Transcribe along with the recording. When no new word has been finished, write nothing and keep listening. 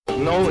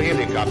no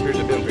helicopters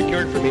have been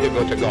procured for me to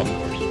go to golf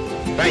course.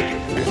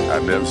 Thank you.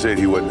 I've never said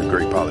he wasn't a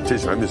great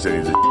politician. I'm just saying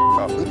he's a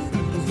golfer.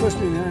 It's supposed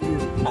to be an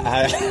interview.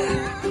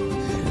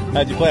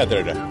 How'd you play out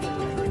there today?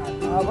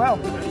 Well,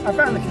 I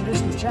found the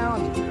conditions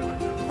challenging.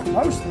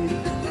 Mostly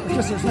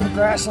because there's no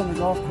grass on the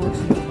golf course,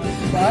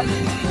 but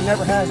there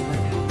never has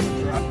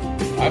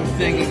been. I'm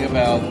thinking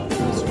about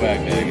the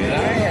swag bag, and I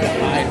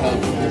have high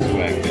hopes for the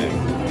swag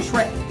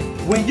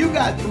bag. When you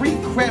got 3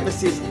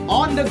 crevices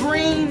on the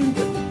green,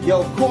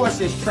 your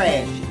course is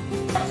trash.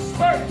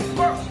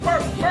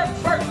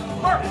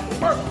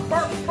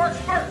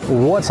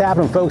 What's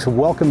happening, folks?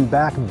 Welcome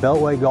back.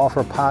 Beltway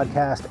Golfer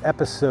Podcast,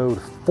 episode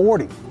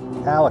 40.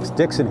 Alex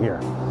Dixon here.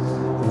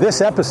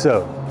 This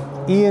episode,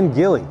 Ian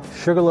Gilley,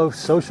 Sugarloaf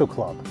Social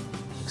Club.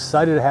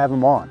 Excited to have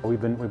him on.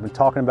 We've been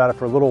talking about it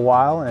for a little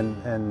while,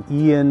 and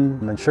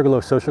Ian and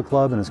Sugarloaf Social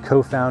Club and his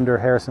co-founder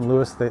Harrison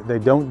Lewis, they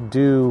don't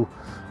do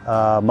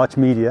much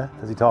media,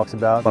 as he talks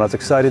about. But I was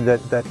excited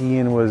that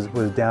Ian was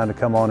down to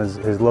come on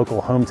his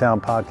local hometown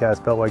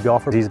podcast, Beltway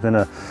Golfer. He's been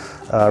a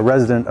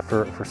resident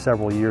for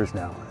several years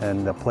now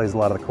and plays a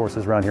lot of the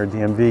courses around here at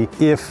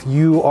DMV. If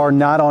you are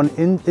not on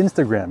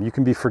Instagram, you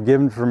can be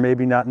forgiven for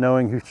maybe not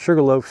knowing who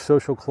Sugarloaf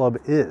Social Club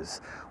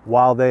is.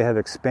 While they have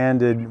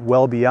expanded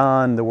well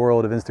beyond the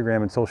world of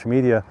Instagram and social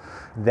media,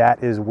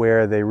 that is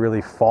where they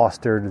really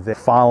fostered the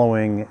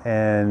following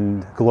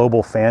and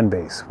global fan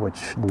base,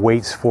 which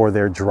waits for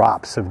their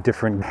drops of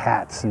different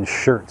hats and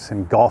shirts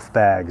and golf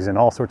bags and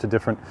all sorts of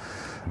different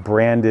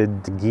branded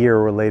gear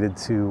related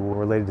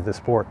to the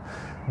sport.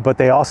 But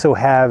they also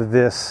have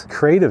this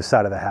creative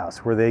side of the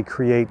house where they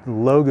create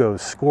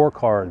logos,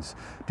 scorecards,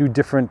 do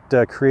different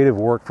creative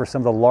work for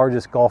some of the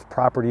largest golf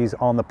properties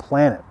on the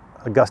planet.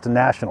 Augusta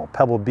National,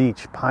 Pebble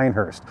Beach,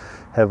 Pinehurst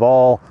have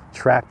all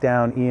tracked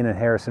down Ian and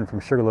Harrison from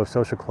Sugarloaf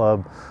Social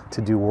Club to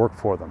do work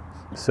for them.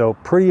 So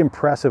pretty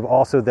impressive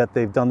also that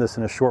they've done this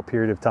in a short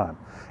period of time.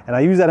 And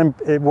I use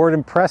that word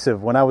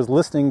impressive. When I was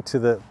listening to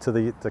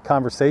the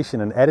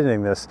conversation and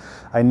editing this,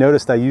 I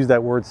noticed I used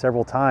that word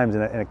several times,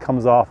 and it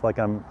comes off like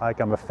I'm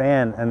a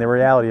fan, and the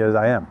reality is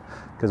I am,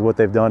 because what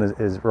they've done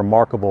is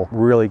remarkable,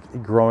 really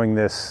growing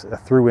this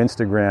through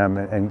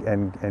Instagram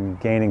and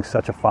gaining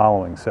such a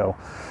following. So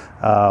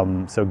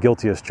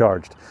guilty as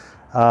charged.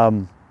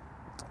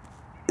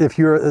 If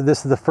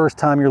this is the first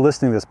time you're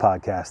listening to this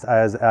podcast,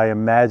 as I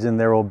imagine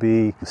there will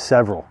be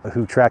several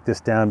who track this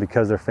down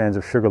because they're fans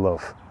of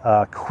Sugarloaf.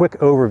 Quick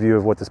overview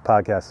of what this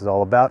podcast is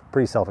all about.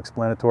 Pretty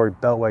self-explanatory.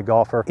 Beltway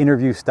Golfer,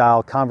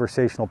 interview-style,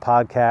 conversational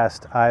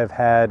podcast. I've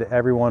had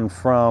everyone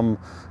from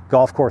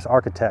golf course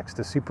architects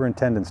to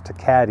superintendents to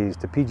caddies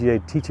to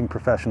PGA teaching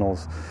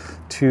professionals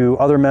to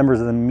other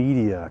members of the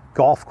media,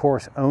 golf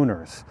course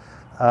owners.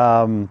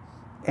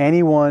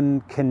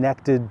 Anyone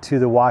connected to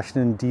the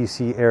Washington,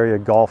 D.C. area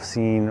golf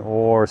scene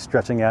or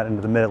stretching out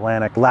into the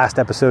Mid-Atlantic. Last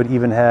episode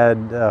even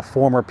had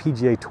former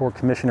PGA Tour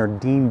Commissioner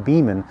Dean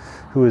Beeman,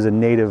 who is a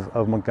native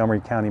of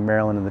Montgomery County,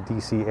 Maryland, in the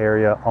D.C.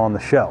 area, on the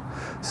show.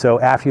 So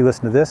after you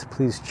listen to this,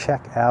 please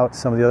check out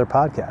some of the other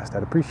podcasts.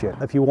 I'd appreciate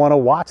it. If you want to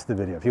watch the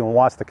video, if you want to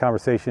watch the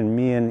conversation,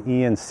 me and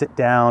Ian sit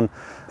down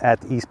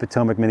at the East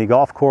Potomac Mini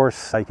Golf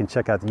Course, you can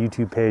check out the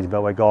YouTube page,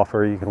 Beltway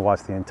Golfer. You can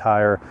watch the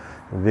entire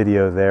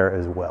video there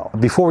as well.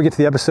 Before we get to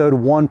the episode,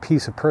 one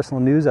piece of personal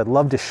news I'd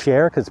love to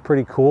share because it's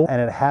pretty cool, and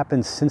it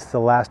happened since the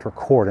last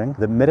recording.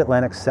 The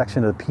Mid-Atlantic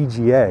section of the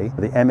PGA,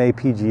 the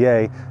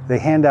MAPGA, they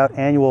hand out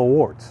annual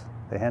awards.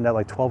 They hand out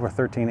like 12 or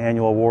 13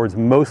 annual awards,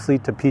 mostly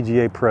to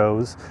PGA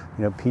pros,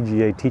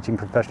 PGA teaching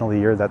professional of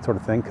the year, that sort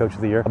of thing, coach of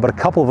the year. But a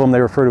couple of them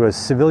they refer to as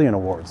civilian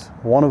awards.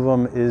 One of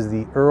them is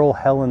the Earl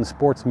Helen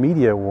Sports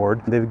Media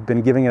Award. They've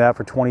been giving it out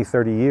for 20,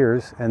 30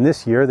 years, and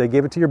this year they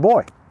gave it to your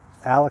boy,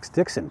 Alex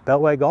Dixon,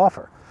 Beltway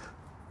Golfer.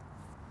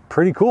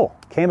 Pretty cool.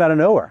 Came out of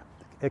nowhere.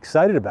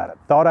 Excited about it.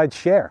 Thought I'd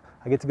share.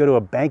 I get to go to a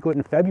banquet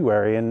in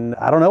February, and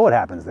I don't know what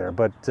happens there,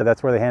 but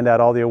that's where they hand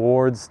out all the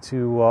awards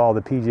to all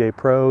the PGA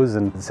pros,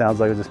 and it sounds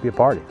like it'll just be a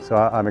party. So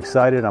I'm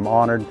excited. I'm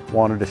honored.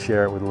 Wanted to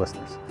share it with the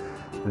listeners.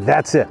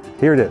 That's it.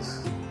 Here it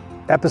is.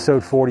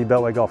 Episode 40,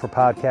 Beltway Golfer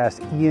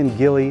Podcast. Ian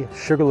Gilley,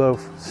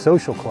 Sugarloaf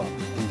Social Club.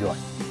 Enjoy.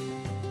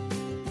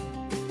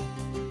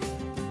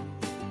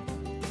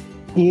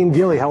 Ian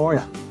Gilley, how are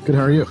you? Good,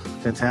 how are you?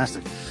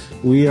 Fantastic.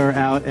 We are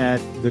out at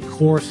the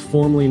course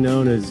formerly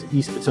known as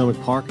East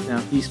Potomac Park,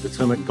 now East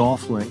Potomac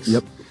Golf Links.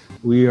 Yep.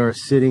 We are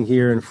sitting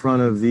here in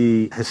front of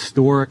the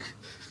historic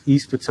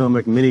East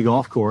Potomac Mini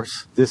Golf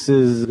Course. This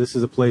is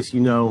a place you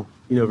know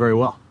very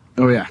well.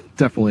 Oh yeah,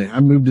 definitely.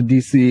 I moved to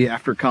DC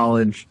after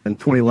college in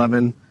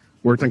 2011,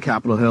 worked on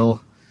Capitol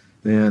Hill,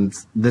 and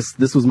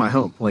this was my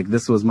home. Like,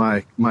 this was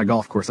my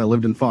golf course. I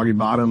lived in Foggy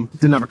Bottom,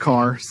 didn't have a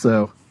car,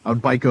 so I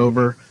would bike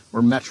over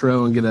or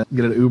metro and get an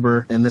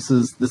Uber, and this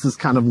is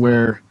kind of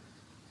where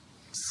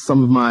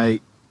some of my,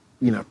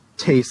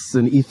 tastes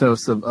and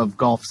ethos of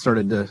golf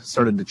started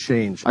to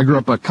change. I grew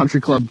up a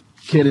country club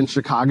kid in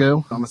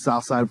Chicago on the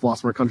south side of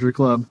Flossmoor Country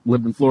Club.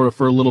 Lived in Florida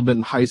for a little bit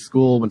in high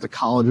school, went to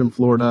college in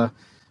Florida,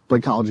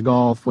 played college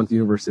golf, went to the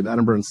University of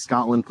Edinburgh in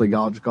Scotland, played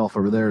college golf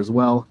over there as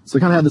well. So I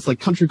kind of had this like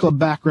country club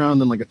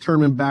background, then like a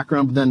tournament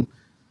background, but then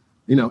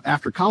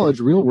after college,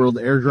 real world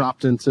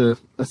airdropped into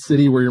a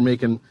city where you're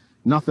making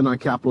nothing on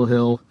Capitol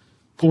Hill,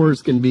 poor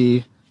as can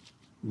be,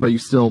 but you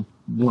still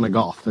want to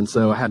golf. And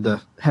so I had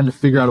to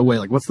figure out a way,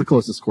 like, what's the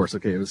closest course?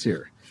 Okay, it was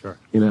here. Sure.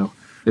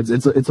 It's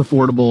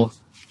affordable.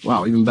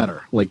 Wow, even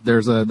better. Like,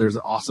 there's an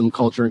awesome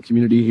culture and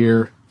community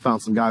here.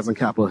 Found some guys on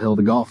Capitol Hill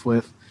to golf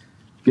with,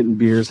 getting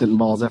beers, hitting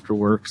balls after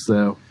work.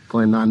 So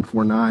playing 9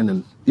 before 9,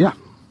 and yeah.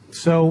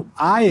 So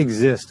I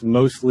exist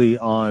mostly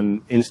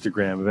on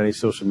Instagram of any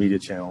social media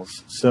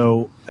channels.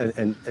 So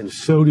and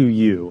so do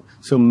you.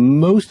 So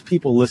most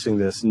people listening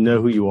to this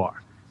know who you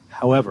are.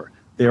 However,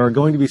 there are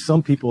going to be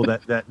some people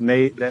that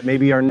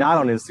maybe are not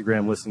on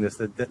Instagram listening to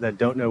this that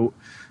don't know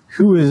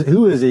who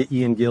is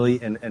Ian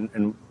Gilley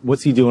and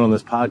what's he doing on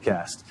this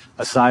podcast,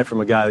 aside from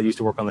a guy that used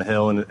to work on the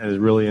Hill and is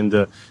really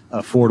into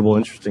affordable,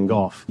 interesting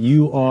golf.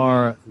 You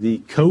are the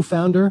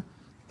co-founder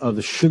of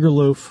the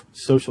Sugarloaf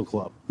Social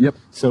Club. Yep.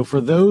 So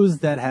for those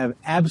that have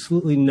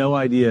absolutely no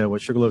idea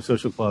what Sugarloaf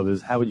Social Club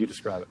is, how would you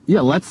describe it? Yeah,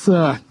 let's,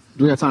 do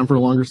we got time for a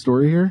longer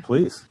story here?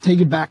 Please. Take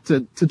it back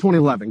to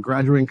 2011,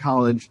 graduating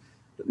college,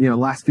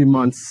 last few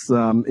months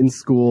in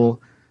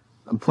school.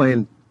 I'm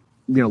playing,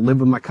 live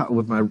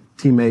with my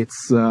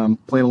teammates,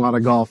 playing a lot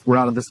of golf. We're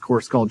out of this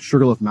course called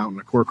Sugarloaf Mountain,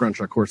 a core crunch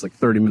course, like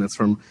 30 minutes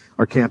from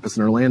our campus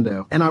in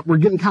Orlando. And we're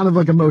getting kind of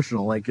like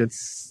emotional. Like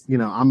it's,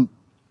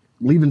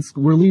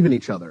 we're leaving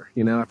each other,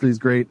 after these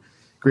great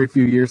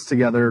few years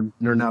together,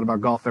 nerding out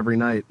about golf every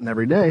night and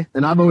every day.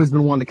 And I've always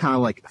been one to kind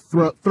of like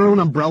throw an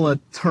umbrella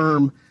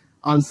term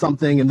on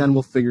something and then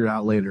we'll figure it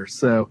out later.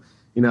 So,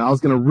 I was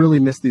going to really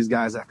miss these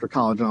guys after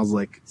college. And I was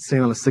like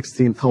staying on the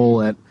 16th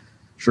hole at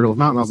Sugarloaf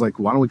Mountain. I was like,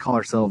 why don't we call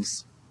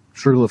ourselves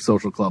Sugarloaf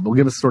Social Club? We'll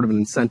give us sort of an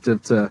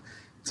incentive to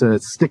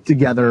stick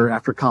together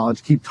after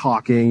college, keep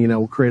talking,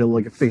 we'll create a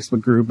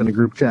Facebook group and a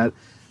group chat,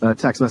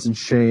 text message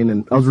chain.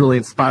 And I was really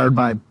inspired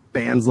by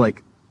bands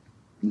like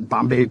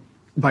Bombay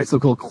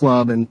Bicycle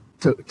Club and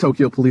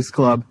Tokyo Police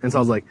Club. And so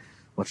I was like,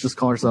 let's just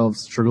call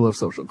ourselves Sugarloaf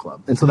Social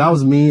Club. And so that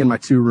was me and my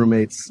two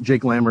roommates,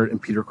 Jake Lambert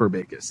and Peter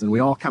Corbakis. And we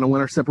all kind of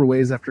went our separate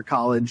ways after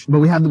college, but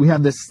we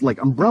had this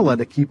like umbrella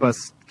to keep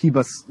us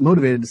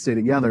motivated to stay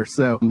together.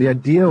 So the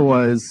idea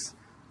was,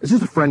 it's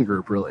just a friend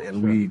group really.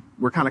 And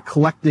we're kind of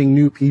collecting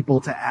new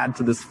people to add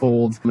to this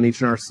fold in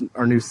each of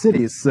our new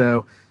cities.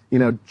 So,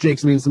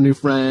 Jake's meeting some new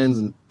friends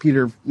and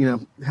Peter,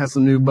 has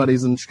some new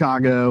buddies in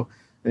Chicago.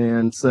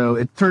 And so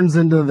it turns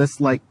into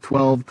this like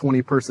 12,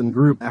 20 person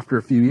group after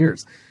a few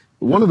years.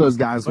 One of those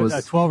guys was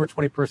a 12 or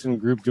 20 person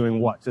group doing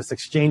what? Just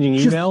exchanging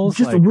emails?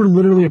 We're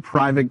literally a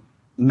private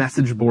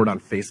message board on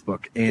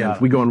Facebook, and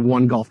we go on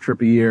one golf trip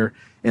a year,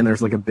 and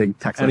there's like a big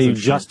text message. And are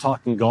you just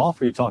talking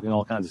golf, or are you talking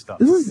all kinds of stuff?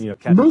 This is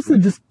mostly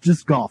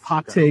just golf,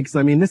 hot takes.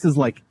 I mean, this is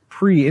like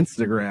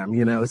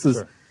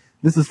pre-Instagram,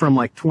 This is from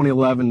like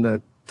 2011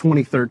 to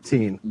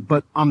 2013.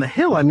 But on the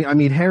Hill, I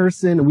meet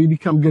Harrison, and we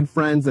become good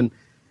friends,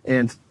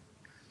 and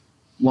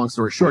long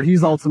story short,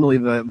 he's ultimately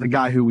the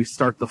guy who we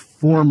start the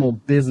formal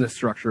business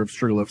structure of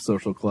Sugarloaf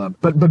Social Club.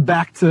 But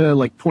back to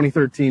like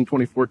 2013,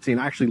 2014,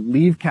 I actually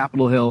leave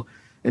Capitol Hill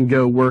and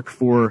go work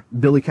for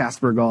Billy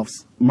Casper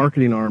Golf's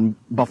marketing arm,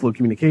 Buffalo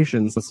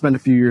Communications. I spent a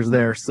few years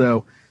there.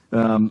 So,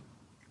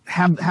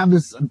 have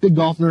this big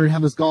golf nerd,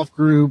 have this golf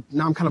group.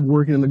 Now I'm kind of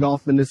working in the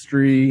golf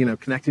industry,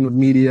 connecting with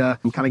media.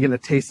 I'm kind of getting a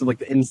taste of like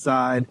the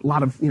inside. A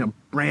lot of,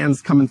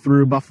 brands coming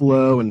through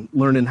Buffalo and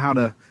learning how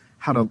to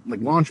like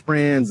launch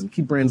brands and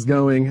keep brands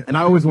going. And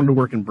I always wanted to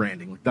work in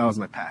branding. Like that was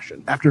my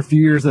passion. After a few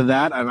years of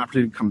that, I had an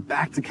opportunity to come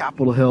back to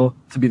Capitol Hill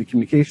to be the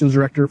communications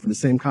director for the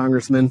same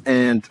congressman.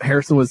 And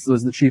Harrison was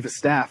the chief of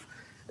staff.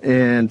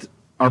 And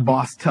our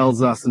boss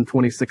tells us in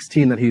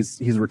 2016 that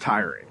he's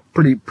retiring.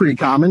 Pretty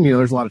common.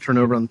 There's a lot of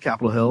turnover on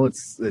Capitol Hill.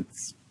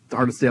 It's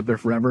hard to stay up there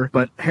forever.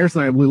 But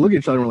Harrison and I, we look at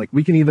each other and we're like,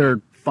 we can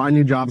either find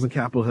new jobs on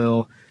Capitol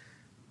Hill,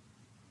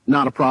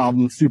 not a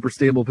problem, super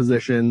stable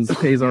positions,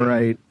 pays all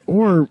right,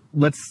 or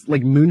let's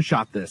like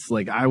moonshot this.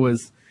 Like I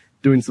was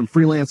doing some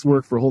freelance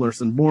work for Whole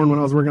Nursing Born when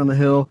I was working on the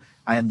Hill.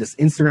 I had this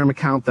Instagram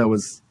account that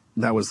was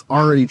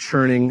already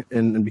churning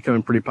and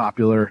becoming pretty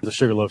popular. The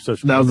Sugarloaf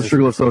Social Club. That was the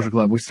Sugarloaf Social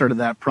Club. We started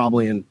that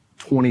probably in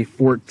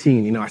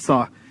 2014. I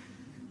saw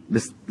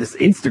this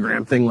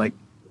Instagram thing, like,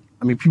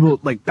 people,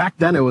 like, back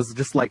then it was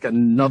just like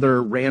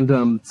another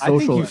random social. I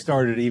think you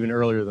started even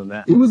earlier than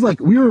that. It was like,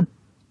 we were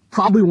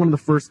probably one of the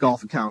first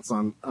golf accounts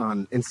on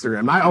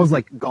Instagram. I was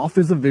like, golf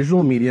is a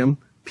visual medium.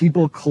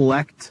 People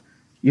collect,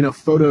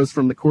 photos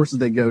from the courses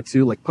they go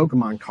to, like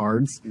Pokemon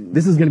cards.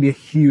 This is going to be a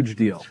huge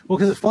deal. Well,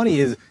 because it's funny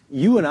is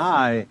you and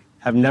I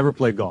have never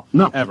played golf.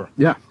 No. Ever.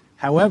 Yeah.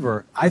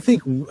 However, I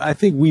think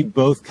we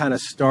both kind of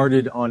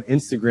started on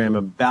Instagram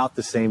about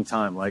the same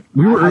time. Like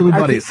we were early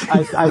buddies.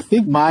 I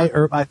think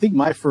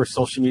my first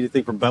social media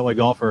thing for Beltway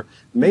Golfer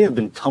may have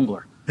been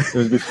Tumblr. It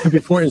was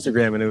before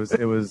Instagram, and it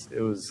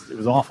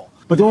was awful.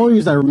 But the only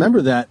reason I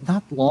remember that,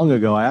 not long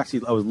ago, I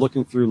was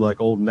looking through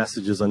like old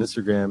messages on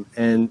Instagram,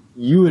 and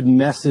you had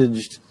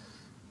messaged.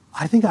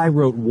 I think I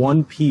wrote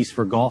one piece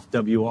for Golf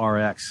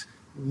WRX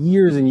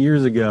years and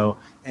years ago,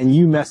 and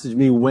you messaged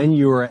me when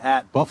you were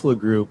at Buffalo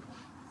Group,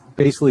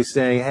 basically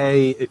saying,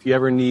 hey, if you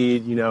ever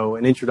need,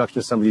 an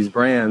introduction to some of these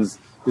brands,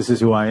 this is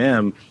who I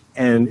am.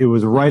 And it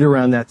was right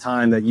around that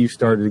time that you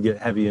started to get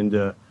heavy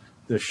into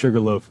the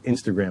Sugarloaf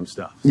Instagram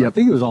stuff. So I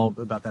think it was all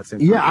about that same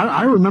time. Yeah,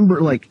 I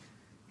remember,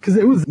 because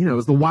it was, it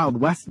was the Wild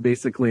West,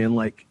 basically,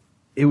 and,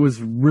 it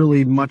was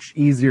really much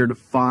easier to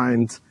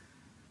find,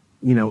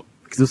 because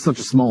it was such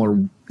a smaller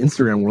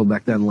Instagram world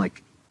back then,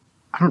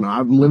 I don't know,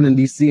 I'm living in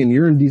DC and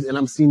you're in DC and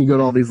I'm seeing you go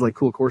to all these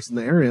cool courses in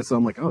the area. So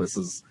I'm like, oh, this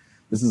is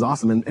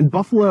awesome. And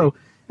Buffalo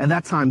at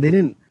that time, they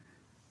didn't,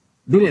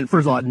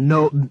 first of all,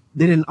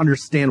 they didn't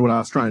understand what I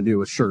was trying to do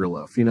with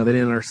Sugarloaf. They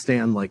didn't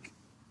understand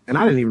and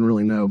I didn't even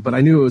really know, but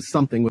I knew it was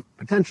something with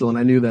potential. And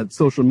I knew that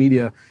social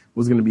media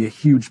was going to be a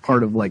huge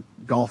part of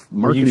golf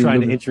marketing. Were you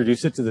trying to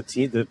introduce it to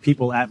the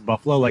people at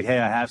Buffalo? Hey,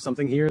 I have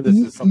something here. This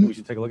is something we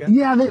should take a look at.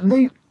 Yeah,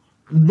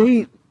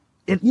 maybe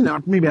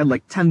I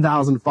had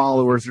 10,000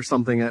 followers or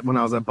something when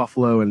I was at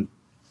Buffalo, and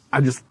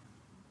I just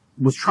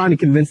was trying to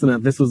convince them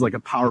that this was a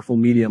powerful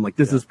medium.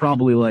 This is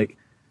probably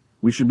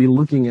we should be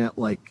looking at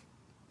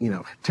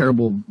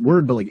terrible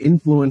word, but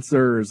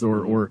influencers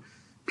or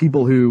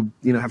people who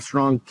have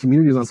strong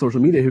communities on social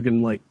media who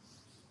can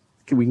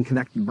we can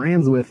connect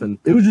brands with. And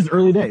it was just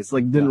early days.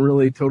 Didn't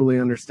really totally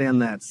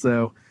understand that.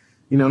 So,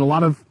 and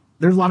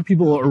there's a lot of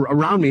people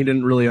around me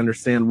didn't really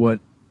understand what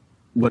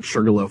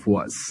Sugarloaf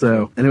was.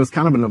 So, and it was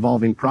kind of an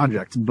evolving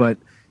project. But,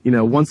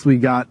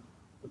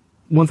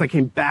 once I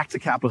came back to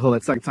Capitol Hill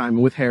that second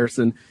time with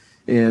Harrison,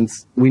 and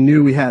we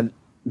knew we had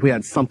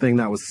something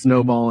that was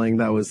snowballing,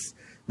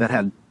 that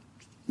had,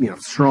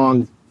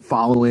 strong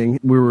following.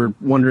 We were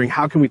wondering,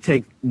 how can we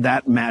take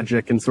that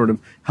magic and sort of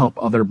help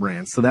other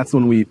brands? So that's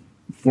when we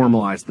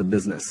formalized the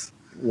business.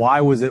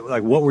 Why was it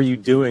what were you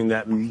doing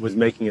that was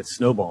making it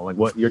snowball? I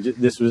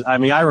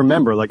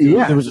remember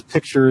there was just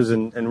pictures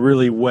and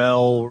really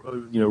well,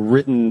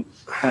 written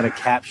kind of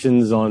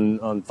captions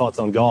on thoughts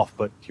on golf,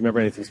 but do you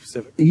remember anything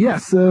specific? Yeah.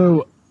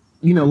 So,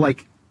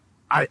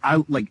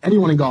 I like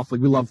anyone in golf, we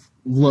love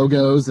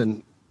logos,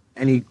 and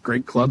any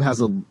great club has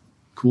a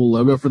cool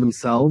logo for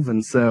themselves.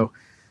 And so,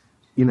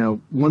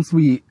 once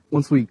we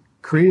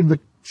created the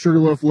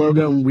Sugarloaf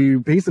logo, and we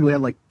basically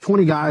had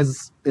 20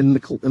 guys in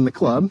the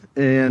club,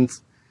 and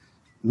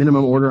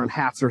minimum order on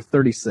hats are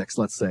 36,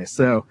 let's say.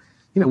 So,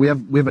 we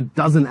have a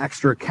dozen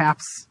extra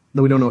caps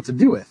that we don't know what to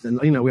do with. And,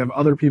 we have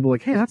other people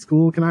hey, that's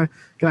cool. Can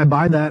I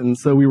buy that? And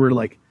so we were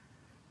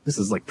this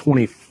is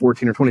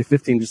 2014 or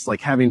 2015, just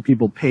having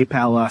people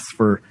PayPal us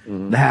for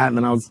the hat. And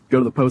then I was go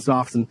to the post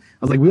office, and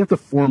I was we have to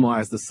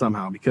formalize this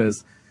somehow,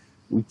 because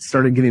we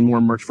started getting more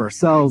merch for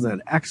ourselves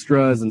and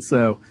extras. And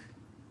so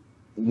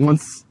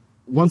once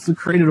we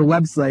created a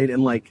website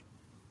and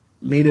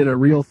made it a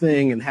real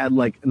thing and had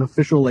an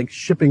official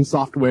shipping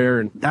software,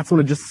 and that's when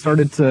it just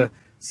started to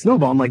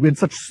snowball. And we had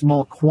such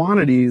small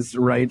quantities,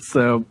 right?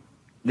 So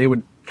they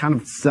would kind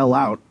of sell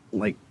out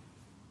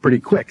pretty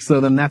quick. So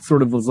then that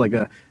sort of was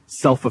a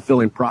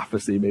self-fulfilling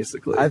prophecy,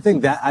 basically. I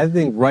think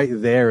right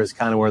there is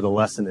kind of where the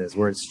lesson is,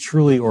 where it's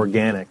truly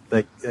organic.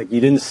 You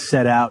didn't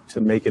set out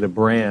to make it a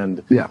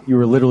brand. Yeah. You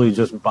were literally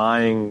just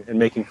buying and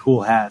making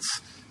cool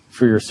hats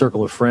for your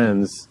circle of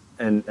friends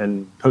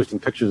and posting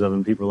pictures of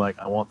them. People are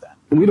I want that.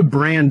 We had a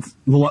brand,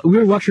 we had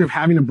the luxury of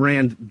having a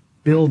brand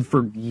build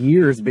for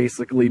years,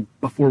 basically,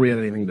 before we had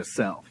anything to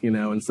sell,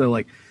 and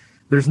so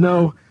there's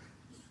no,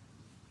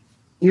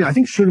 I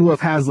think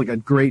Sugarloaf has a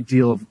great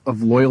deal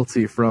of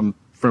loyalty from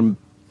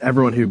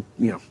everyone who,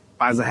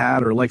 buys a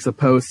hat or likes a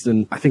post.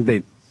 And I think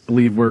they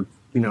believe we're,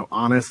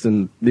 honest,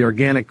 and the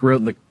organic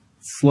growth, the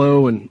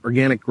slow and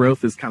organic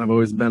growth has kind of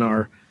always been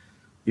our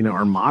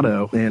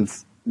motto. And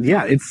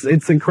yeah,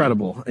 it's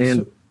incredible.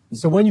 And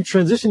so when you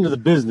transition to the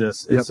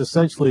business, it's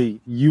essentially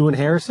you and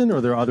Harrison, or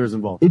are there others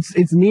involved?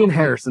 It's me and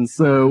Harrison.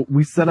 So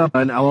we set up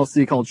an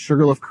LLC called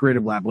Sugarloaf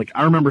Creative Lab.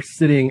 I remember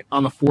sitting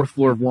on the 4th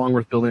floor of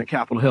Longworth Building at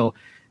Capitol Hill,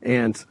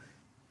 and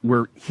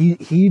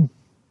he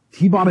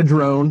bought a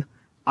drone,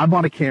 I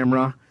bought a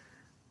camera.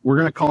 We're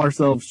going to call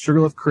ourselves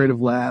Sugarloaf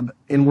Creative Lab,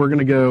 and we're going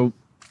to go,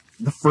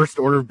 the first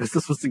order of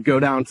business was to go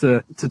down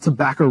to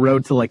Tobacco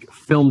Road to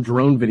film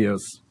drone videos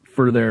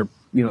for their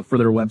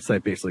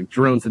website, basically.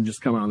 Drones had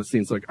just come out on the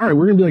scene. So all right,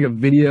 we're going to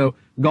be a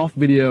golf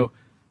video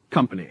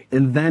company.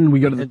 And then we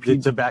go to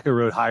Did Tobacco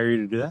Road hire you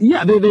to do that?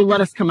 Yeah, they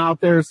let us come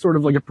out there as sort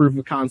of a proof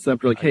of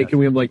concept. Or hey, can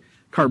we have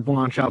carte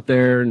blanche out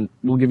there, and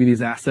we'll give you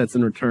these assets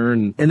in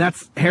return. And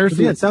that's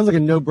Harrison. Yeah, it sounds like a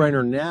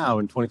no-brainer now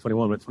in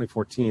 2021, but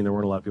 2014, there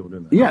weren't a lot of people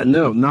doing that. Yeah,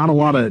 no, not a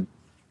lot of,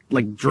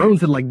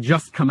 drones had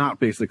just come out,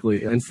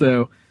 basically. And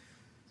so,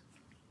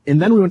 and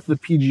then we went to the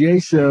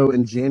PGA show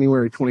in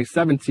January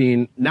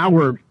 2017. Now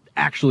we're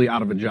actually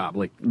out of a job.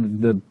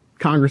 The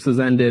Congress has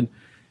ended.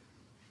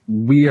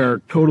 We are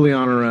totally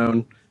on our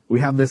own. We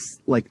have this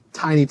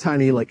tiny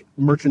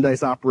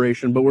merchandise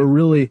operation, but we're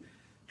really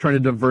trying to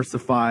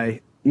diversify,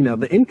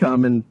 the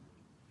income. And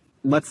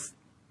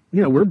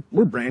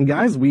we're brand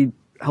guys. We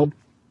help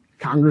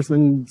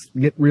congressmen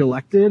get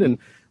reelected, and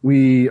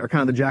we are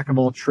kind of the jack of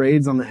all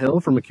trades on the Hill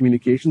from a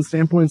communication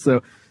standpoint.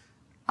 So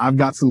I've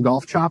got some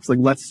golf chops.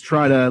 Let's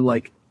try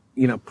to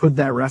put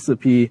that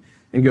recipe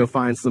and go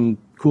find some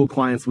cool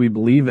clients we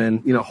believe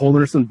in. You know,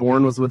 Holderness and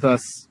Bourne was with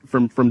us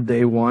from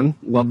day one.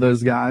 Love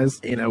those guys.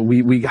 You know,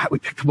 we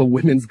picked up a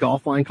women's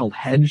golf line called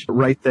Hedge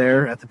right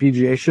there at the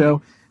PGA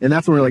show. And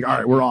that's when we're like, all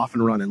right, we're off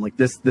and running. Like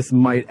this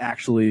might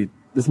actually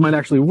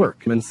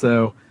work. And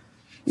so,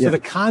 yeah. So the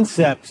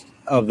concept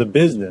of the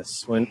business,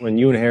 when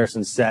you and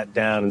Harrison sat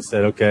down and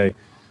said, okay,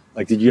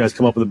 like, did you guys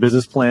come up with a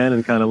business plan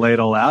and kind of lay it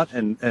all out?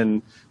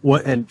 And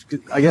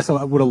I guess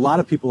what a lot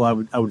of people I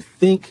would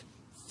think,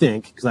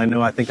 because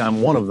I think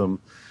I'm one of them,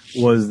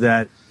 was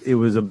that it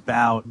was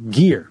about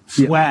gear,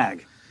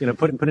 swag, you know,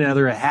 putting out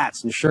other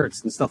hats and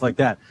shirts and stuff like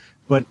that.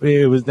 But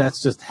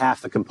that's just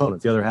half the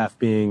component. The other half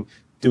being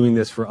doing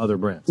this for other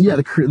brands. Yeah,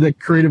 the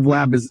Creative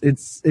Lab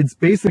it's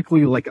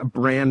basically like a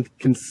brand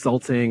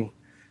consulting,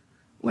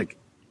 like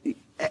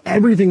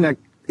everything that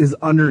is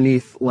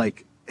underneath,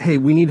 like, hey,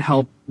 we need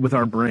help with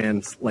our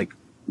brands. Like,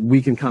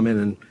 we can come in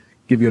and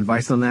give you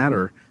advice on that,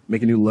 or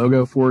make a new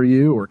logo for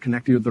you, or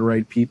connect you with the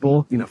right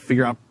people, you know,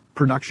 figure out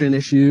production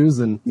issues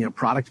and, you know,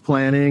 product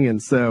planning.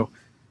 And so,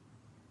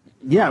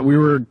 yeah,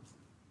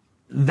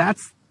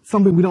 that's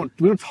something we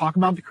don't talk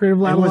about the Creative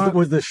Lab. And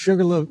was the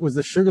Sugarloaf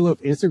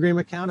Instagram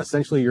account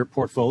essentially your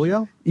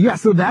portfolio? Yeah.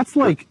 So that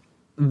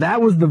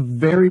was the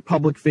very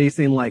public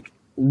facing, like,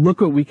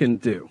 look what we can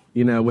do,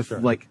 you know, with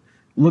like,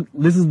 look,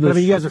 this is the. But I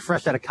mean, you guys are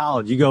fresh out of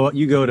college. You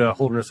go to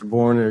Holderness and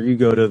Bourne, or you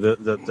go to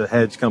the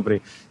Hedge company,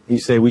 and you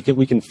say we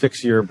can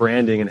fix your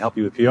branding and help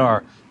you with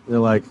PR. And they're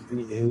like,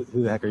 who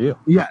the heck are you?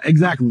 Yeah,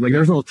 exactly. Like,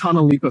 there's a ton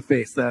of leap of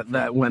faith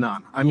that went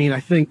on. I mean, I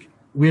think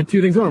we had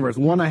two things going for us.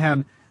 One, I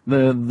had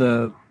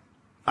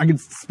I could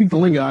speak the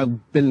lingo.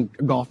 I've been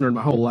a golf nerd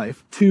my whole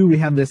life. Two, we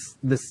had this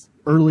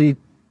early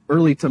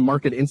to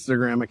market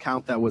Instagram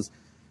account that was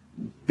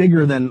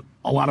bigger than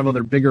a lot of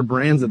other bigger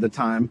brands at the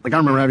time. Like, I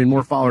remember having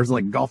more followers than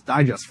like Golf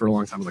Digest for a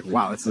long time. I was like,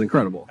 wow, this is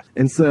incredible.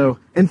 And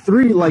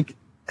three, like,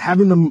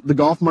 having the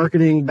golf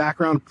marketing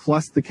background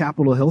plus the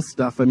Capitol Hill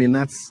stuff. I mean,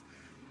 that's,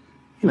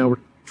 you know, we're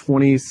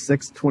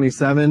 26,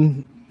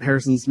 27.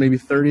 Harrison's maybe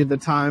 30 at the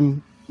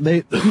time.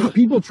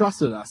 People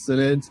trusted us,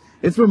 and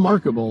it's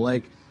remarkable.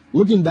 Like,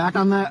 looking back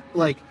on that,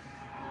 like,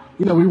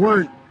 you know, we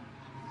weren't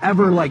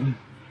ever like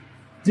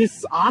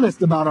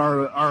dishonest about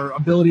our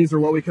abilities or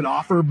what we could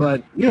offer,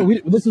 but, you know,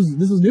 this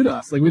was new to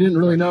us. Like, we didn't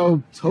really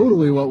know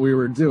totally what we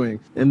were doing.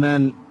 And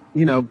then,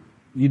 you know,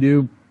 you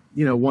do,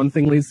 you know, one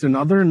thing leads to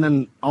another, and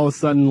then all of a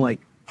sudden,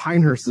 like,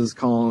 Pinehurst is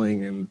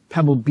calling, and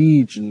Pebble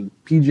Beach, and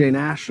PJ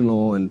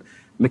National, and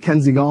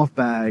Mackenzie golf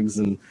bags,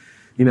 and,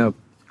 you know,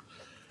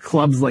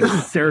 clubs like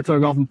Saratoga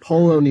Golf and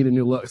Polo need a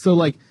new look. So,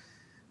 like,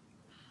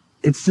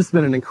 it's just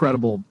been an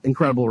incredible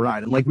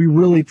ride. And, like, we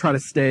really try to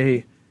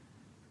stay,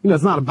 you know,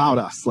 it's not about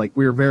us. Like,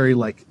 we're very,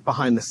 like,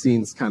 behind the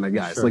scenes kind of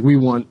guys. Sure. Like, we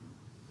want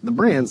the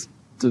brands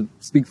to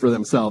speak for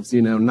themselves,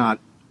 you know, not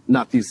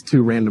these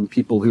two random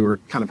people who are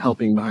kind of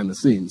helping behind the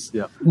scenes.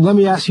 Yeah. Let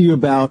me ask you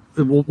about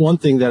one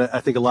thing that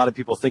I think a lot of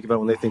people think about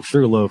when they think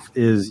Sugarloaf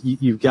is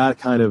you've got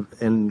kind of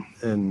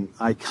an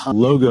icon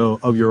logo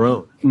of your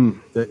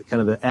own. The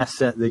kind of the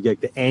SS,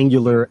 the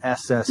angular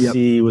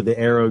SSC with the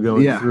arrow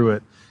going through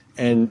it.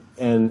 And,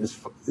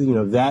 you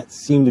know, that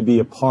seemed to be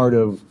a part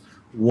of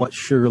what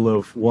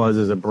Sugarloaf was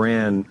as a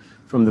brand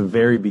from the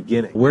very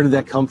beginning. Where did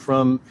that come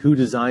from? Who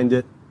designed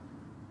it?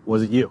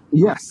 Was it you?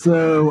 Yeah,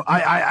 so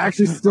I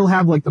actually still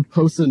have, like, the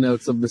Post-it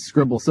notes of the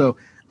scribble. So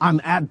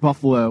I'm at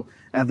Buffalo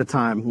at the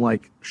time.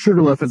 Like,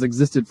 Sugarloaf has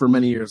existed for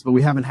many years, but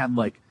we haven't had,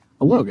 like,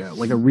 a logo,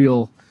 like a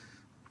real,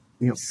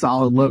 you know,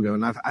 solid logo.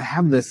 And I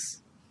have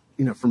this,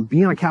 you know, from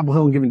being on Capitol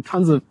Hill and giving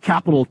tons of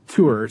Capitol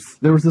tours,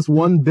 there was this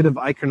one bit of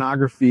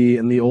iconography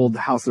in the old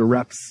House of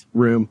Reps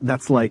room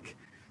that's like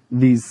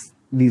these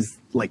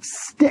like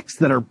sticks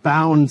that are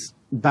bound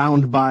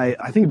by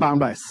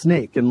a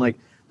snake. And, like,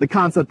 the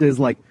concept is,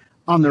 like,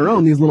 on their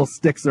own, these little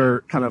sticks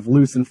are kind of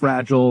loose and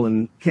fragile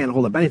and can't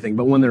hold up anything.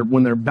 But when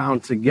they're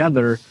bound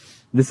together,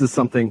 this is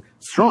something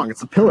strong.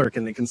 It's a pillar,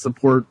 and it can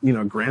support, you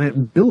know,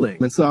 granite building.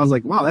 And so I was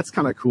like, wow, that's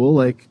kind of cool.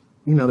 Like,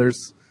 you know,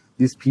 there's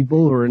these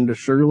people who are into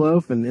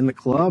Sugarloaf and in the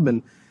club,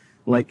 and,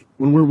 like,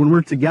 when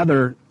we're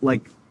together,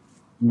 like,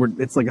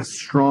 it's a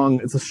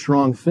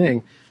strong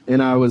thing.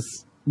 And I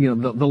was, you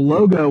know, the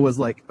logo was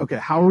like, okay,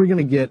 how are we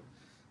gonna get?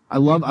 I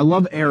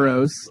love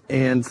arrows,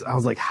 and I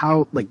was like,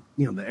 how, like,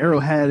 you know, the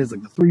arrowhead is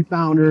like the 3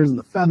 founders, and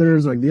the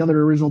feathers are like the other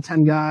original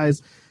 10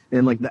 guys,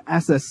 and, like, the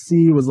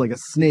SSC was like a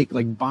snake,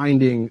 like,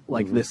 binding,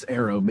 like, this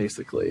arrow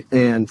basically.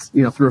 And,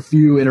 you know, through a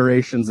few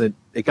iterations, it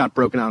got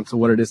broken out to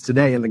what it is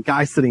today. And the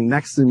guy sitting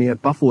next to me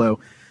at Buffalo,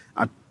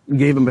 I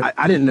gave him,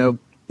 I didn't know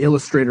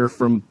Illustrator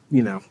from,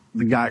 you know,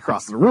 the guy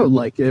across the road.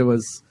 Like, it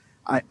was,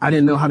 I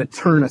didn't know how to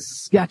turn a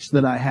sketch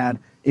that I had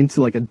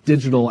into, like, a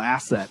digital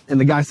asset. And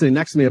the guy sitting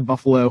next to me at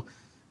Buffalo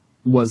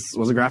was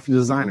a graphic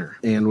designer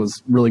and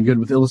was really good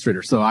with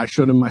Illustrator. So I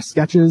showed him my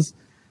sketches,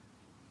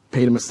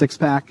 paid him a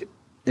 6-pack,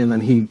 and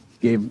then he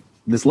gave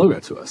this logo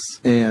to us.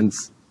 And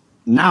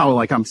now,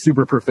 like, I'm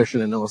super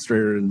proficient in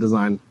Illustrator and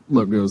design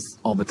logos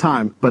all the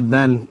time. But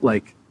then,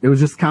 like, it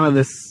was just kind of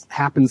this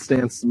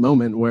happenstance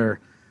moment where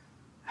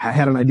I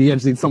had an idea. I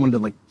just need someone to,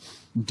 like,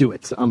 do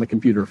it on the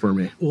computer for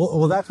me.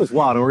 Well, that's what's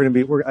wild.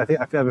 And I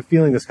have a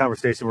feeling this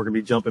conversation, we're going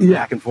to be jumping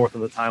back and forth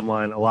on the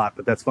timeline a lot,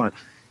 but that's fine.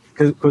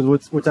 Because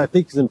what I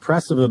think is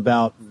impressive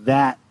about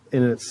that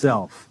in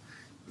itself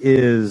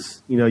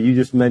is, you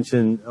just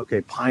mentioned,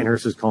 okay,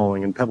 Pinehurst is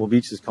calling and Pebble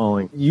Beach is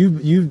calling.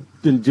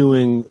 You've been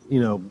doing,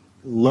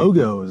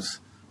 logos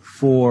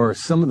for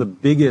some of the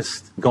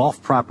biggest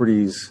golf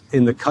properties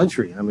in the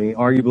country. I mean,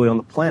 arguably on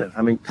the planet.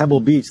 I mean,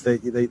 Pebble Beach,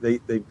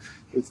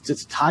 it's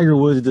just Tiger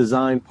Woods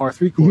designed par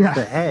 3 course,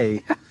 the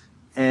hay,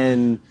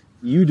 and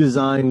you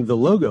designed the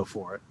logo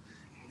for it.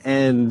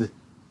 And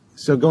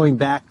so going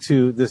back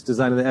to this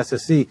design of the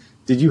SSC,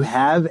 did you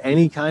have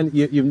any kind,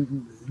 did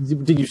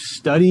you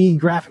study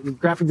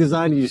graphic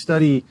design? Do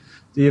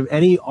you have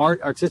any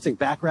artistic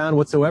background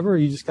whatsoever? Or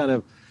you just kind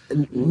of,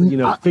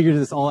 figured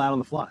this all out on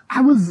the fly?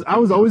 I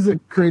was always a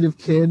creative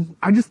kid.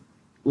 I just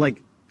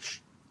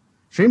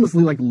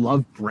shamelessly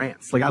love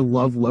brands. I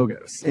love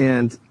logos.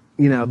 And,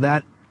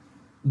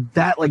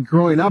 that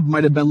growing up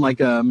might have been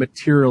a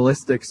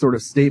materialistic sort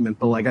of statement,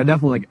 but I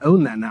definitely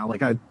own that now.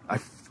 I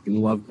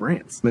fucking love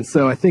brands. And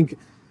so I think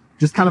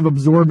just kind of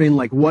absorbing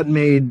what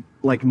made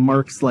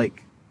Mark's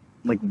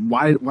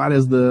why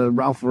does the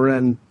Ralph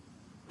Lauren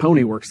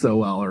pony work so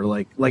well,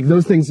 or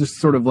those things just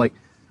sort of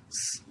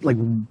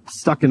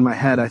stuck in my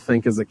head, I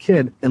think, as a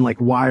kid. And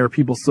why are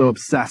people so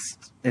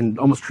obsessed and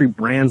almost treat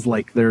brands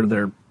like they're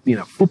their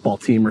football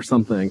team or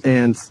something.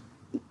 And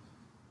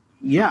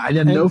yeah, I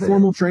did no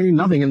formal training,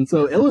 nothing. And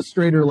so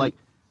Illustrator,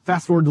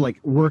 fast forward to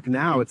work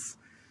now,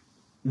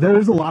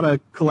 there's a lot of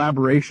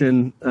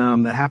collaboration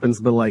that happens,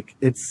 but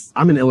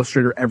I'm in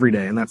Illustrator every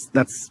day, and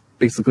that's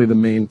basically the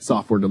main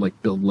software to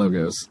build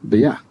logos. But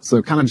yeah,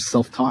 so kind of just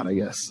self-taught, I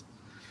guess.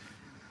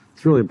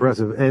 It's really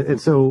impressive. And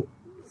so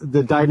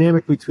the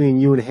dynamic between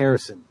you and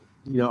Harrison,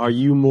 are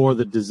you more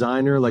the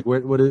designer? What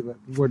do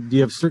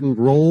you have certain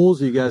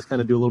roles, or you guys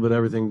kind of do a little bit of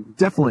everything?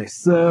 Definitely.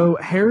 So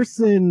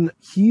Harrison,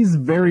 he's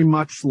very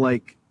much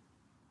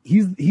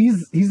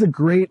he's a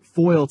great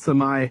foil to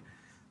my,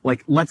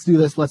 let's do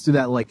this, let's do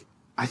that.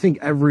 I think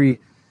every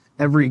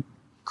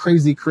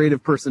crazy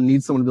creative person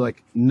needs someone to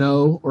be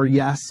no or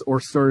yes, or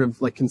sort of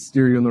can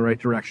steer you in the right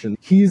direction.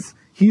 He's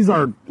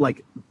our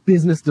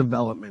business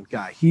development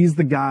guy. He's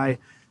the guy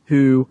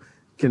who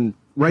can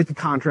write the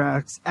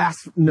contracts,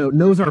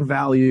 knows our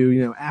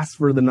value, asks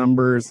for the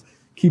numbers,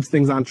 keeps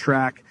things on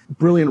track.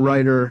 Brilliant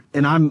writer.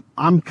 And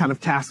I'm kind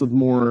of tasked with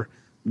more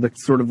the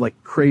sort of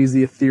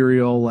crazy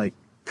ethereal,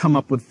 come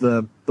up with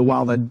the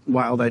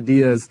wild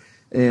ideas.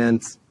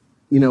 And,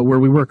 where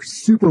we work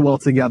super well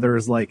together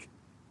is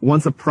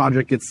once a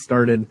project gets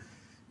started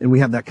and we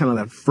have that kind of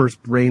that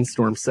first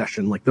brainstorm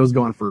session, those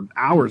go on for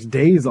hours,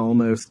 days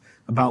almost,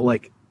 about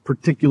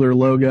particular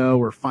logo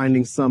or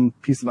finding some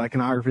piece of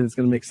iconography that's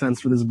going to make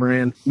sense for this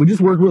brand. We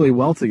just work really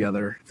well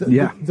together.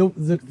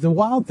 The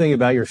wild thing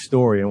about your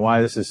story and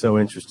why this is so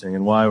interesting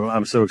and why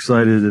I'm so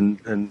excited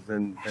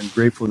and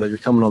grateful that you're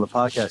coming on the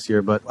podcast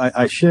here, but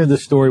I shared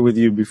this story with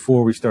you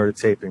before we started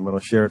taping, but I'll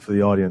share it for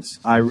the audience.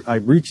 I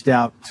reached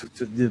out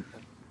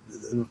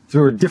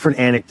through a different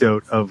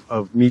anecdote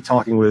of me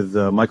talking with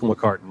Michael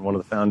McCartan, one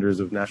of the founders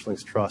of National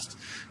Links Trust,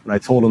 and I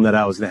told him that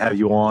I was going to have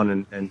you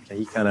on, and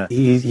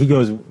he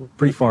goes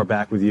pretty far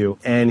back with you,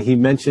 and he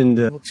mentioned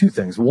two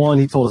things. One,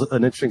 he told us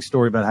an interesting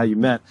story about how you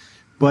met,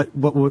 but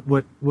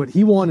what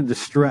he wanted to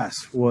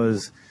stress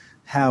was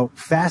how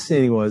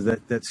fascinating it was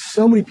that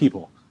so many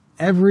people,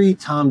 every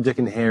Tom, Dick,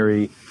 and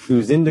Harry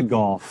who's into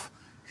golf,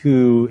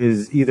 who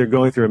is either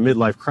going through a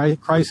midlife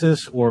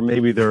crisis, or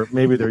maybe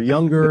they're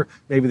younger,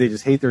 maybe they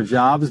just hate their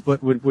jobs,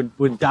 but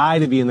would die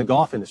to be in the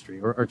golf industry,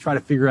 or try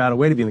to figure out a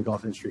way to be in the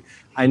golf industry.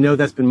 I know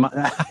that's been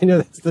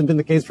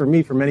the case for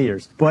me for many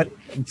years. But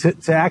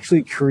to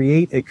actually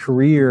create a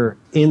career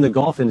in the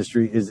golf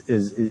industry is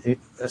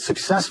a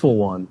successful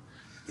one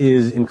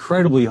is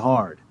incredibly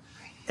hard.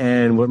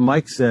 And what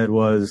Mike said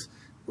was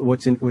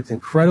what's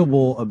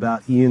incredible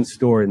about Ian's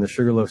story and the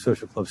Sugarloaf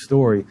Social Club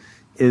story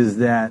is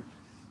that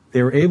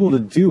they were able to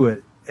do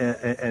it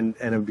and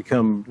have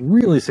become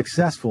really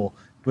successful,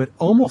 but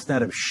almost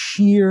out of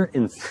sheer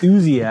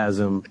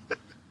enthusiasm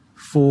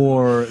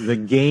for the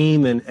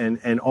game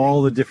and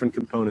all the different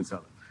components of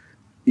it.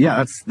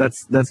 Yeah,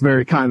 that's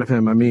very kind of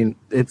him. I mean,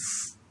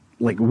 it's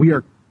we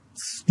are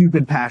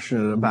stupid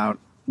passionate about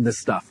this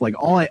stuff.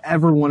 All I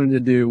ever wanted to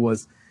do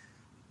was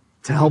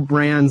to help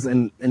brands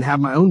and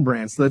have my own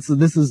brand. So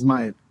this is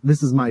my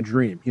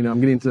dream. I'm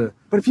getting to.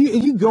 But if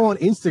you go on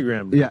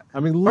Instagram, yeah,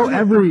 I mean,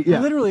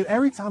 literally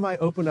every time I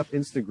open up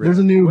Instagram, there's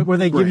a new where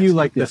they brand. give you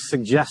the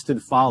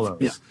suggested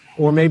follows,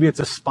 or maybe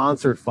it's a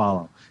sponsored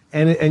follow,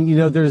 and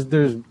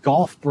there's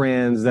golf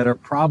brands that are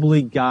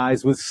probably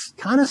guys with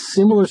kind of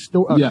similar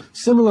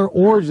similar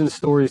origin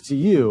stories to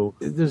you.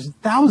 There's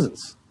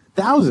thousands,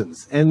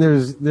 and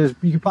there's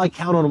you can probably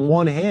count on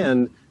one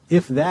hand,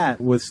 if that,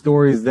 with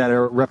stories that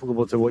are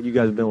replicable to what you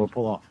guys have been able to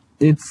pull off.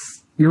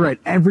 You're right.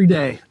 Every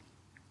day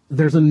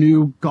there's a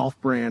new golf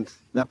brand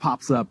that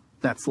pops up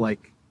that's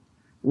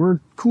we're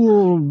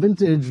cool,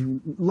 vintage,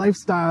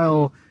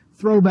 lifestyle,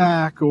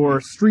 throwback, or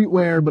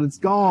streetwear, but it's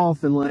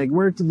golf, and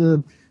wear it to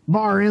the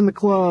bar and the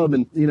club,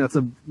 and it's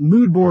a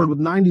mood board with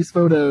 90s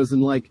photos,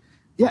 and like,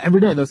 yeah,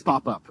 every day those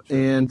pop up.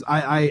 And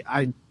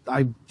I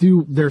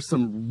do, there's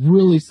some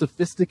really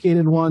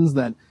sophisticated ones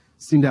that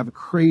seem to have a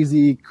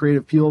crazy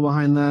creative appeal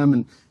behind them,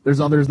 and there's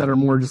others that are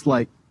more just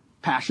like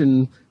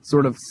passion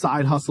sort of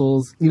side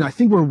hustles. I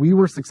think where we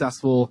were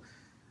successful,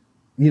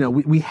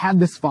 we had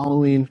this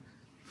following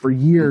for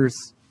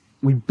years.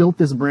 We built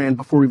this brand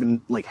before we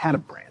even like had a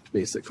brand,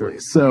 basically. Sure.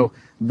 So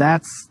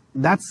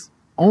that's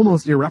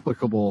almost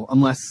irreplicable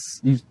unless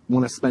you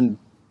want to spend,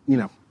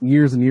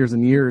 years and years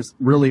and years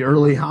really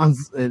early on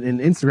in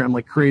Instagram,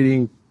 like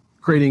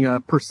creating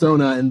a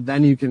persona, and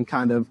then you can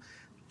kind of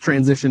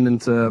transition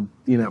into,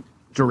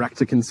 direct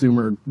to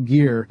consumer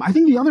gear. I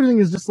think the other thing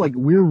is just like,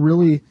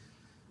 we're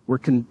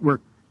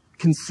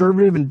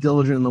conservative and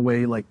diligent in the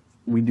way like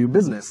we do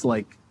business.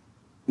 Like,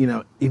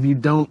 if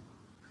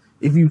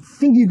you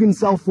think you can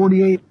sell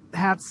 48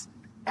 hats,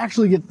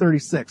 actually get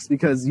 36,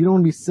 because you don't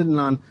want to be sitting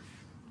on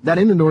that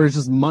inventory. Is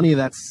just money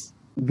that's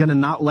going to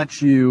not let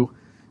you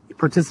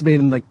participate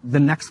in like the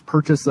next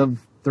purchase of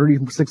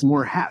 36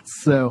 more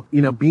hats. So,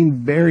 being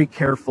very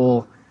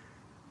careful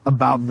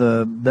about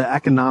the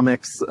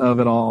economics of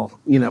it all.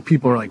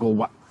 People are like, well,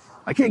 what?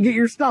 I can't get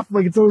your stuff.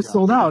 Like, it's always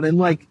sold out. And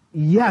like,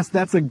 yes,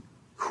 that's a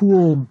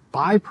cool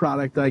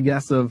byproduct, I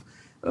guess, of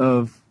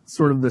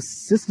sort of the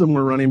system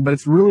we're running. But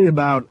it's really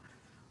about,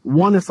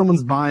 one, if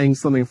someone's buying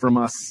something from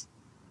us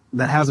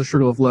that has a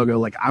Sugarloaf logo,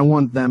 like, I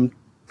want them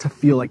to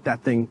feel like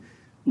that thing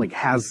like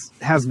has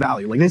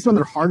value. Like, they spend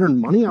their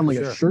hard-earned money on like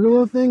a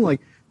Sugarloaf thing,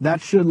 like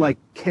that should like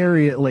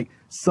carry it like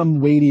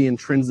some weighty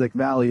intrinsic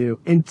value.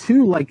 And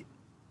two, like,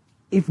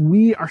 if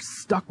we are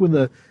stuck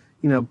with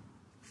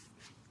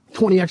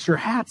 20 extra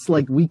hats,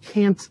 like, we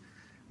can't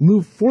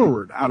move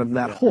forward out of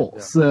that hole.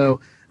 Yeah.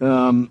 So,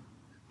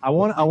 I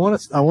want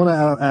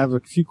to have a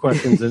few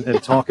questions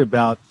and talk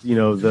about,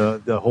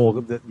 the whole,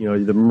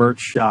 the merch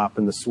shop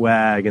and the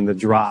swag and the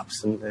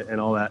drops and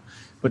all that.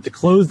 But to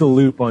close the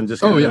loop on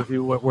just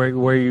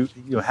where you,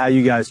 how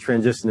you guys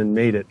transitioned and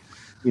made it,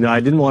 I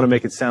didn't want to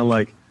make it sound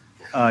like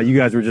you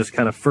guys were just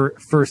kind of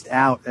first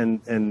out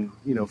and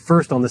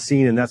first on the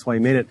scene, and that's why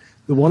you made it.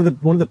 One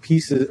of the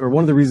pieces, or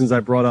one of the reasons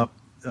I brought up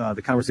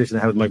the conversation I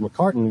had with Mike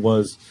McCartan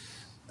was,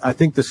 I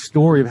think the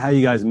story of how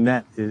you guys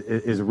met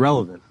is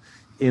relevant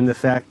in the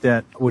fact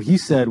that what he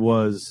said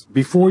was,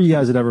 before you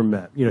guys had ever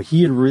met,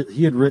 he had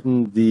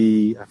written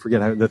the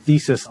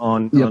thesis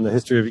on the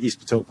history of East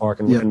Potomac Park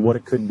and what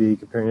it could be,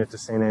 comparing it to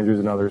St. Andrews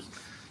and others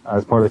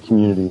as part of the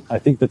community. I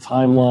think the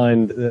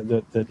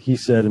timeline that he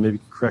said, and maybe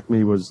correct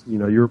me, was,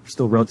 you're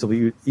still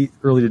relatively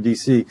early to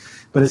DC,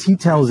 but as he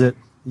tells it,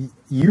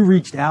 you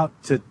reached out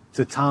to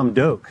Tom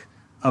Doak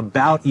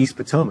about East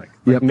Potomac,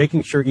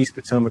 making sure East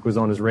Potomac was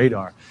on his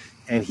radar.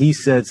 And he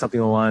said something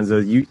along the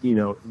lines of, you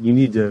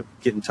need to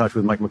get in touch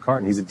with Mike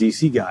McCartan. He's a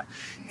DC guy.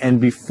 And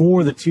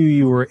before the two of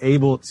you were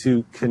able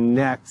to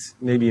connect,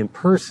 maybe in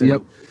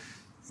person,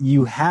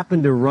 you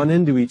happened to run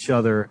into each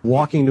other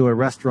walking to a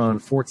restaurant on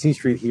 14th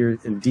Street here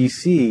in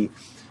DC,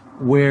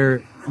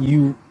 where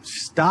you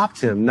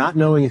stopped him, not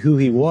knowing who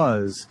he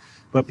was,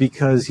 but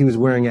because he was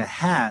wearing a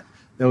hat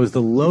that was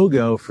the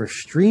logo for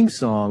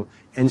Streamsong,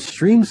 and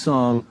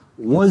Streamsong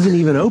wasn't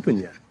even open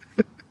yet.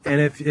 And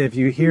if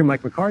you hear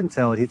Mike McCartan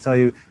tell it, he'd tell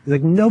you, he's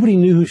like, nobody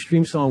knew who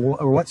Streamsong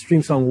or what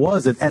Streamsong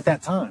was at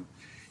that time.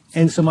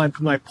 And so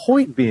my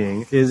point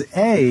being is,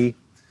 A,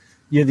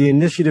 you had the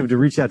initiative to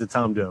reach out to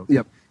Tom Doak.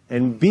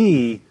 And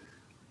B,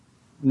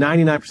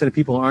 99% of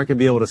people aren't going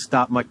to be able to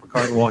stop Mike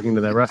McCartan walking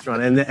to that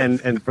restaurant.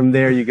 And from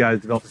there, you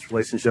guys developed this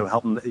relationship,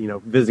 helping,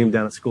 visiting him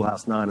down at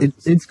Schoolhouse 9.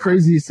 It's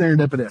crazy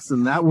serendipitous.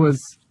 And that was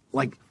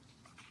like,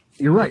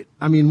 you're right.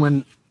 I mean,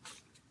 when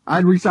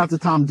I'd reached out to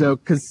Tom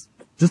Doak, because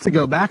just to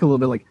go back a little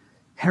bit, like,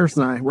 Harris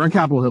and I, we're on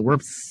Capitol Hill. We're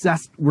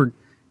obsessed.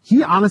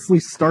 He honestly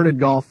started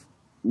golf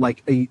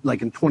like in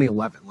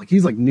 2011. Like,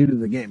 he's like new to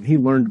the game. He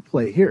learned to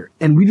play here,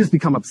 and we just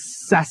become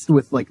obsessed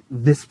with like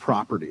this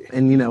property.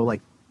 And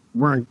like,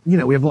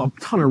 we have a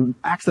ton of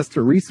access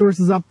to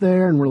resources up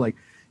there, and we're like,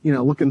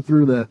 looking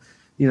through the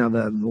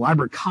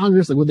Library of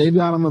Congress, like what they've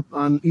got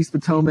on East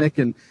Potomac,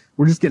 and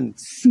we're just getting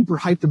super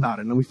hyped about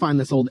it. And we find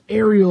this old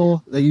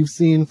aerial that you've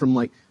seen from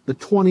like the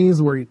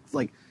 20s, where it's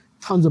like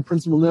tons of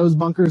principal nose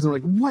bunkers, and we're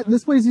like, what?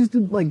 This place used to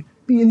like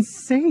be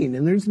insane,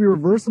 and there used to be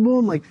reversible,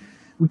 and like,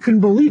 we couldn't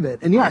believe it.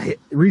 And yeah,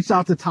 reached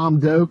out to Tom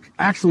Doak,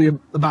 actually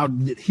about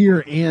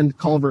here and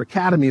Culver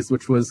Academies,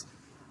 which was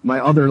my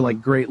other like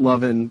great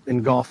love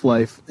in golf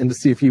life, and to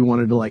see if he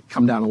wanted to like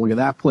come down and look at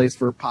that place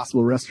for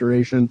possible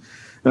restoration.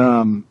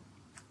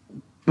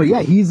 But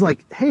yeah, he's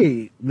like,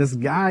 hey, this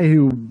guy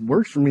who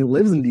works for me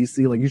lives in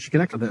DC, like, you should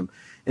connect with him.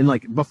 And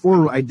like,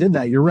 before I did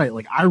that, you're right,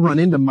 like, I run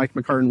into Mike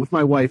McCartan with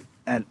my wife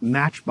at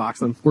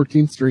Matchbox on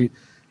 14th Street,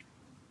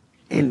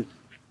 and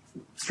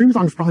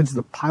Streamsong is probably just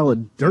a pile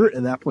of dirt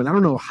at that point. I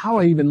don't know how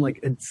I even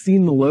like had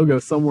seen the logo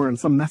somewhere on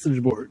some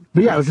message board.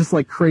 But yeah, it was just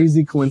like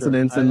crazy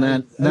coincidence, and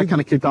that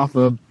kind of kicked off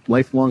a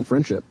lifelong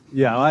friendship.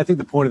 Yeah, well, I think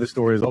the point of the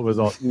story was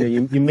all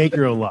you make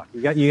your own luck.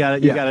 You got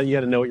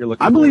to know what you're looking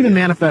for. I believe in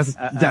manifest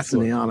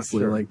destiny,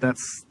 honestly. Like,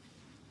 that's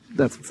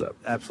That's what's up.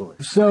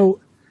 Absolutely. So,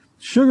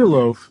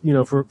 Sugarloaf,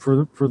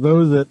 for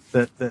those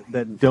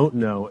that don't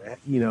know,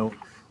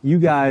 you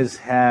guys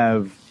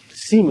have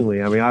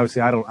seemingly, I mean,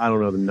 obviously I don't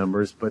know the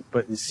numbers, but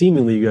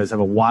seemingly you guys have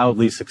a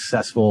wildly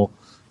successful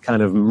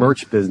kind of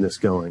merch business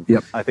going.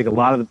 Yep. I think a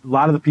lot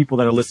of the people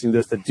that are listening to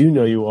this that do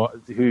know you are,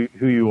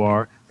 who you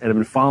are and have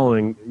been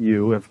following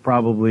you have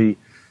probably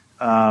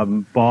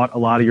bought a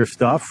lot of your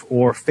stuff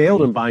or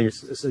failed in buying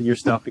your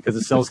stuff because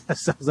it sells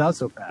out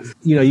so fast.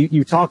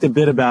 You talked a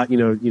bit about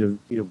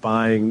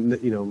buying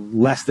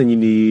less than you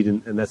need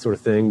and that sort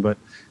of thing. But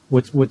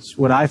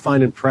what I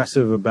find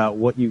impressive about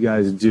what you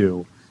guys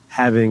do,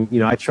 having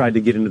I tried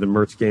to get into the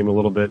merch game a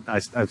little bit. I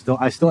still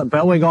at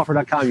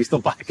beltwaygolfer.com. You still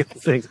buy good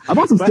things. I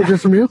bought some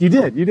stickers from you. You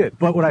did.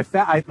 But what I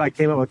found, I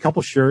came up with a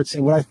couple shirts,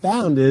 and what I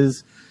found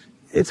is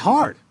it's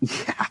hard.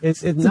 Yeah,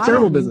 it's a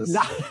terrible business.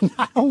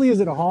 Not only is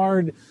it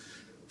hard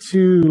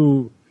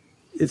to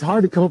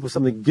come up with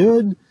something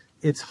good.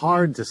 It's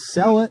hard to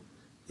sell it.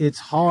 It's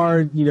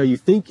hard. You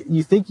think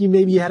you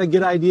maybe had a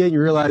good idea, and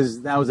you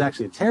realize that was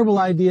actually a terrible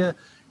idea.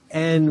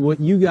 And what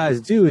you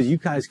guys do is you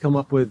guys come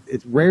up with,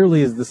 it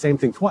rarely is the same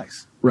thing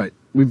twice. Right.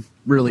 We've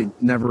really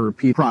never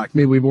repeated product.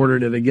 Maybe we've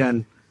ordered it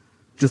again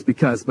just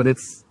because, but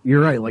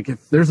you're right. Like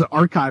if there's an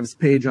archives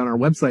page on our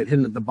website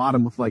hidden at the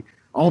bottom with like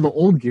all the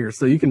old gear,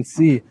 so you can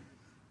see,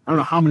 I don't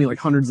know how many like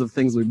hundreds of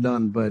things we've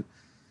done, but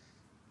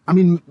I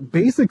mean,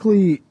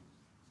 basically,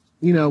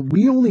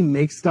 we only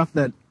make stuff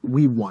that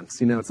we want.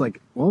 It's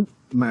like, well,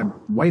 my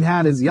white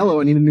hat is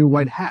yellow. I need a new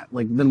white hat.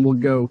 Like then we'll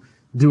go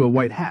do a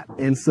white hat.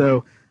 And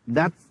so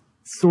that's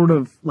sort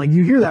of like,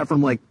 you hear that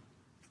from like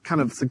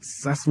kind of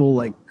successful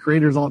like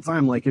creators all the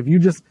time. Like if you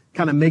just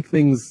kind of make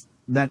things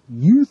that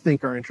you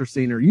think are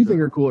interesting or you think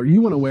are cool or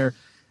you want to wear,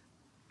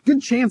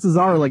 good chances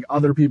are like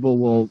other people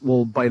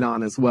will bite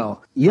on as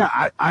well.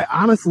 Yeah. I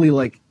honestly,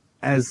 like,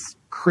 as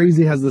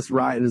crazy as this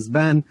ride has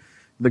been,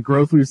 the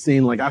growth we've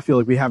seen, like I feel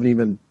like we haven't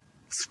even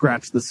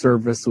scratched the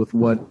surface with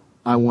what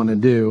I want to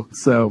do.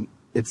 So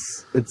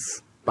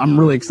I'm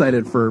really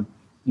excited for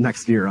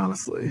next year,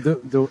 honestly.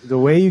 The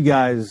way you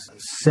guys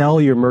sell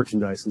your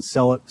merchandise and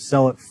sell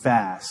it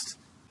fast,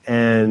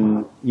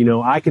 and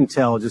I can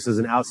tell just as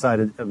an outside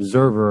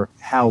observer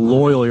how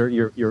loyal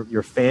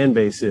your fan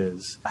base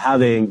is, how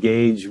they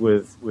engage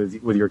with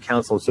your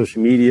accounts on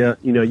social media.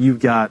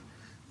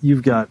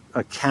 You've got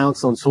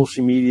accounts on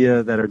social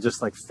media that are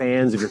just like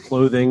fans of your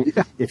clothing.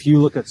 Yeah. If you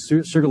look at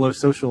Sugarloaf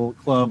Social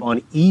Club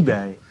on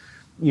eBay,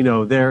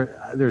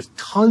 there's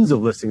tons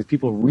of listings,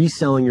 people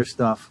reselling your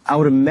stuff. I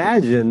would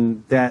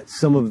imagine that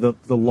some of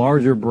the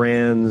larger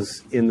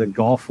brands in the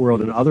golf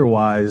world and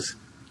otherwise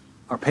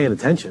are paying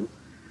attention.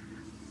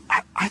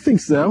 I think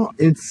so.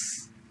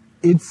 It's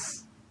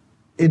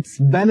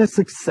been a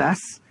success.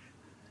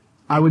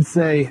 I would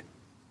say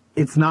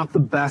it's not the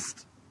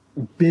best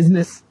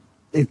business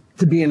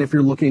to be in if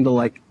you're looking to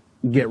like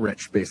get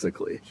rich,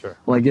 basically. Sure.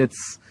 Like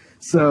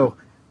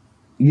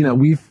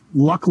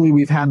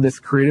we've had this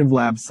creative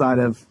lab side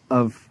of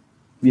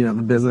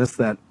the business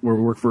that we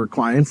work for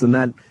clients, and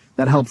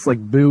that helps like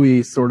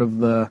buoy sort of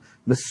the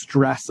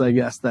stress, I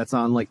guess, that's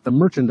on like the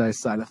merchandise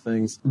side of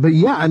things. But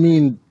yeah, I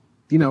mean,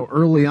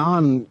 early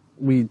on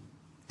we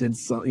did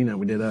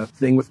we did a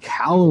thing with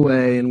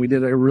Callaway, and we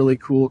did a really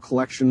cool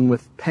collection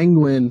with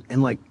Penguin,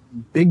 and like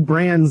big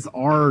brands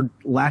are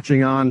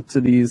latching on to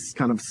these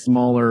kind of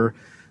smaller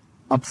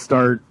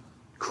upstart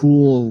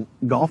cool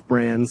golf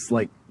brands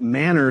like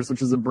Manners,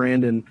 which is a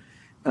brand in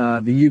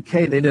the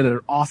UK. They did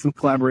an awesome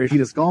collaboration.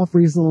 Adidas Golf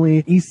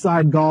recently,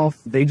 Eastside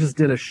Golf. They just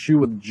did a shoe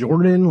with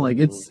Jordan. Like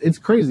it's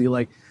crazy.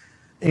 Like,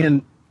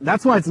 and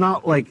that's why it's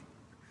not like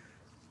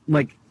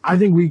I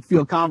think we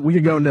feel confident. We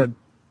could go into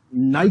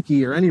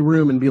Nike or any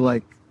room and be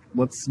like,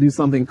 let's do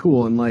something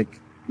cool. And like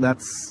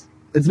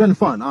it's been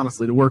fun,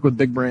 honestly, to work with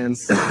big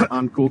brands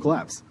on cool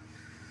collabs.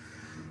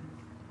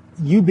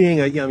 You being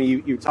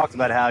you talked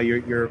about how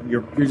you're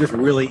just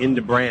really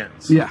into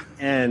brands. Yeah.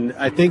 And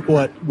I think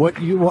one of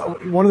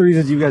the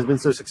reasons you guys have been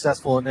so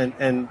successful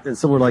and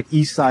somewhere like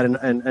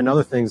Eastside and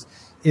other things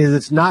is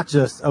it's not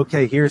just,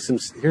 okay, here's some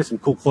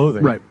cool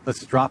clothing. Right. Let's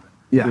just drop it.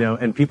 Yeah.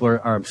 And people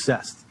are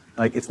obsessed.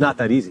 Like, it's not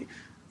that easy.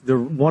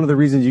 One of the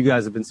reasons you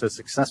guys have been so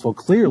successful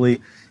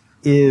clearly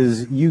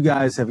is you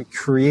guys have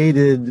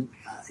created,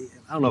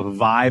 I don't know if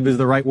vibe is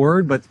the right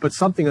word, but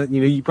something that,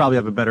 you probably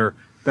have a better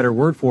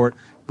word for it.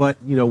 But,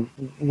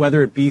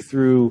 whether it be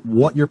through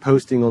what you're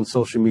posting on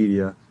social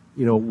media,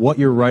 what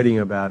you're writing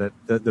about it,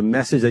 the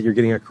message that you're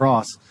getting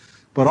across,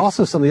 but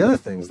also some of the other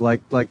things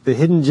like the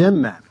hidden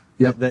gem map.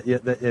 Yep.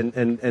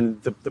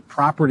 And the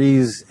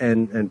properties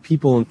and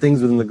people and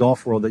things within the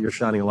golf world that you're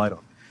shining a light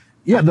on.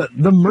 Yeah,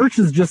 the merch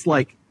is just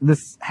like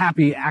this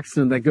happy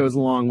accident that goes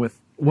along with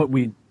what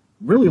we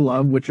really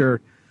love, which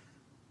are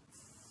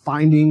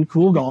finding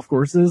cool golf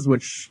courses,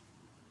 which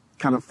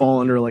kind of fall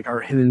under like our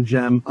hidden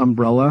gem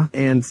umbrella.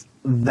 And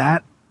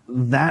that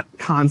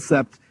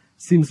concept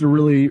seems to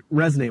really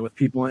resonate with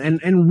people.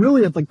 And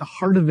really at like the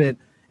heart of it,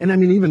 and I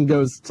mean, even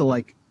goes to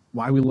like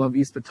why we love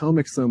East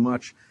Potomac so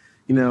much.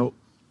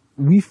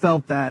 We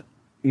felt that,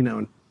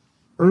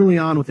 early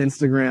on with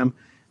Instagram,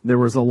 there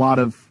was a lot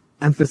of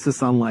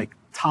emphasis on like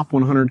top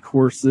 100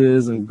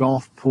 courses and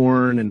golf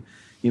porn and,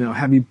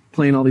 have you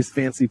playing all these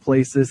fancy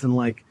places, and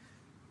like,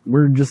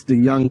 we're just a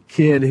young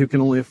kid who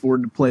can only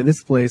afford to play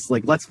this place.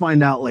 Like, let's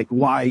find out like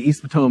why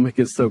East Potomac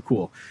is so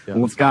cool. Yeah.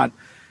 And it's got,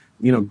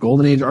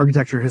 golden age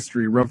architecture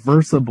history,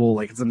 reversible,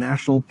 like it's a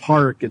national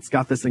park. It's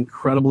got this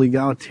incredibly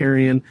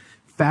egalitarian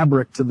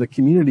fabric to the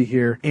community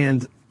here,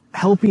 and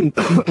helping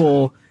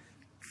people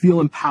feel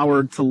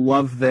empowered to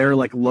love their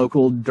like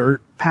local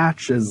dirt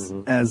patch as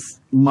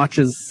much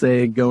as,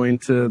 say, going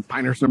to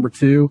Pinehurst No.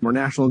 2 or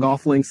National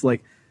Golf Links,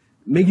 like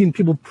making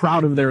people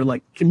proud of their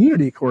like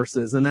community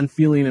courses, and then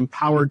feeling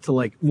empowered to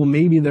like, well,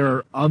 maybe there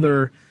are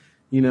other,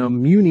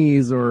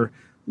 munis or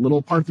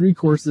little par 3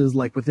 courses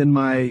like within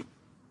my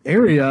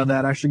area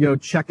that I should go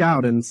check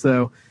out. And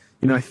so,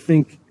 I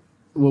think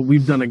what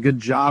we've done a good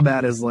job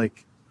at is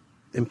like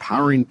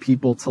empowering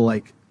people to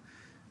like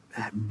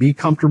be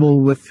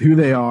comfortable with who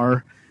they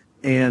are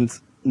and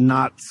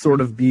not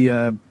sort of be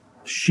a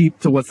sheep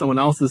to what someone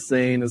else is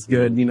saying is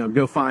good.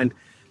 Go find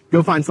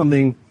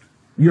something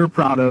you're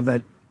proud of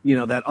that,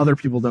 that other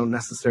people don't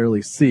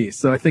necessarily see.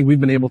 So I think we've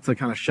been able to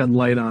kind of shed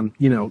light on,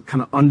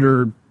 kind of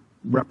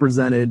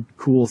underrepresented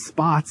cool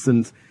spots.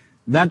 And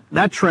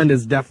that trend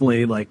is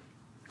definitely like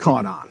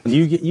caught on.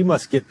 You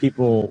must get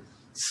people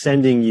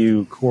sending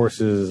you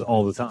courses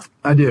all the time.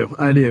 I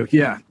do.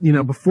 Yeah.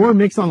 Before it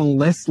makes on a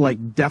list,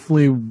 like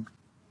definitely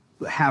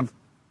have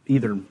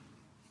either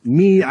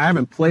me, I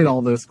haven't played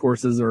all those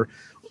courses, or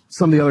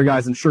some of the other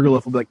guys in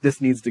Sugarloaf will be like, this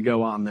needs to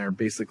go on there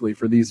basically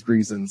for these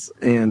reasons.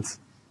 And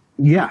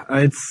yeah,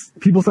 it's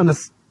people send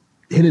us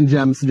hidden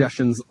gem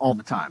suggestions all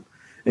the time.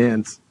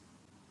 And,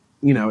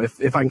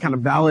 if I can kind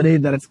of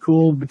validate that it's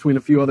cool between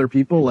a few other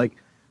people, like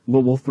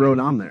we'll throw it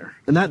on there.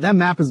 And that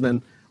map has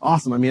been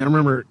awesome. I mean, I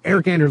remember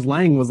Eric Anders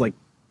Lang was like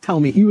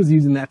telling me he was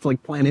using that to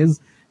like plan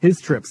his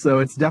trip. So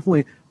it's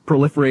definitely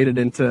proliferated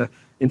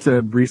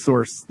into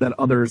resource that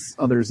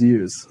others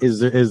use.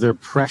 Is there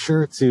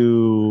pressure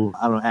to,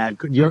 I don't know, add,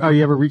 are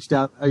you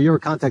ever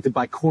contacted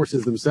by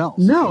courses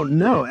themselves?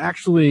 No,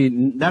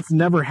 actually that's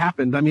never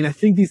happened. I mean, I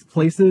think these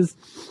places,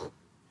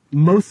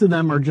 most of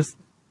them are just,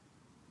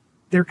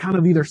 they're kind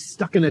of either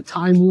stuck in a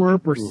time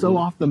warp or so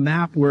off the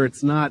map where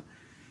it's not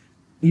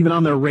even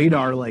on their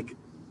radar. Like,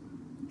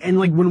 and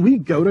like when we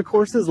go to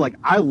courses, like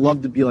I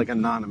love to be like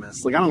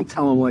anonymous. Like I don't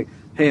tell them like,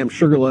 hey, I'm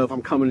Sugarloaf,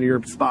 I'm coming to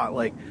your spot.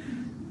 Like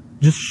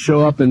just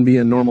show up and be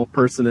a normal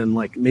person and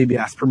like maybe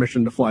ask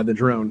permission to fly the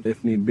drone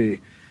if need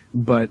be.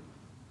 But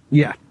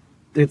yeah,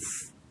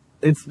 it's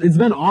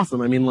been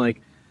awesome. I mean, like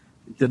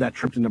did that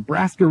trip to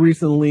Nebraska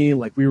recently.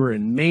 Like we were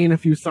in Maine a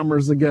few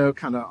summers ago,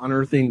 kind of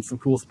unearthing some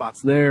cool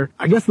spots there.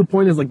 I guess the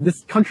point is like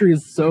this country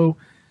is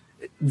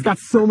it's got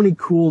so many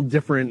cool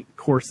different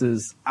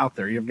courses out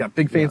there. You've got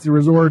big fancy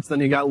resorts, then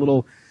you got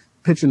little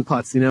pitch and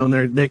putts,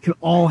 and they can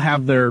all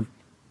have their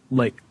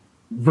like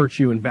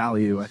virtue and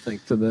value, I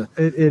think, to the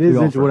it is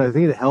interesting. What I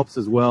think it helps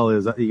as well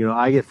is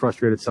I get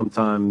frustrated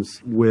sometimes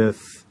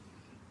with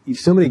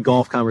so many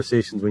golf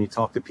conversations when you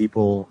talk to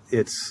people.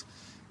 It's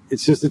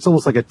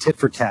almost like a tit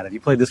for tat. If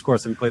you played this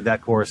course, if you played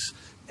that course,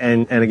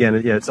 and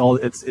again, yeah,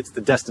 it's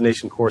the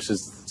destination courses,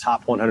 the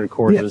top 100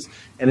 courses,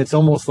 and it's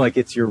almost like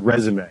it's your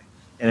resume.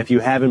 And if you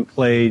haven't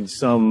played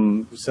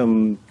some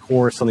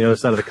course on the other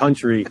side of the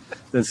country,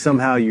 then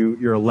somehow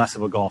you're less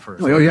of a golfer.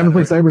 Like, you haven't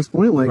played Cypress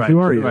Point? Like, right, who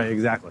are you? Right,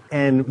 exactly.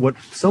 And what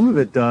some of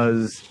it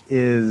does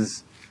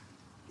is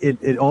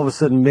it all of a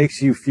sudden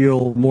makes you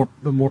feel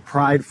more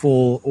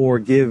prideful or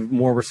give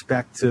more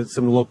respect to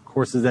some of the local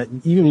courses that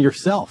even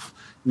yourself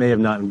may have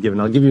not been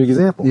given. I'll give you an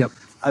example. Yep.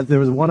 There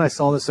was one I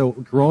saw this. So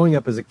growing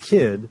up as a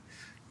kid,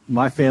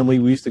 my family,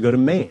 we used to go to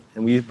Maine,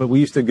 but we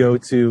used to go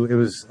to,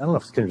 I don't know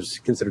if it's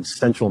considered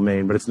central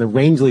Maine, but it's in the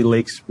Rangeley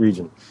Lakes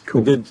region.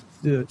 Cool. A good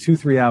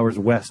 2-3 hours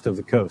west of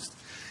the coast.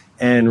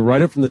 And right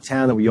up from the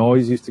town that we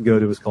always used to go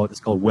to, it's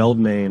called Weld,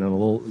 Maine, on a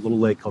little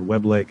lake called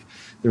Webb Lake.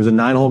 There was a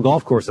 9-hole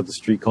golf course up the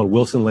street called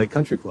Wilson Lake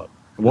Country Club.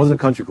 It wasn't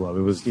a country club.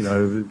 It was, I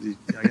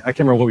can't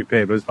remember what we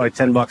paid, but it was probably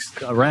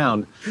 $10 a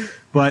round.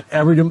 But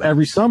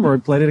every summer I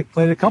played it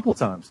a couple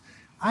times.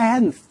 I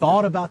hadn't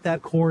thought about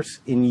that course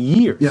in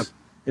years. Yep.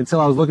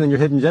 Until I was looking at your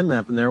hidden gem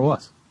map, and there it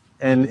was.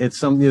 And it's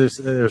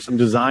there's some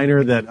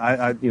designer that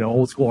I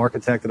old school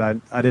architect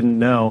that I didn't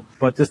know,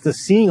 but just the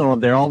seeing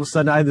on there, all of a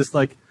sudden I had this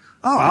like,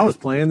 oh, I was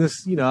playing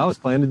this, I was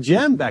playing the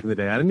gem back in the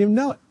day. I didn't even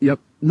know it. Yep.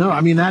 No,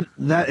 I mean that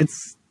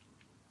it's,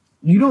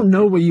 you don't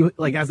know what you,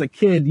 like as a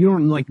kid, you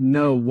don't like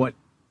know what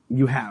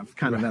you have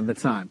kind of at the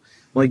time.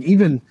 Like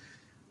even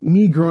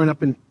me growing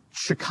up in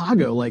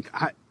Chicago, like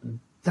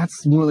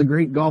that's one of the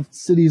great golf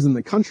cities in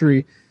the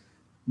country.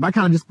 I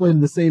kind of just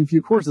played the same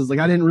few courses. Like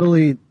I didn't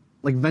really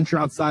like venture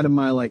outside of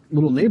my like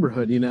little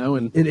neighborhood,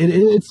 and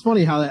it's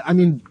funny how that, I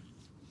mean,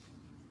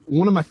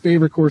 one of my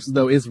favorite courses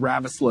though is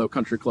Ravislow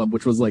Country Club,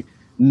 which was like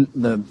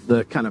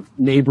the kind of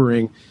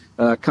neighboring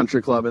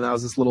country club. And that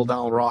was this little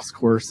Donald Ross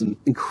course and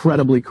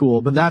incredibly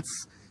cool. But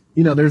that's,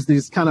 there's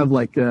these kind of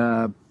like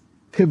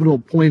pivotal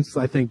points,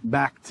 I think,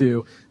 back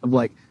to of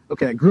like,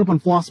 okay, I grew up on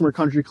Flossmoor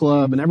Country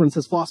Club and everyone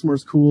says Flossmoor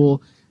is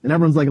cool. and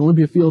everyone's like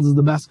Olympia Fields is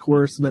the best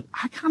course, but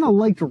I kind of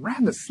liked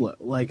Ravislow.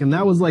 Like, and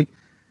that was like,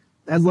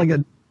 as like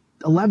a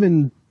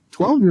 11,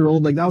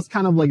 12-year-old, like that was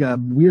kind of like a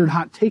weird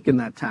hot take in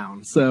that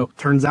town. So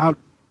turns out,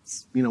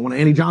 you know, one of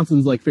Annie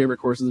Johnson's like favorite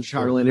courses in the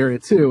Chicagoland area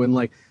too. And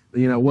like,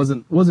 you know,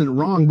 wasn't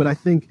wrong, but I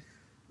think,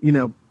 you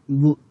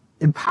know,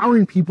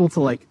 empowering people to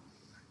like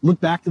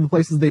look back to the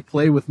places they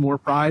play with more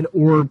pride,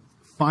 or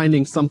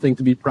finding something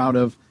to be proud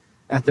of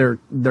at their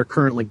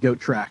current like GOAT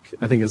track,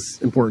 I think is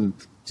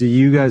important. Do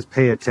you guys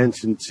pay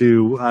attention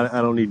to,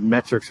 I don't need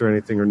metrics or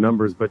anything or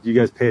numbers, but do you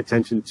guys pay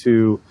attention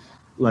to,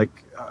 like,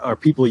 are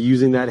people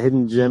using that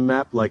hidden gem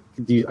map? Like,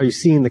 are you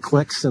seeing the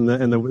clicks and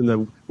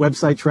the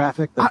website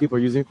traffic that people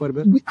are using it quite a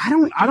bit?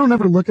 I don't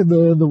ever look at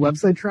the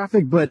website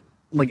traffic, but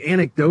like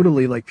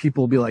anecdotally, like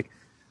people will be like,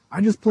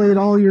 I just played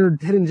all your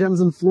hidden gems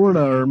in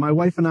Florida, or my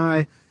wife and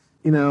I,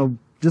 you know,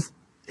 just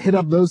hit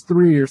up those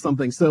 3 or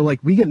something. So like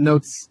we get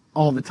notes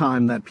all the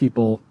time that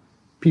people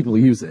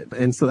use it.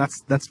 And so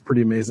that's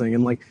pretty amazing.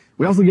 And like,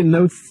 we also get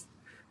notes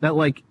that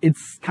like,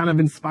 it's kind of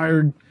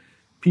inspired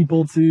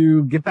people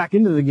to get back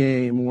into the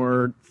game,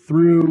 or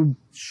through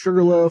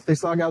Sugarloaf, they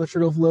saw a guy with the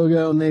Sugarloaf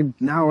logo and they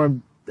now have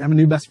a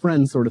new best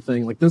friend sort of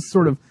thing. Like this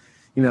sort of,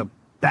 you know,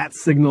 bat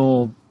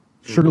signal,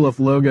 Sugarloaf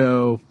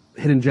logo,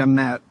 hidden gem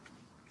map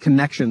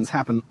connections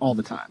happen all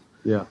the time.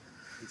 Yeah.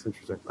 That's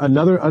interesting.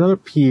 Another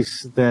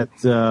piece that,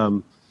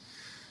 certainly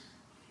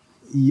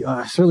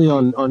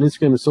on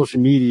Instagram and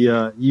social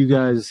media, you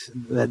guys,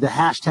 the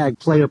hashtag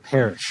player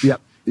perish. Yep.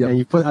 And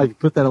you put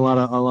that a lot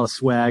of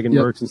swag and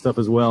merch and stuff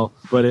as well.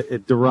 But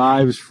it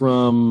derives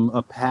from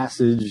a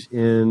passage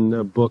in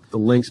a book, The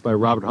Links by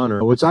Robert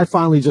Hunter, which I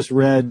finally just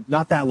read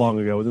not that long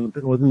ago,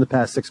 within the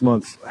past 6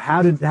 months.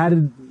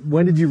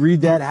 When did you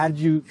read that? How did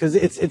you? Because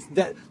it's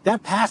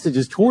that passage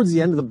is towards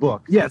the end of the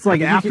book. Yeah, it's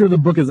like after the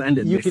book has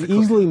ended. You can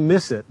easily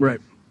miss it.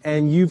 Right.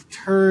 And you've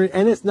turned,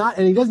 and it's not,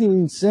 and he doesn't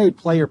even say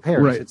player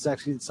perish. Right. It's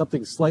actually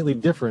something slightly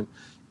different.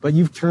 But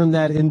you've turned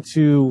that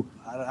into,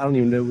 I don't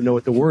even know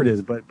what the word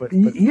is, but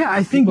yeah,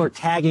 I think people are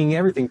tagging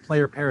everything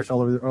player perish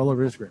all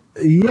over Instagram.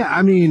 Yeah,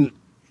 I mean,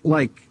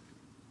 like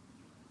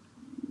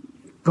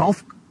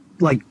golf,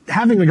 like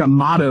having like a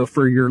motto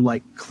for your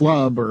like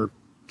club or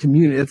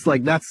community, it's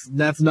like that's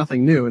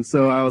nothing new. And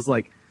so I was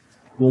like,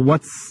 well,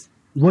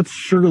 what's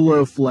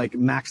Sugarloaf like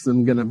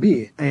maxim gonna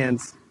be? And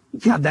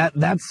yeah,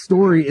 that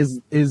story is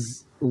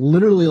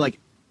literally like,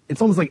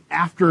 it's almost like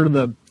after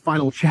the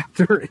final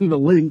chapter in the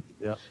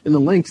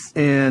links,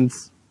 and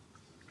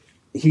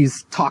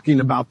he's talking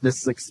about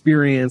this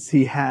experience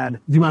he had.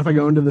 Do you mind if I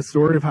go into the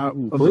story of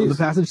the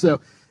passage? So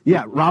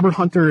yeah, Robert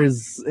Hunter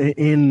is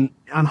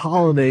on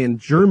holiday in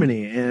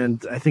Germany,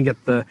 and I think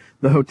at the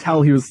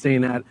hotel he was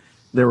staying at,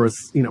 there was,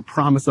 you know,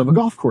 promise of a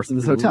golf course at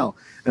this hotel.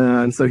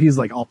 And so he's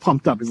like all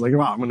pumped up. He's like,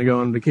 wow, I'm going to go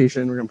on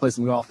vacation. We're going to play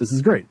some golf. This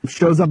is great.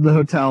 Shows up at the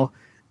hotel,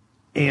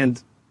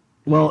 and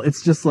well,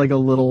 it's just like a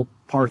little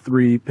par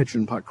 3 pitch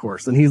and putt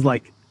course. And he's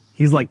like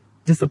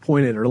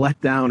disappointed or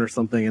let down or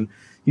something. And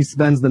he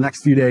spends the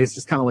next few days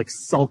just kind of like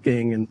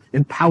sulking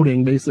and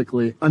pouting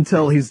basically,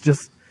 until he's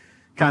just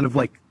kind of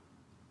like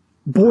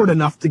bored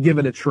enough to give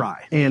it a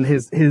try. And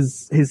his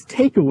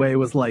takeaway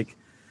was like,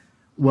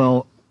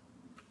 well,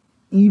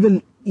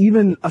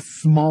 even a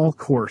small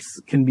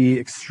course can be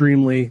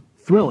extremely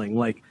thrilling.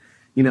 Like,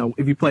 you know,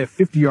 if you play a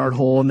 50-yard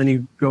hole and then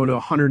you go to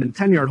a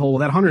 110-yard hole,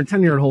 that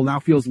 110-yard hole now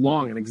feels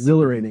long and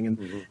exhilarating.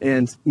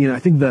 And you know, I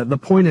think the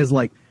point is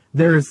like,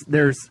 there's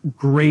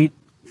great,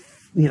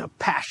 you know,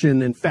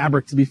 passion and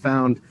fabric to be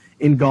found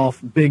in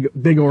golf,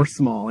 big or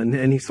small.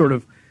 And he sort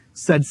of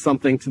said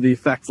something to the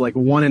effect like,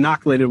 one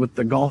inoculated with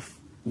the golf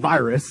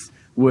virus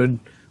would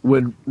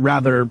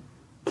rather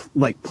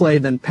like play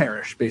than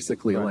perish,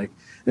 basically. Right. Like,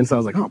 and so I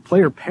was like, oh,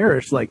 player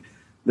perish, like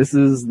this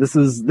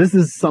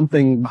is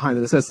something behind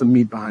it. This has some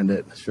meat behind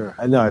it. Sure.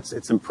 I know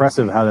it's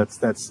impressive how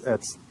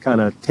that's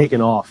kind of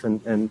taken off,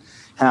 and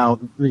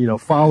how, you know,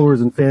 followers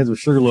and fans of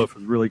Sugarloaf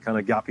have really kind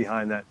of got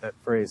behind that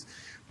phrase.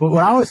 But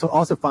what I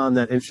also found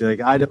that interesting,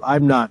 like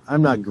I'm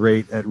not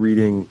great at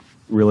reading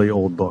really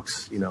old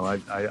books. You know,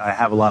 I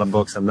have a lot of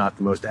books. I'm not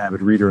the most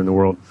avid reader in the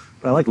world,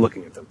 but I like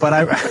looking at them. But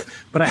I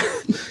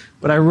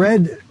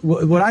read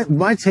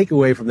my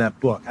takeaway from that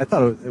book. I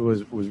thought it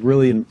was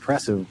really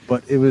impressive,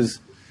 but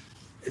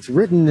it's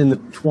written in the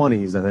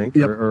 20s, I think,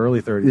 or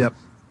early 30s. Yep.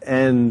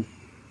 And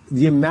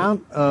the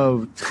amount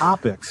of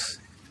topics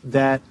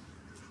that,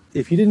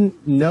 if you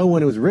didn't know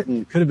when it was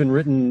written, could have been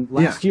written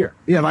last year.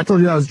 Yeah, if I told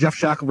you that was Jeff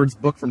Shackelford's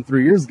book from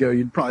 3 years ago,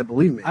 you'd probably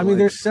believe me. I mean,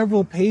 there's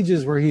several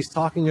pages where he's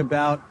talking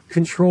about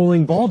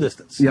controlling ball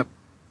distance. Yep.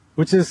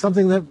 Which is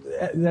something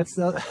that's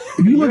not...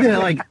 If you look at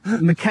like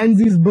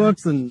Mackenzie's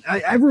books, and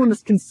everyone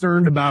is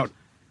concerned about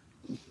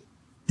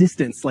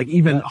distance, like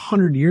even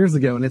 100 years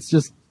ago, and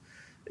it's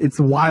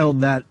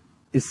wild that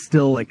is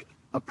still like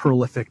a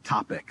prolific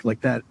topic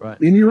like that. Right.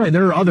 And you're right,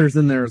 there are others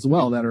in there as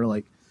well that are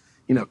like,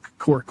 you know,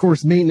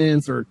 course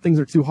maintenance, or things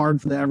are too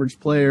hard for the average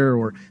player,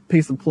 or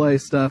pace of play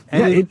stuff.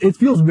 And it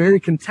feels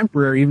very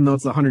contemporary, even though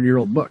it's a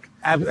 100-year-old book.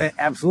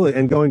 Absolutely.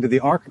 And going to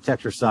the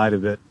architecture side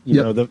of it, you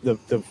know,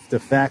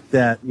 the fact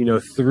that, you know,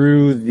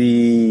 through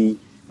the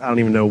I don't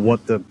even know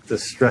what the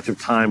stretch of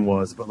time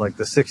was, but like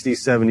the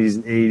 60s, 70s,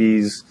 and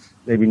 80s,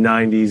 maybe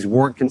 90s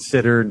weren't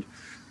considered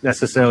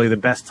necessarily the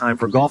best time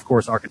for golf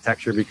course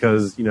architecture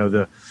because, you know,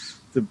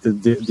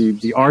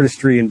 the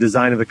artistry and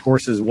design of the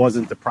courses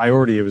wasn't the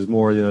priority. It was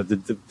more, you know,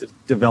 the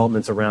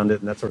developments around it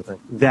and that sort of thing.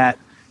 That,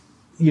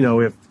 you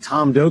know, if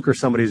Tom Doak or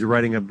somebody's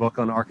writing a book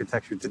on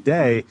architecture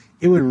today,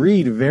 it would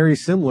read very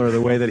similar the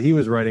way that he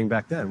was writing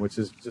back then, which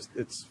is just,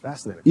 it's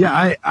fascinating.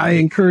 Yeah, I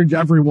encourage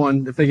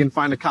everyone, if they can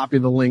find a copy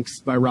of the Links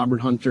by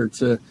Robert Hunter,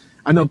 to,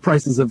 I know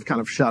prices have kind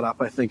of shot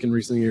up, I think, in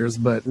recent years,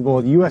 but.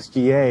 Well,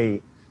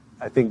 USGA,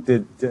 I think,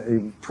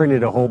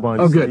 printed a whole bunch.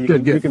 Oh, good,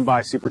 good. You can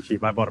buy super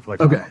cheap. I bought it for like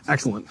 $5. Okay,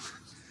 excellent.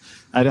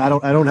 I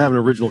don't have an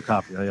original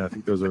copy. I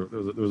think those are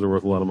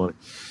worth a lot of money.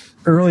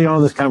 Early on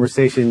in this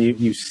conversation,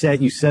 you said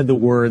the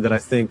word that I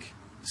think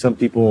some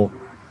people,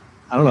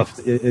 I don't know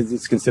if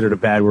it's considered a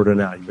bad word or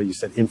not, but you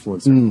said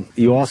influencer.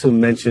 You also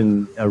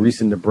mentioned a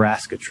recent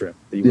Nebraska trip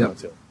that you went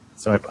to.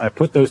 So I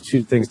put those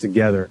two things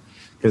together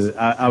because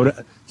I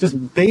would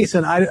just based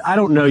on, I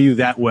don't know you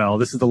that well.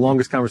 This is the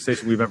longest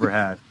conversation we've ever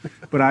had,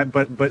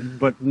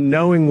 but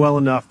knowing well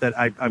enough that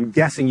I'm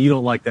guessing you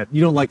don't like that.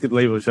 You don't like to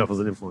label yourself as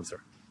an influencer.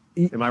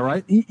 Am I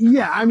right?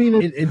 Yeah, I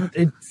mean,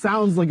 it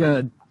sounds like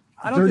a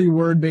dirty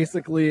word,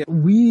 basically.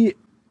 We,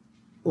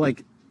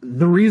 like,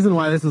 the reason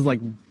why this is, like,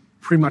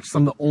 pretty much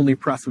some of the only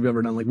press we've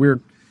ever done, like, we're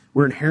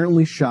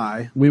inherently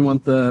shy. We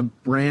want the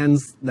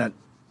brands that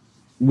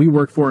we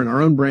work for and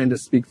our own brand to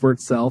speak for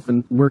itself,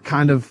 and we're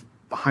kind of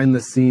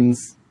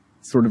behind-the-scenes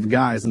sort of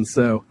guys. And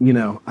so, you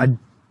know, I'm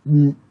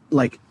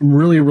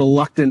really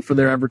reluctant for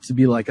there ever to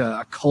be, like,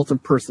 a cult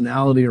of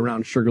personality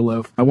around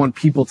Sugarloaf. I want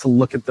people to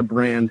look at the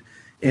brand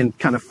and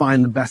kind of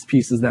find the best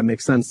pieces that make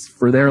sense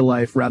for their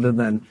life rather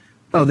than,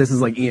 oh, this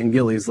is like Ian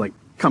Gilley's like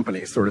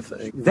company sort of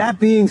thing. That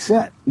being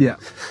said, yeah,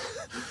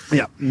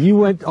 you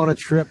went on a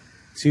trip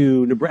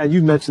to Nebraska.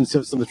 You mentioned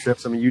some of the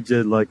trips. I mean, you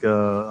did like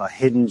a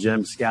hidden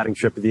gem scouting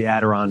trip to the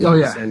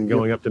Adirondacks and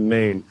going up to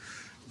Maine.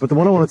 But the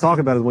one I want to talk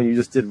about is one you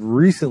just did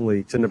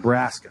recently to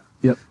Nebraska.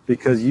 Yep.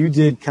 Because you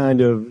did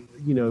kind of,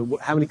 you know,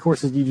 how many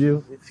courses did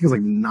you do? I think it was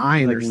like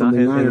 9 or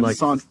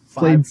something.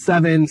 Played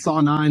 7,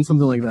 saw 9,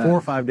 something like that. 4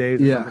 or 5 days.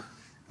 Yeah.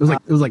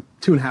 It was like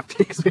 2.5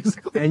 days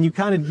basically. And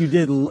you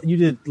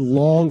did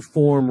long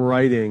form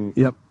writing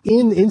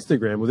in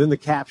Instagram within the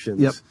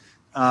captions.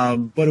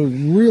 But it was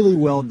really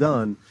well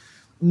done.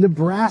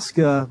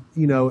 Nebraska,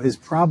 you know, is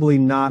probably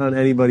not on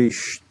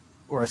anybody's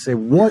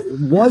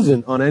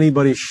wasn't on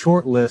anybody's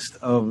short list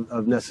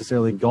of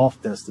necessarily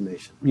golf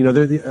destination. You know,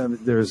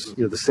 there's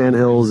the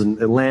Sandhills and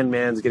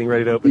Landman's getting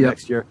ready to open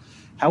next year.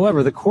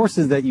 However, the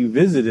courses that you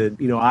visited,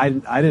 you know, I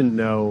didn't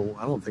know.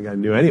 I don't think I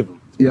knew any of them.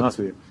 To be honest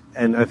with you.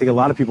 And I think a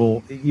lot of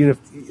people,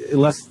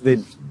 unless they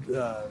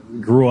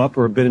grew up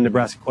or have been in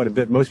Nebraska quite a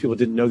bit, most people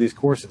didn't know these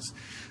courses.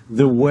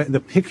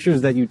 The pictures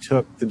that you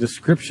took, the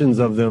descriptions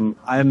of them,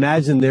 I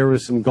imagine there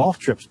was some golf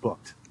trips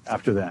booked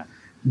after that.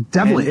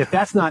 Definitely. And if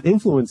that's not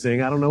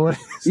influencing, I don't know what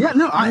it is. Yeah,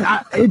 no,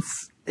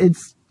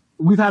 it's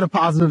we've had a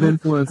positive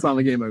influence on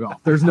the game of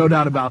golf. There's no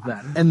doubt about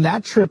that. And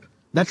that trip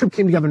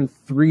came together in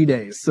 3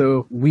 days.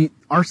 So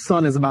our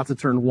son is about to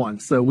turn 1.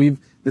 So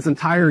this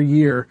entire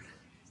year,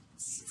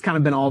 it's kind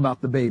of been all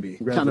about the baby,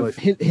 kind of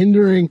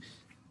hindering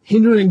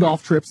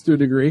golf trips to a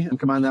degree, and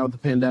combine that with the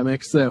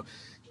pandemic. So,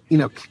 you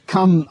know,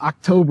 come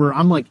October,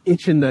 I'm like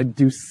itching to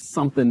do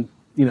something,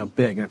 you know,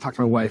 big. And I talked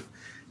to my wife,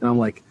 and I'm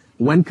like,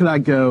 when could I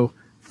go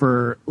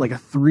for like a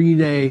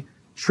 3-day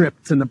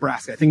trip to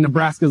Nebraska? I think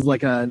Nebraska is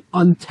like an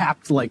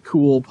untapped, like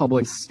cool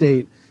public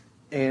state.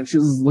 And she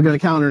was looking at the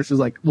calendar, and she was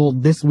like, well,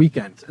 this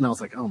weekend. And I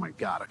was like, oh my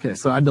God. Okay.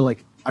 So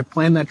I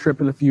planned that trip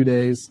in a few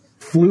days,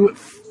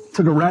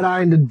 took a red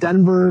eye into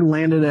Denver,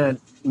 landed at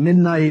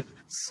midnight,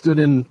 stood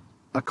in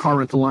a car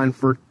rental line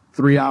for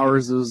 3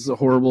 hours. It was a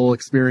horrible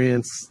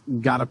experience.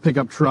 Got a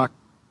pickup truck.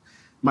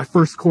 My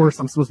first course,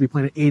 I'm supposed to be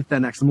playing at 8 that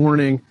next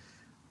morning.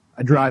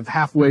 I drive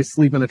halfway,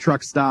 sleep in a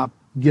truck stop,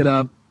 get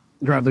up,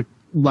 drive the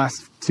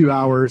last 2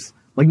 hours.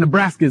 Like,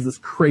 Nebraska is this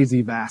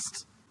crazy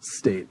vast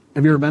state.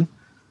 Have you ever been?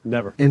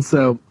 Never. And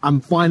so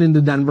I'm flying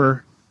into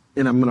Denver,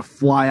 and I'm going to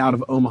fly out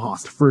of Omaha,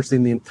 first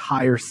in the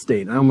entire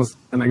state.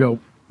 And I go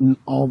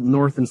all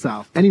north and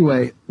south.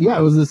 Anyway, yeah,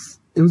 it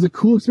was a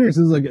cool experience.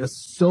 It was like a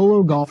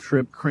solo golf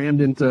trip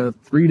crammed into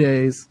 3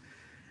 days.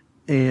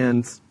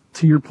 And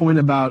to your point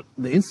about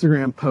the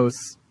Instagram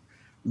posts,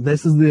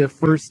 this is the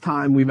first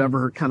time we've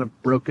ever kind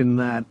of broken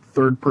that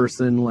third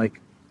person,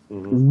 like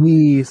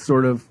we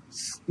sort of,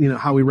 you know,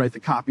 how we write the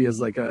copy as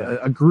like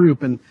a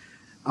group. And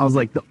I was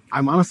like,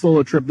 I'm on a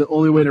solo trip. The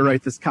only way to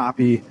write this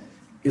copy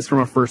is from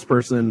a first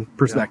person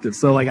perspective.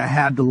 So like I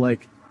had to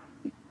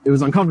it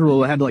was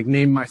uncomfortable. I had to like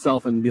name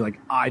myself and be like,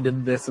 I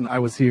did this and I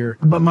was here.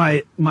 But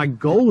my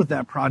goal with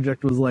that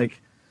project was like,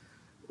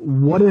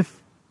 what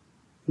if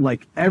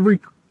like I'm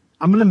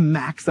going to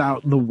max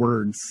out the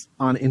words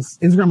on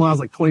Instagram allows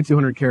like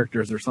 2,200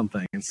 characters or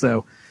something. And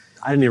so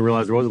I didn't even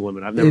realize there was a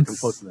limit. I've never come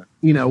close to that.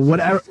 You know,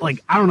 whatever,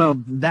 like, I don't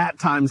know, that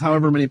times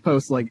however many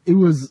posts, like it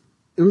was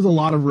a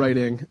lot of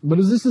writing, but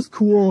it was just this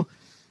cool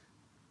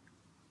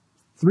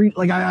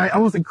I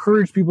almost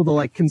encourage people to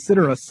like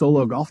consider a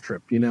solo golf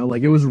trip, you know,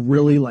 like it was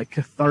really like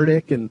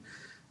cathartic, and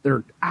there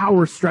are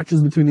hour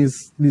stretches between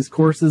these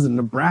courses, and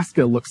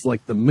Nebraska looks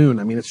like the moon.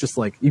 I mean, it's just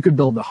like you could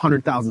build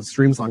 100,000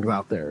 stream songs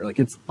out there. Like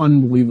it's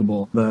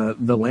unbelievable,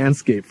 the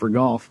landscape for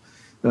golf.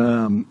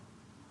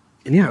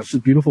 And yeah, it's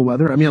just beautiful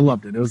weather. I mean, I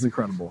loved it. It was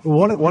incredible.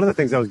 One of the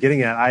things I was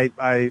getting at,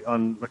 I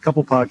on a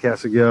couple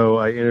podcasts ago,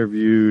 I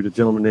interviewed a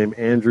gentleman named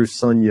Andrew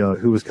Sunya,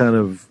 who was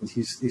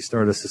he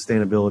started a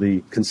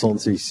sustainability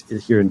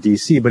consultancy here in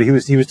DC, but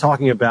he was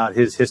talking about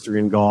his history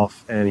in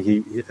golf, and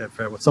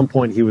at some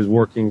point he was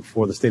working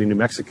for the state of New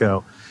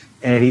Mexico,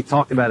 and he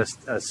talked about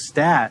a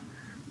stat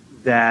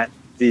that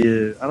I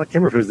can't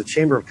remember if it was the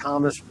Chamber of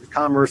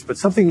Commerce, but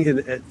something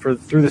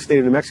through the state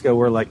of New Mexico,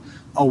 where like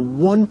a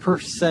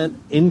 1%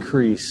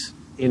 increase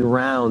in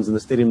rounds in the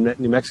state of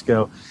New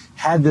Mexico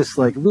had this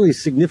like really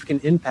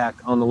significant impact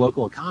on the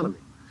local economy.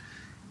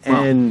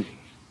 Wow. And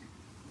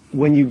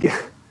when you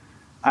get,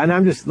 and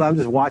I'm just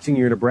watching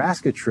your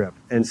Nebraska trip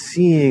and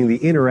seeing the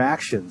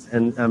interactions,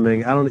 and I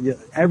mean,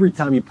 every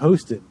time you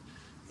post it,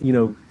 you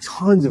know,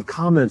 tons of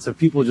comments of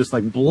people just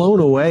like blown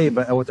away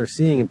by what they're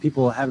seeing, and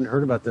people haven't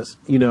heard about this.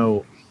 You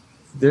know,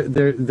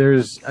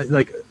 there's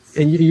like,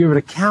 and you have an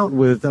account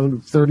with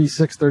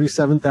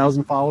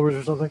 37,000 followers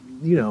or something.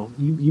 You know,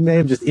 you may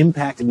have just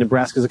impacted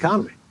Nebraska's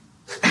economy.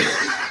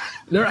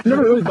 I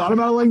never really thought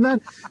about it like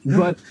that,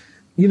 but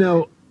you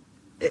know,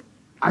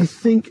 I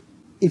think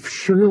if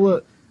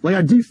Sugarloaf, like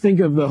I do think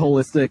of the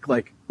holistic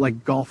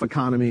like golf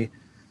economy,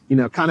 you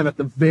know, kind of at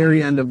the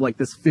very end of like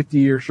this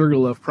 50-year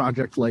Sugarloaf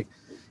project, like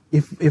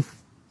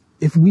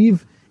if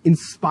we've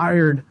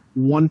inspired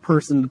one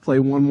person to play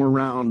one more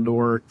round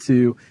or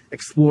to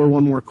explore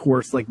one more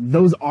course, like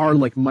those are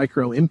like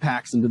micro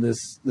impacts into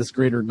this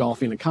greater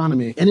golfing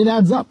economy, and it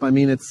adds up. I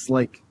mean, it's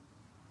like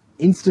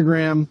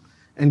Instagram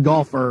and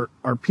golf are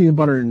peanut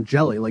butter and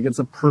jelly. Like it's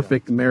a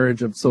perfect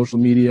marriage of social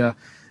media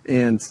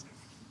and,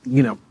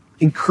 you know,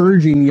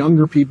 encouraging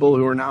younger people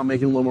who are now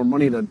making a little more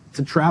money to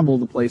travel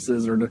to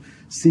places or to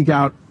seek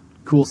out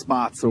cool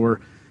spots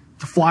or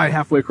to fly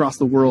halfway across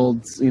the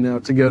world, you know,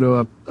 to go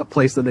to a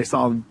place that they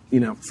saw, you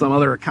know, some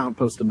other account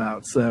post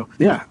about. So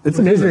yeah, it's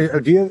amazing.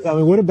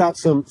 What about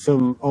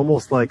some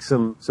almost like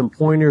some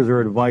pointers or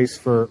advice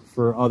for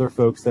other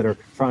folks that are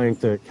trying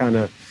to kind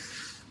of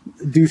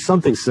do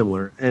something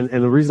similar? And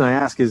the reason I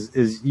ask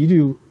is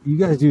you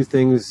guys do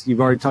things,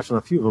 you've already touched on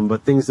a few of them,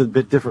 but things a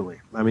bit differently.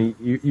 I mean,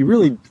 you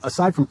really,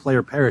 aside from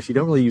Player Perish, you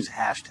don't really use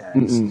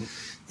hashtags.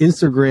 Mm-mm.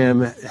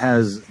 Instagram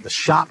has the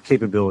shop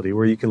capability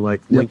where you can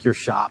like link your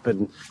shop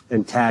and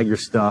tag your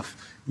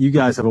stuff. You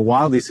guys have a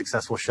wildly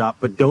successful shop,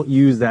 but don't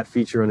use that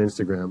feature on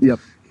Instagram. Yep.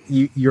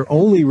 You're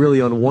only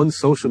really on one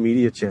social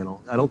media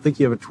channel. I don't think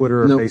you have a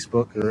Twitter or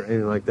Facebook or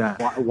anything like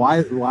that.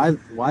 Why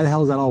the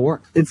hell does that all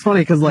work? It's funny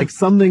because like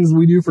some things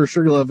we do for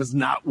Sugarloaf is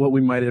not what we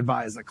might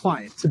advise a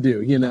client to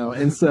do, you know?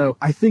 And so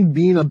I think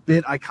being a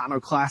bit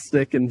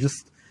iconoclastic and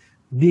just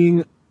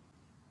being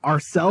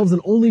ourselves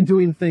and only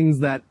doing things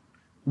that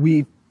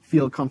we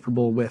feel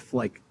comfortable with,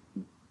 like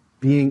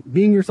being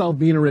yourself,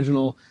 being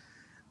original.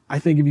 I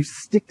think if you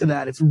stick to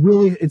that, it's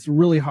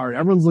really hard.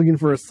 Everyone's looking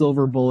for a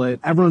silver bullet.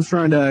 Everyone's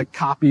trying to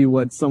copy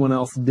what someone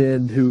else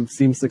did who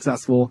seems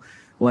successful.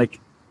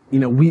 Like, you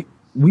know,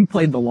 we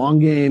played the long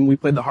game. We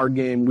played the hard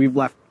game. We've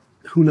left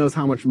who knows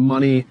how much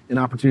money and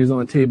opportunities on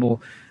the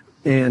table.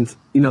 And,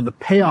 you know, the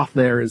payoff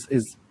there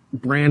is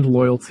brand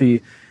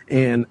loyalty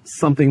and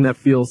something that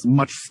feels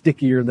much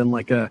stickier than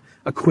like a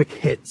quick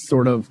hit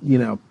sort of, you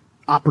know,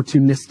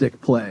 opportunistic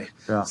play.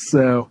 Yeah.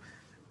 So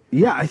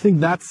yeah, I think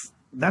that's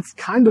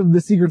kind of the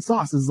secret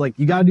sauce is like,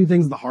 you got to do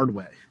things the hard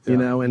way, you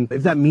know, and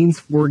if that means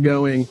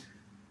foregoing,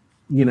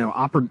 you know,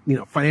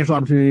 financial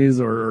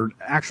opportunities or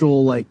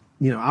actual like,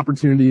 you know,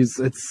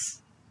 opportunities,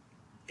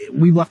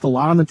 we've left a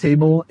lot on the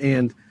table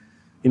and,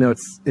 you know,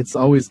 it's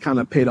always kind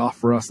of paid off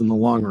for us in the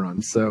long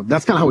run. So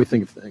that's kind of how we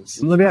think of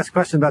things. Let me ask a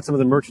question about some of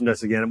the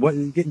merchandise again.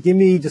 Give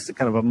me just a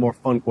kind of a more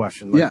fun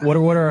question. Like,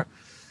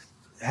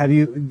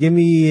 give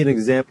me an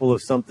example of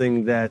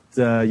something that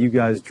you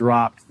guys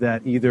dropped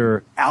that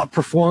either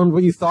outperformed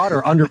what you thought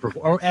or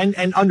underperformed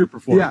and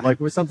underperformed. Yeah.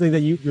 Like with something that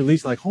you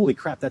released, like, holy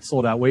crap, that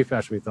sold out way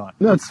faster than we thought.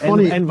 No, it's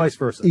funny. And vice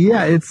versa.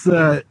 Yeah, it's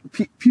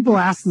people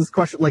ask this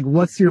question, like,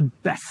 what's your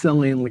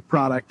best-selling like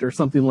product or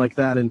something like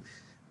that? And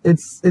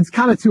it's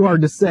kind of too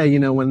hard to say, you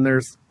know, when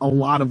there's a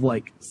lot of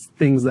like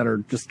things that are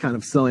just kind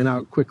of selling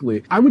out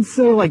quickly. I would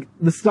say like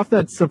the stuff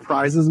that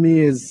surprises me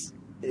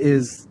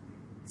is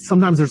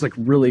sometimes there's like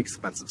really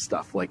expensive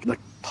stuff, like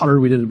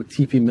putter we did with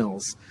TP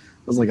Mills.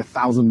 It was like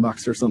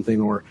 $1,000 or something,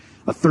 or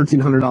a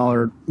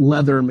 $1,300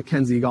 leather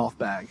Mackenzie golf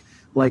bag.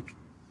 Like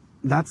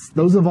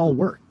those have all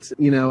worked.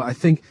 You know, I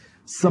think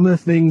some of the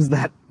things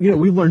that, you know,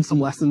 we've learned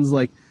some lessons.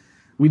 Like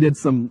we did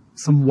some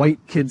white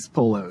kids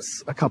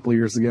polos a couple of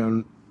years ago.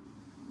 And,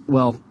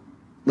 well,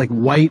 like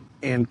white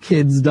and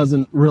kids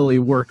doesn't really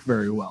work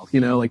very well. You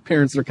know, like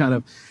parents are kind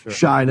of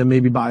shy to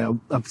maybe buy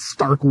a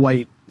stark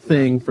white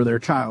thing for their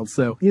child.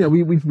 So, you know,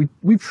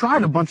 we've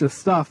tried a bunch of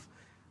stuff.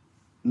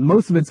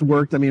 Most of it's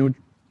worked. I mean,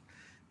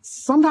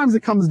 sometimes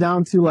it comes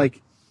down to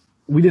like,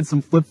 we did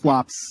some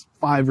flip-flops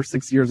 5 or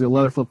 6 years ago,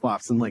 leather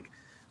flip-flops, and like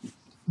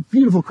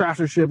beautiful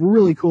craftsmanship,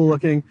 really cool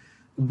looking,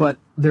 but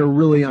they're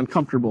really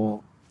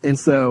uncomfortable. And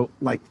so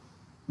like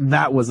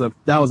that was a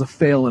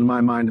fail in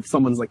my mind if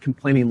someone's like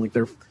complaining like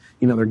they're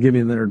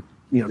giving their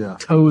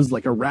toes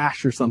like a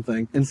rash or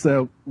something. And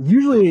so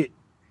usually,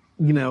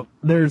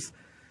 there's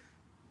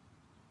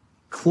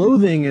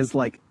clothing is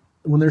like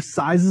when there's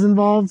sizes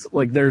involved,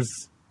 like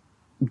there's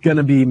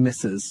gonna be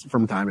misses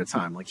from time to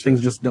time. Like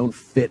things just don't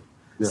fit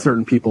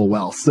certain people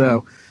well.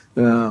 So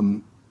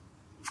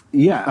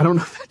yeah, I don't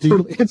know if that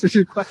totally answers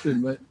your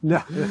question, but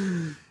no.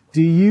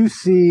 Do you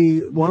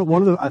see one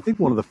of the? I think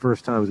one of the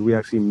first times we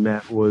actually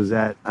met was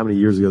at, how many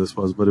years ago this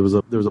was, but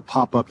there was a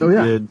pop up you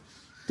did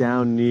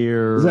down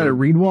near. Is that at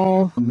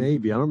Reedwall?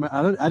 Maybe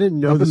I didn't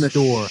know the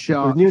store. It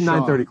was near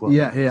 930 Club.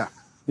 Yeah.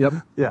 Yep.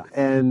 Yeah,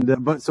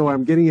 and but so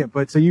I'm getting it.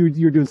 But so you're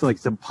doing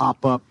some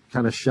pop up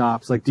kind of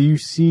shops. Like, do you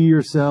see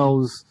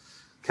yourselves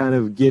kind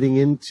of getting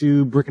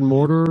into brick and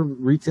mortar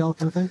retail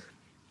kind of thing?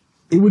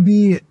 It would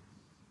be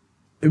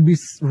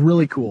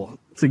really cool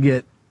to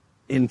get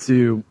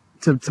into.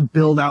 To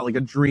build out like a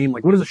dream,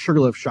 like what does a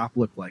Sugarloaf shop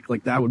look like?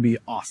 Like that would be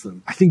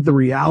awesome. I think the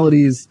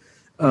realities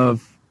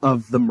of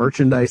the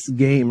merchandise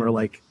game are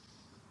like,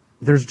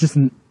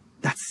 that's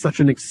such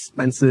an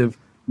expensive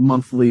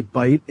monthly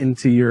bite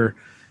into your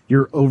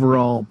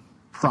overall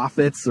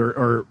profits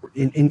or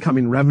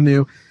incoming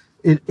revenue.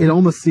 It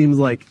almost seems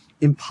like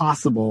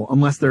impossible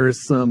unless there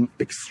is some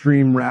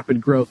extreme rapid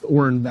growth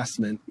or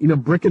investment.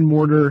 Brick and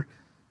mortar,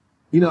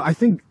 I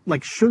think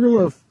like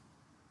Sugarloaf,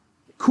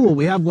 cool.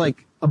 We have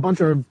like a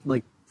bunch of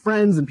like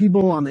friends and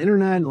people on the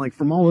internet and like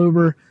from all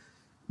over.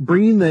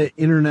 Bringing the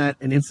internet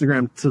and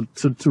Instagram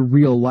to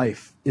real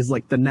life is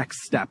like the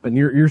next step. And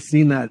you're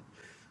seeing that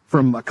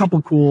from a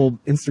couple cool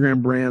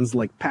Instagram brands.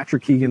 Like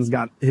Patrick Keegan's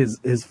got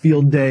his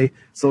Field Day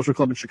Social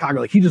Club in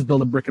Chicago. Like he just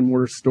built a brick and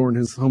mortar store in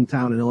his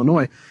hometown in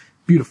Illinois.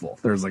 Beautiful.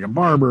 There's like a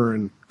barber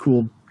and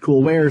cool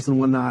wares and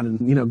whatnot.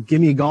 And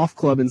Gimme Golf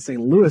Club in St.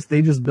 Louis,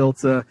 they just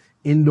built a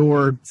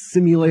indoor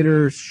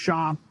simulator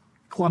shop,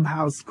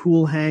 clubhouse,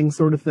 cool hang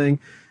sort of thing.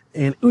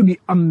 And it would be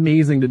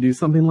amazing to do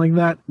something like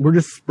that. We're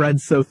just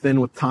spread so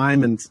thin with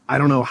time, and I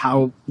don't know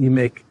how you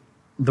make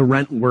the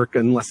rent work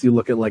unless you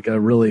look at like a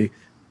really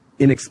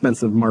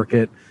inexpensive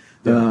market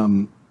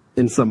in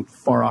some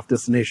far off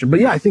destination.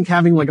 But yeah, I think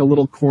having like a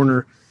little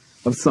corner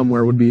of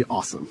somewhere would be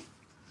awesome.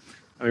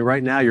 I mean,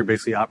 right now you're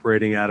basically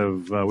operating out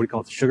of what do you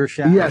call it, the Sugar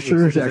Shack? Yeah,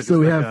 Sugar Shack. So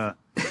we have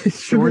a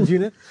storage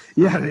unit.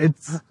 Yeah,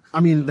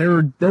 there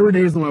were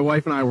days when my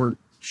wife and I were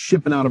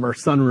shipping out of our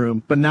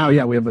sunroom, but now,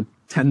 we have a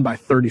 10 by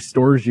 30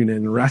 storage unit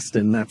in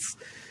Reston. That's,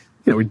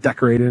 we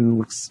decorate it and it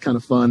looks kind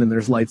of fun and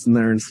there's lights in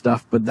there and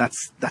stuff, but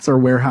that's our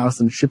warehouse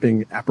and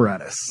shipping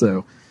apparatus.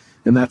 So,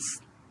 and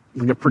that's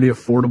like a pretty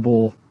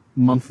affordable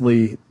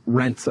monthly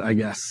rent, I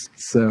guess.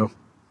 So,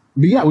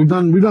 but yeah, we've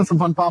done some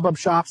fun pop-up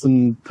shops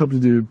and hope to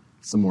do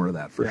some more of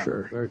that for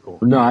sure. Very cool.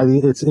 No, I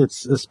think it's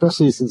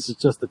especially since it's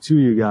just the two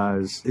of you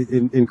guys,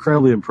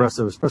 incredibly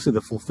impressive, especially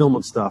the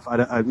fulfillment stuff.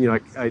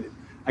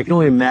 I can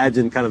only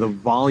imagine kind of the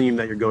volume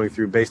that you're going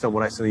through based on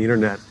what I see on the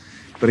internet.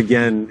 But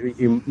again,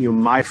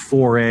 my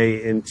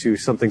foray into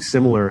something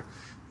similar,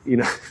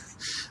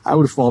 I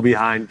would fall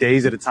behind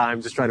days at a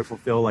time just trying to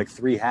fulfill like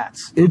 3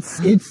 hats.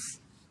 It's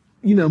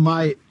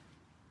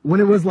when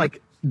it was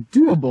like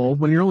doable,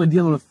 when you're only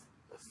dealing with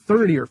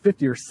 30 or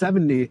 50 or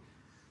 70,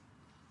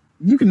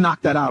 you can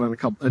knock that out in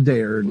a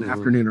day or an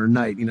afternoon or a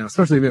night,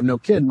 especially if you have no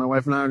kid. My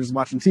wife and I are just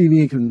watching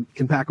TV and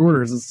can pack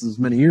orders. This is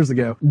many years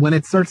ago. When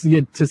it starts to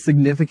get to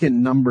significant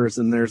numbers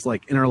and there's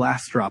like in our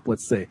last drop,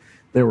 let's say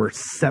there were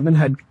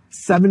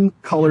 7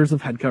 colors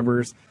of head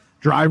covers,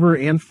 driver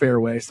and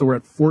fairway. So we're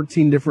at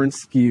 14 different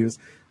SKUs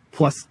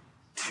plus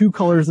 2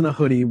 colors in a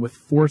hoodie with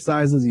 4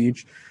 sizes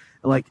each.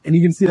 And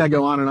you can see that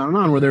go on and on and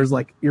on where there's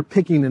like, you're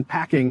picking and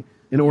packing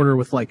an order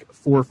with like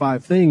 4 or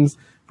 5 things.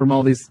 From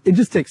all these, it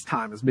just takes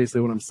time is basically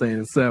what I'm saying.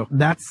 And so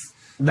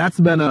that's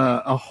been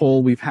a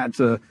hole we've had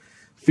to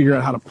figure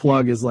out how to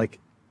plug, is like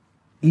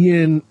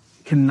Ian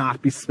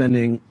cannot be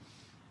spending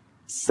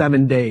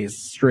 7 days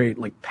straight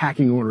like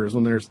packing orders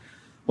when there's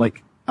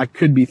like, I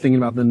could be thinking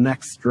about the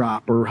next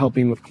drop or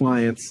helping with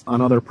clients on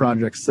other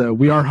projects. So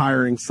we are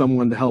hiring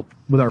someone to help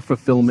with our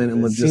fulfillment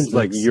and logistics. Seems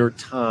like your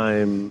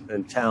time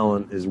and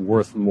talent is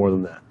worth more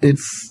than that.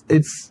 It's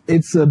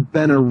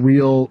been a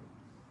real,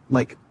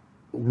 like,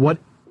 what,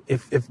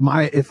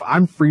 if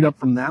I'm freed up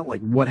from that, like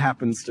what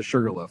happens to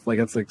Sugarloaf? Like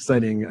that's an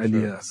exciting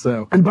idea.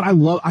 So, but I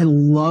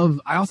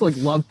also like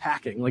love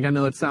packing. Like I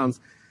know it sounds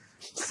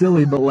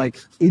silly, but like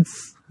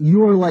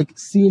you're like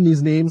seeing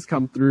these names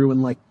come through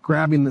and like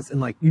grabbing this and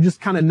like, you just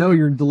kind of know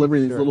you're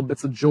delivering these little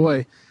bits of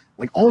joy,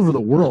 like all over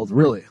the world,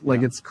 really.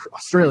 Like it's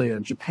Australia,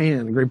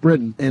 Japan, Great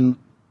Britain. And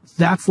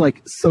that's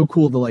like so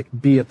cool to like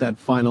be at that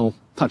final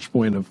touch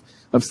point of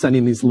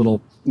sending these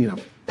little,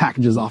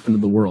 packages off into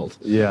the world.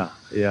 Yeah.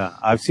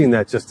 I've seen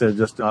that just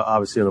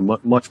obviously on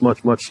a much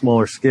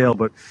smaller scale,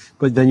 but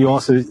then you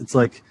also, it's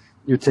like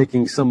you're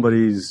taking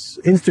somebody's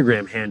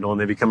Instagram handle and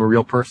they become a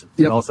real person.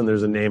 Yep. All of a sudden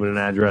there's a name and an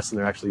address and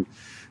they're actually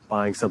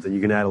buying something, you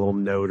can add a little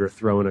note or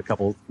throw in a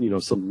couple,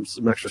 some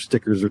extra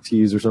stickers or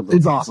teas or something.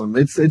 It's awesome.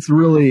 It's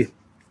really,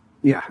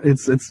 yeah,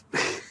 it's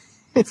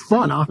it's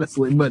fun,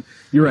 honestly, but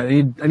you're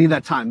right. I need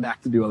that time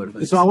back to do other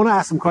things. So I want to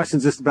ask some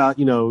questions just about,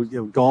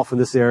 golf in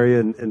this area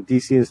and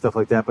DC and stuff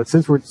like that. But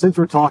since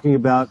we're talking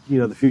about,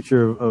 the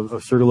future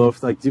of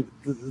Sugarloaf,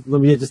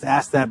 let me just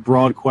ask that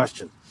broad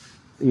question.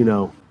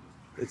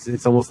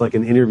 It's almost like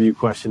an interview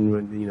question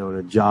when, in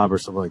a job or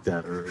something like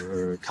that,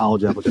 or a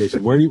college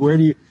application.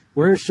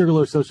 Where is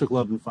Sugarloaf Social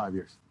Club in 5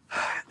 years?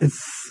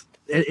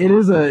 It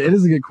is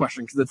a good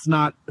question, because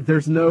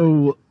there's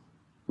no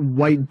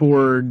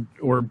whiteboard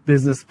or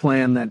business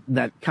plan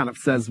that kind of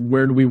says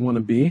where do we want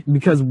to be,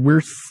 because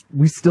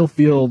we still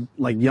feel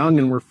like young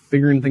and we're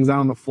figuring things out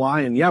on the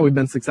fly, and yeah, we've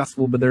been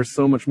successful, but there's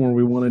so much more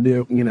we want to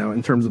do,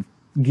 in terms of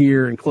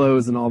gear and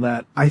clothes and all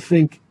that. I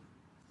think,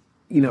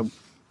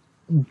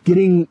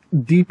 getting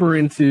deeper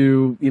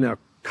into,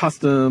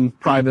 custom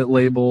private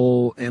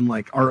label and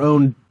like our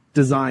own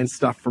design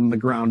stuff from the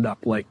ground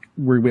up, like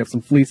where we have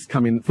some fleeces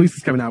coming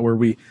out where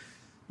we,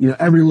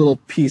 every little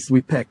piece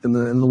we picked and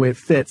the way it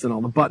fits and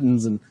all the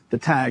buttons and the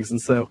tags.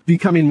 And so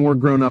becoming more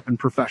grown up and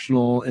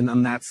professional and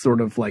on that sort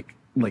of like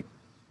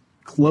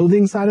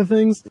clothing side of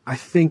things, I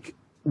think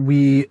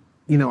we,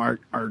 we've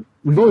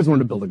always wanted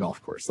to build a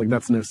golf course. Like,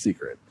 that's no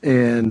secret.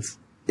 And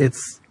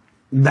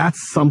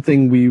that's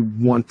something we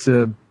want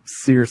to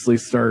seriously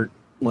start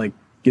like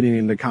getting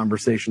into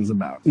conversations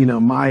about.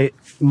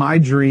 My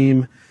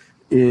dream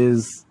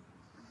is,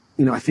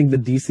 I think the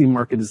DC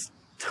market is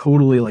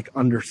totally like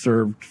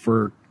underserved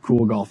for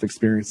cool golf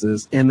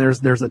experiences, and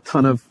there's a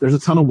ton of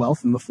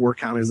wealth in the 4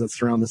 counties that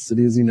surround the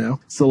city, as you know.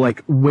 So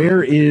like,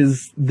 where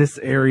is this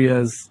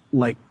area's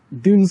like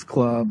Dunes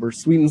Club or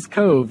Sweetens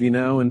Cove,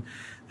 and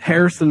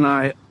Harrison and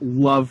I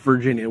love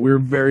Virginia. We're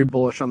very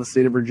bullish on the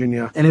state of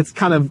Virginia, and it's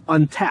kind of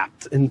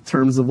untapped in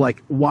terms of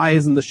like, why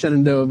isn't the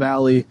Shenandoah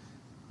Valley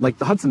like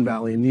the Hudson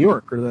Valley in New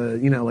York, or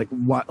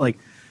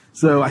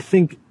so I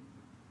think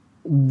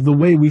the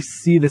way we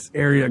see this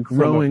area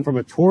growing from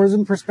a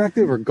tourism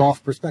perspective or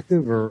golf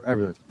perspective or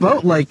everything.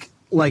 But like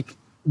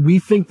we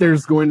think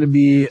there's going to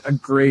be a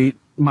great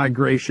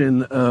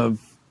migration of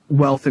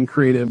wealth and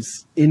creatives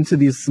into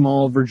these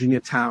small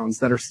Virginia towns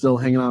that are still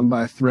hanging on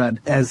by a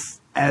thread. As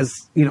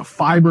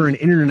fiber and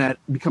internet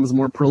becomes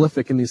more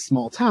prolific in these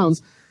small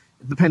towns,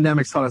 if the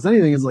pandemic's taught us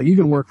anything, is like, you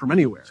can work from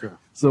anywhere. Sure.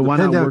 So why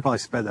not work? Probably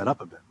sped that up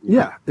a bit.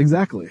 Yeah,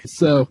 exactly.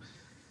 So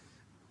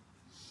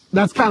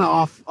that's kind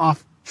of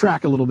off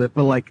track a little bit,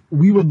 but like,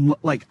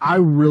 I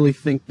really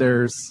think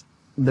there's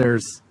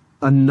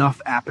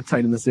enough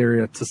appetite in this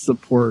area to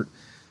support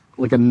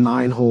like a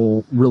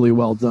 9-hole, really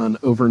well done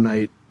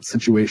overnight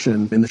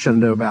situation in the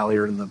Shenandoah Valley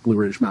or in the Blue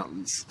Ridge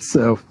Mountains.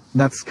 So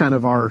that's kind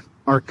of our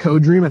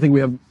co-dream. I think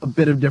we have a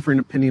bit of different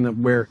opinion of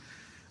where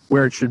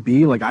it should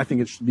be. Like, I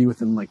think it should be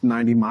within like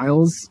 90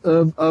 miles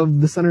of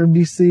the center of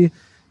DC,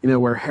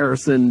 where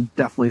Harrison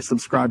definitely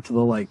subscribed to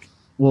the like,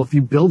 well, if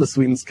you build a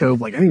Sweetens Cove,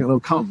 like, I think they'll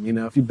come,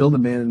 if you build a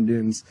Bandon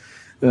Dunes,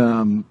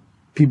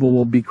 people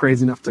will be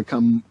crazy enough to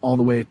come all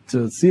the way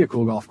to see a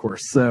cool golf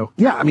course. So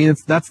yeah, I mean,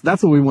 that's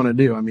what we want to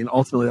do. I mean,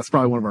 ultimately that's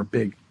probably one of our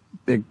big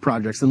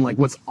projects. And like,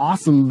 what's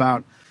awesome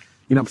about,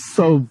 I'm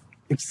so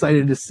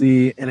excited to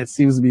see, and it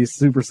seems to be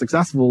super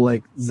successful,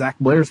 like Zach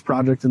Blair's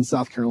project in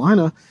South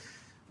Carolina.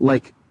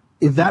 Like,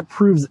 if that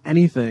proves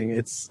anything,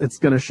 it's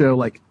going to show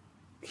like,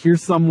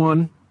 here's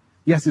someone,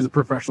 yes, he's a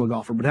professional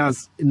golfer, but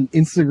has an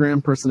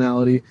Instagram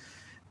personality,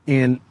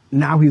 and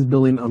now he's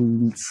building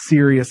a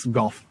serious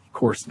golf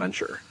course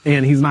venture,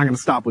 and he's not going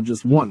to stop with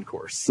just one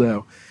course.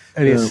 So,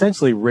 and he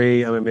essentially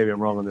raised, I mean, maybe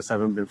I'm wrong on this, I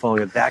haven't been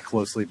following it that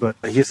closely, but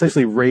he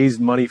essentially raised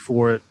money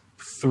for it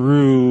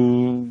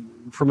through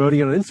promoting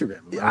it on Instagram.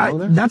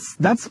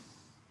 That's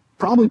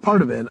probably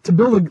part of it. To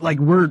build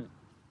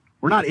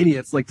we're not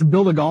idiots. Like, to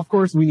build a golf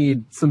course, we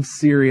need some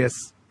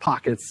serious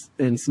pockets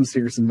and some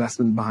serious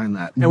investment behind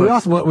that. And we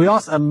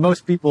also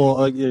most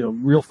people,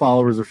 real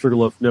followers of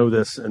Sugarloaf know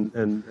this,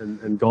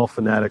 and golf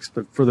fanatics.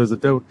 But for those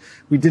that don't,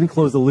 we didn't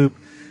close the loop.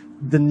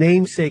 The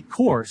namesake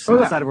course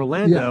outside of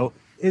Orlando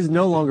is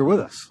no longer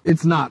with us.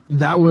 It's not.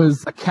 That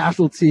was a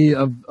casualty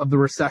of the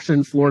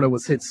recession. Florida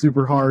was hit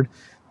super hard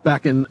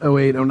back in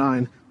 08,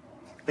 09.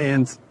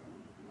 And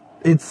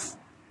it's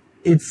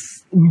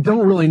we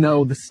don't really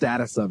know the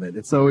status of it.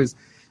 It's always,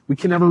 we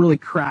can never really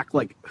crack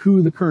like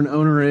who the current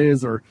owner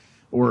is or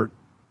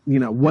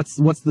what's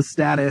the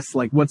status,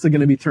 like what's it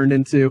going to be turned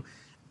into.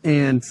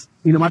 And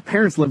my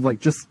parents live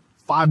like just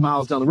 5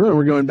 miles down the road.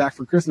 We're going back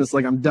for Christmas.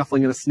 Like, I'm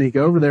definitely going to sneak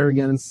over there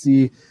again and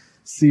see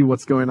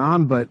what's going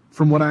on. But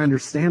from what I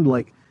understand,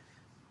 like,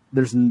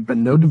 there's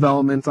been no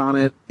development on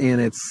it,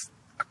 and it's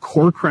a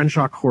core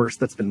Crenshaw course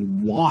that's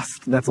been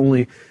lost. That's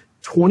only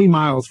 20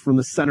 miles from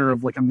the center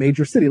of like a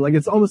major city. Like,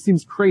 it almost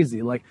seems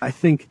crazy. Like, I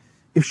think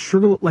if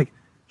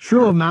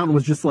Sugarloaf Mountain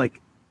was just like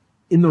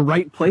in the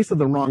right place at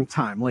the wrong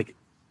time, like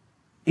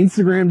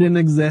Instagram didn't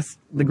exist,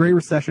 the Great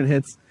Recession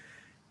hits.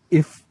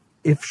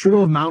 If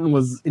Sugarloaf Mountain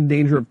was in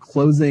danger of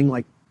closing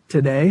like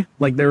today,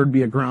 like there would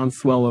be a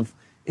groundswell of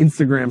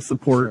Instagram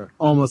support,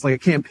 almost like a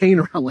campaign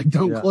around like,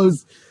 don't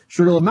close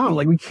Sugarloaf Mountain.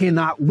 Like, we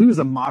cannot lose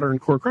a modern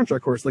core crunch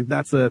track course. Like,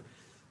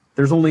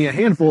 there's only a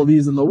handful of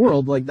these in the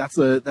world. Like, that's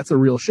a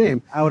real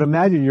shame. I would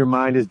imagine your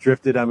mind has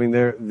drifted. I mean,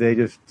 they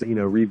just,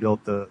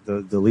 rebuilt the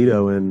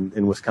Lido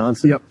in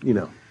Wisconsin.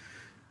 Yep.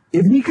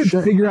 If we could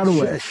figure out a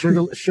way.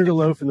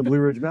 Sugarloaf in the Blue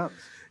Ridge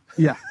Mountains.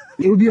 Yeah.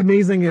 It would be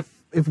amazing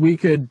if we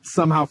could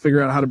somehow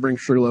figure out how to bring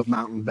Sugarloaf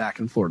Mountain back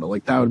in Florida.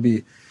 Like, that'd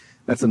be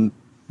an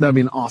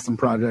awesome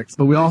project.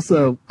 But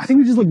I think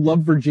we just love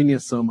Virginia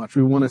so much.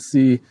 We want to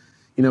see,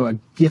 a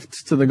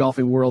gift to the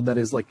golfing world that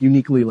is like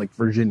uniquely like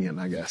Virginian,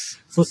 I guess.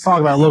 So let's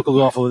talk about local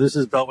golfer. This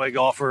is Beltway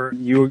Golfer.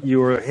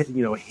 You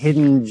are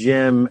hidden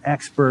gem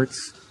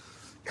experts,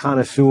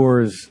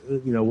 connoisseurs.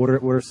 What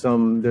are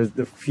some? There's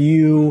the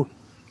few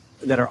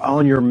that are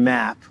on your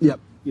map. Yep.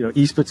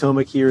 East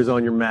Potomac here is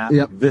on your map.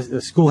 Yep.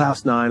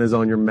 Schoolhouse 9 is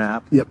on your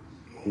map. Yep.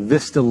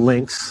 Vista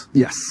Links.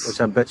 Yes.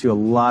 Which I bet you a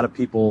lot of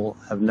people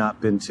have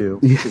not been to.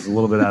 It's a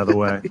little bit out of the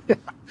way. Yeah.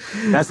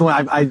 That's the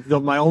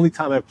one. My only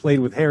time I've played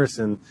with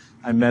Harrison,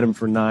 I met him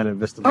for 9 at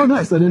Vista Links. Oh,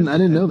 nice. I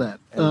didn't know that.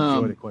 And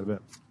enjoyed it quite a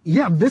bit.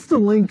 Yeah, Vista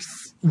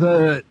Links,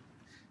 and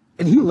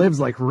he lives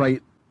like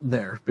right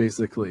there,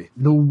 basically.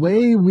 The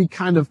way we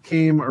kind of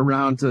came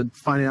around to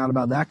finding out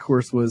about that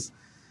course was,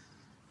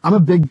 I'm a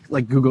big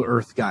like Google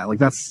Earth guy.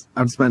 Like, I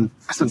spend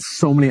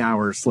so many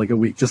hours like a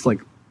week, just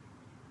like,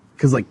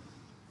 cause like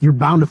you're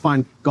bound to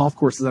find golf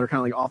courses that are kind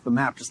of like off the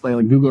map, just by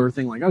like Google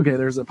Earthing. Like, okay,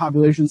 there's a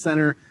population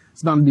center.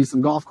 It's bound to be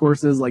some golf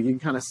courses. Like, you can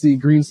kind of see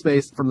green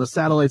space from the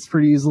satellites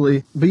pretty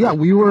easily. But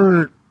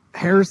yeah,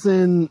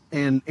 Harrison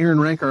and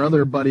Aaron Rank, our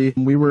other buddy,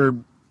 we were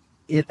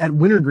at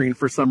Wintergreen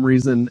for some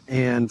reason,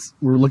 and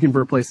we were looking for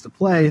a place to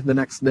play the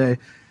next day.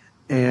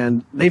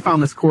 And they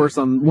found this course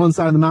on one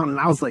side of the mountain, and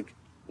I was like,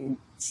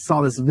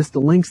 saw this Vista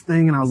Links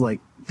thing, and I was like,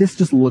 this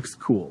just looks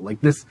cool.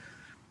 Like, this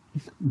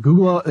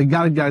Google,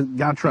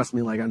 gotta trust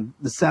me. Like, on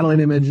the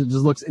satellite image, it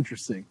just looks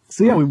interesting.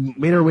 So yeah, we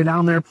made our way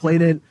down there,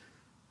 played it.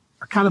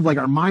 Kind of like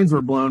our minds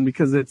were blown,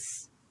 because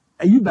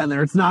you've been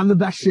there. It's not in the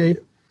best shape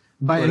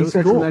by any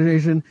stretch of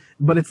imagination,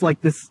 but it's like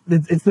it's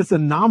this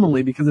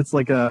anomaly, because it's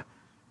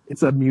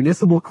a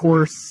municipal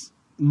course,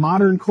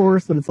 modern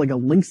course, but it's like a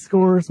links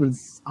course, but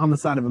it's on the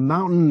side of a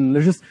mountain, and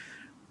there's just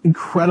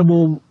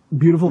incredible,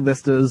 beautiful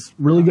vistas,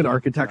 really good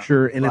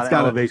architecture, and it's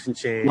got elevation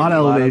change, a lot of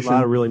elevation, a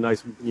lot of really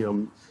nice,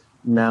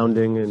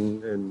 mounding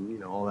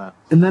and all that.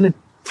 And then it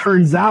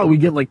turns out we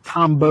get like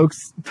Tom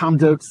Doak's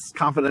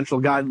confidential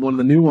guide, one of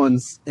the new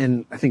ones,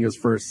 and I think it was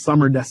for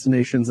summer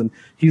destinations, and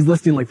he's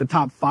listing like the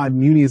top 5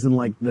 munis in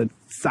like the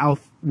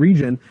South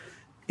region,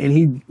 and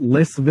he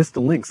lists Vista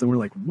Links, and we're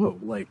like, whoa,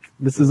 like,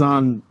 this is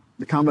on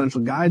the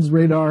confidential guide's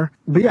radar.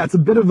 But yeah, it's a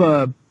bit of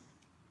a,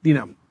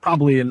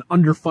 probably an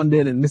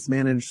underfunded and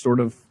mismanaged sort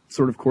of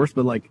course,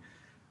 but like,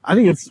 I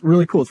think it's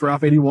really cool. It's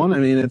Route 81. I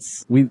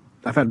mean,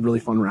 I've had really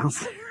fun rounds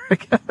there, I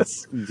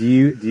guess. Do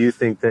you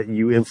think that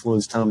you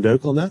influenced Tom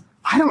Doak on that?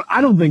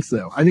 I don't think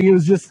so. I think it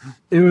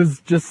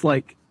was just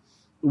like,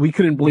 we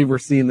couldn't believe we're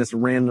seeing this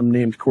random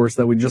named course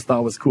that we just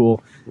thought was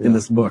cool in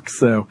this book.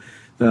 So,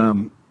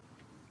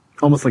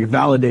 almost like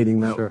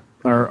validating that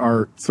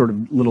our sort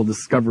of little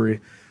discovery.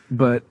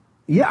 But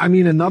yeah, I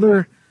mean,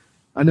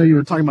 I know you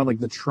were talking about like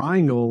the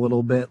triangle a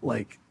little bit,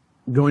 like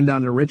going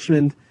down to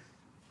Richmond.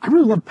 I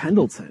really love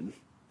Pendleton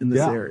in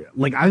this area.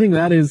 Like, I think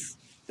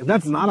if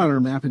that's not on our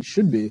map, it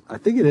should be. I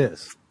think it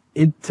is.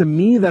 To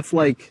me, that's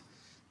like,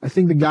 I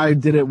think the guy who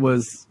did it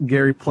was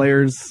Gary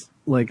Player's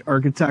like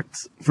architect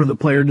for the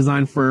Player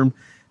design firm.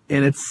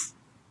 And it's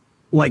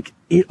like,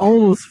 it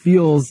almost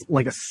feels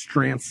like a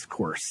Strantz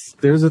course.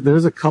 There's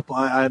a couple,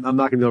 I'm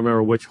not going to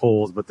remember which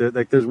holes, but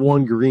there's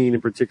one green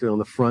in particular on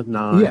the front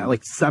 9. Yeah,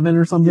 like 7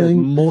 or something.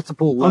 Yeah,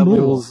 multiple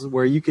levels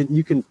where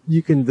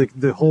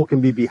the hole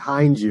can be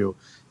behind you,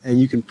 and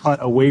you can putt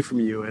away from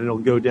you, and it'll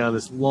go down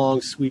this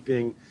long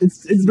sweeping.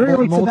 It's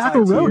very like Tobacco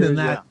Road in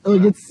that. Yeah.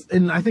 Like,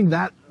 and I think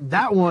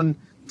that one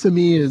to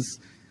me is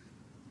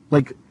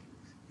like,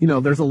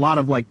 there's a lot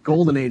of like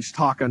golden age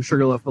talk on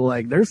Sugarloaf, but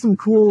like there's some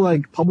cool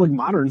like public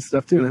modern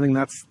stuff too, and I think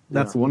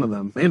that's one of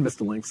them. And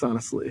Vista Links,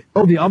 honestly.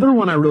 Oh, the other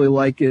one I really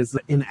like is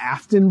in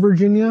Afton,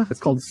 Virginia. It's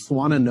called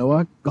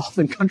Swananoa Golf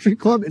and Country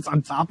Club. It's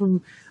on top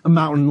of a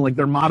mountain. Like,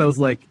 their motto's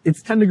like,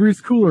 it's 10 degrees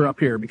cooler up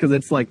here, because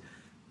it's like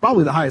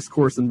probably the highest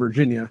course in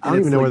Virginia. I don't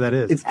even know where that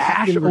is. It's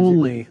cash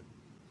only.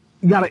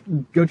 You gotta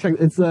go check.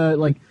 It's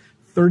like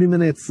 30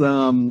 minutes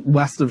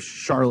west of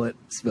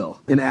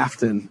Charlottesville in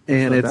Afton,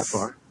 and it's not that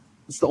far.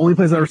 It's the only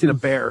place I've ever seen a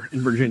bear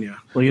in Virginia.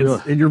 Like,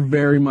 and you're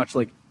very much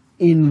like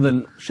in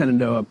the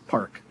Shenandoah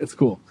Park. It's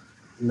cool.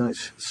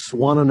 Nice.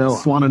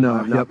 Swananoa.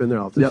 I've not been there.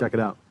 I'll have to check it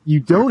out.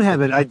 You don't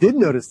have it. I did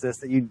notice this,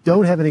 that you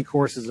don't have any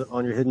courses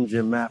on your hidden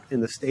gem map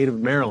in the state of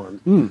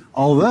Maryland.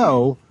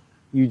 Although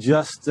you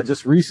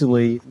just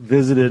recently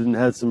visited and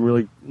had some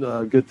really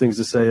good things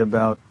to say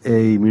about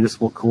a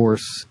municipal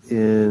course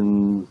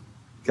in,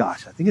 I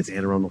think it's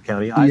Anne Arundel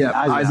County.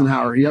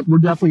 Eisenhower. Yep, we're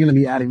definitely going to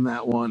be adding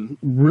that one.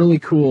 Really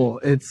cool.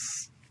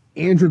 It's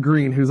Andrew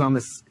Green, who's on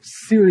this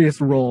serious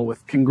role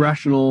with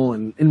Congressional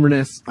and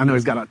Inverness. I know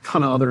he's got a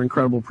ton of other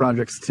incredible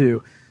projects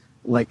too.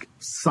 like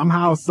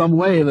somehow, some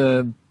way,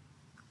 the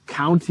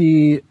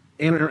county,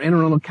 Anne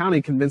Arundel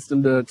County, convinced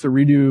him to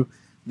redo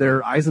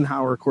their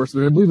Eisenhower course,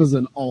 which I believe was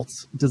an alt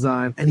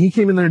design. And he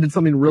came in there and did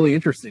something really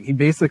interesting. He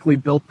basically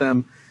built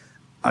them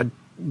a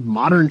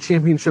modern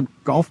championship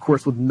golf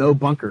course with no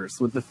bunkers,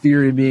 with the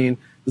theory being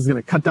this is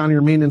going to cut down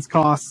your maintenance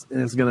costs,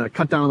 and it's going to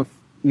cut down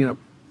the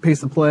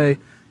pace of play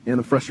and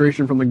the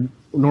frustration from the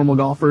normal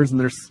golfers. And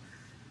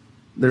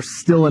there's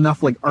still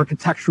enough like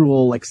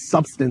architectural like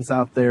substance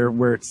out there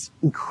where it's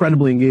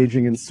incredibly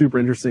engaging and super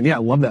interesting. Yeah, I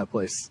love that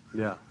place.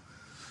 Yeah.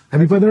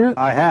 Have you played there yet?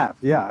 I have.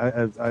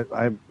 Yeah,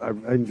 I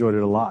enjoyed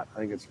it a lot. I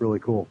think it's really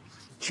cool.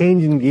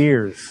 Changing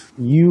gears,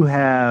 you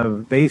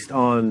have, based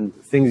on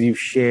things you've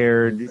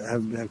shared,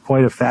 have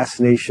quite a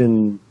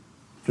fascination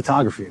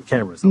photography of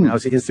cameras. I mean,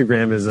 obviously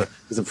Instagram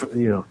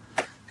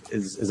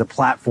is a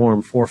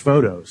platform for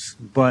photos,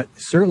 but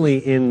certainly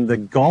in the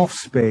golf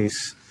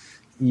space,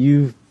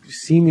 you've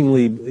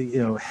seemingly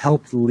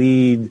helped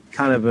lead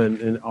kind of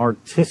an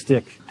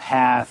artistic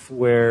path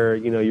where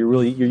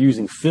you're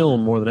using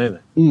film more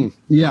than anything.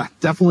 Yeah,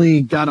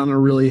 definitely got on a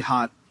really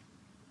hot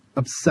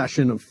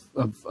obsession of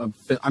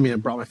I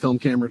brought my film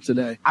camera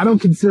today. I don't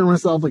consider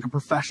myself like a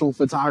professional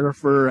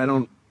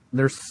photographer.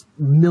 There's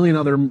a million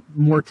other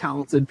more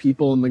talented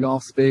people in the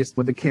golf space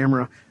with a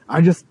camera.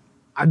 I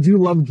do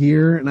love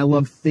gear, and I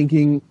love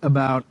thinking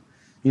about,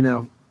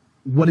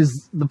 what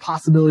is the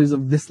possibilities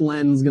of this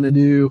lens going to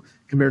do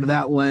compared to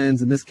that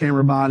lens and this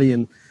camera body.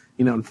 And,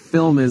 and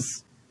film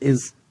is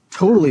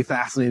totally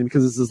fascinating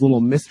because it's this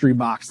little mystery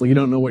box. Like, you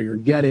don't know what you're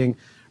getting,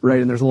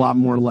 right? And there's a lot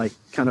more like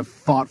kind of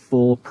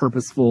thoughtful,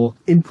 purposeful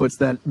inputs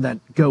that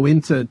go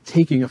into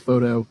taking a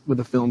photo with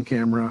a film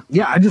camera.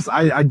 Yeah,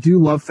 I do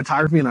love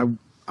photography, and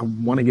I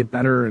want to get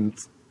better, and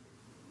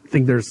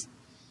think there's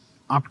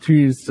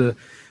opportunities to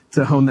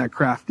hone that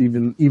craft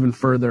even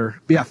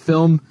further. But yeah,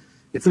 film,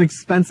 it's an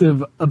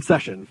expensive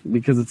obsession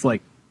because it's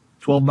like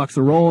 $12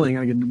 a roll, and you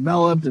gotta get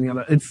developed,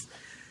 and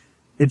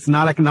it's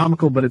not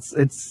economical, but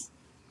it's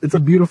a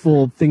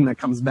beautiful thing that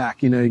comes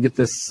back. You get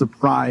this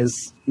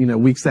surprise,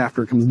 weeks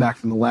after it comes back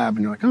from the lab,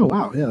 and you're like, oh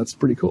wow, yeah, that's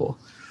pretty cool.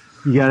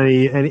 You got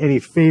any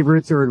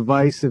favorites or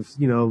advice if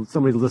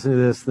somebody's listening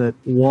to this that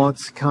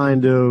wants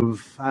kind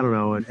of, I don't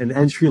know, an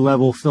entry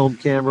level film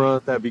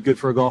camera that'd be good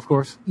for a golf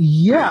course?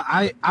 Yeah,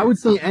 I would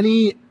say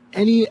any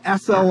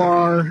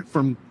SLR,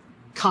 from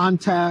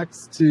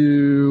Contax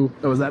to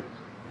is that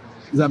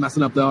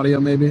messing up the audio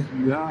maybe?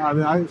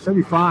 Yeah, I should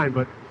be fine,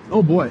 but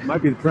oh boy,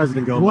 might be the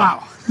president going.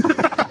 Wow.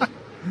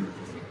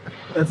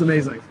 That's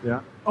amazing. Yeah.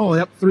 Oh,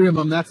 yep, 3 of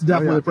them. That's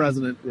definitely the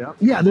president. Yeah.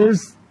 Yeah,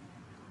 there's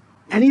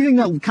anything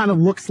that kind of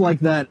looks like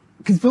that,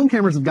 because film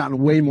cameras have gotten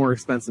way more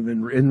expensive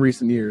in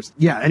recent years.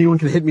 Yeah, anyone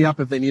can hit me up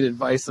if they need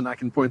advice, and I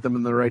can point them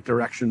in the right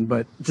direction.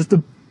 But just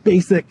a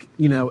basic,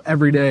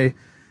 everyday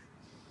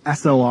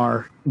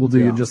SLR will do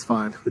you just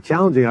fine. The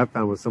challenging I've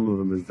found with some of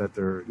them is that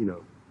they're,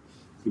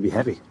 can be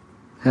heavy.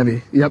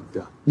 Heavy. Yep.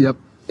 Yeah. Yep.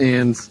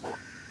 And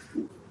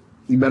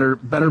you better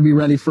be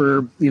ready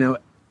for,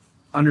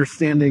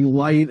 understanding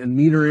light and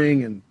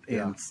metering and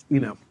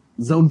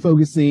zone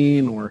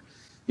focusing, or,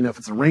 if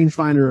it's a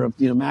rangefinder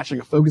of, matching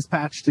a focus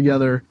patch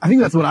together. I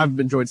think that's what I've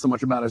enjoyed so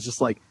much about it, is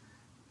just like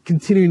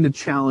continuing to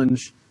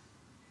challenge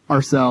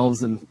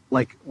ourselves. And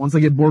like, once I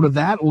get bored with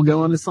that, we'll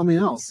go on to something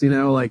else.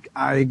 Like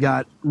I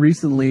got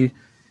recently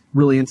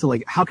really into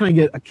like, how can I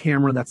get a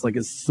camera that's like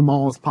as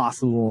small as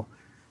possible?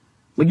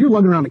 Like, you're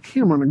lugging around a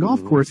camera on a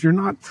golf course, you're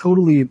not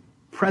totally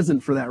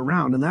present for that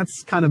round. And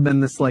that's kind of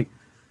been this like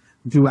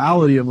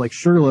duality of like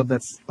Sugarloaf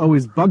that's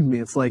always bugged me.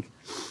 It's like,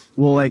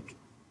 well, like,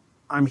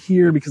 I'm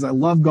here because I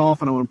love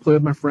golf and I want to play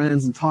with my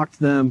friends and talk to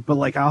them, but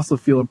like I also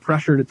feel a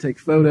pressure to take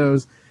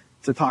photos,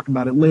 to talk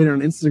about it later on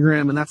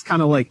Instagram. And that's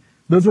kind of like,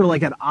 those are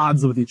like at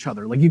odds with each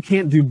other. Like, you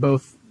can't do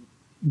both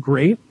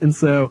great. And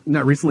so I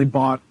recently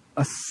bought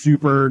a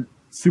super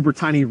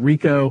tiny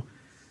Ricoh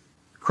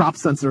crop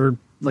sensor,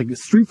 like a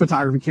street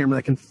photography camera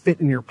that can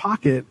fit in your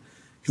pocket.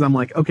 Because I'm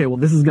like, okay, well,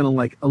 this is going to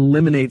like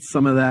eliminate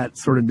some of that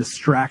sort of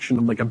distraction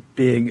of like a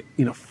big,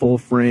 full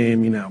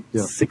frame,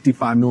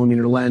 65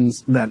 millimeter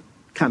lens that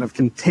kind of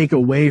can take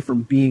away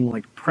from being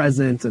like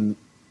present and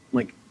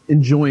like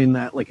enjoying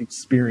that like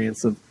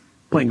experience of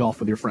playing golf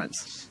with your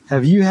friends.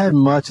 Have you had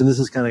much, and this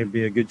is kind of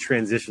be a good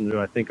transition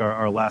to, I think,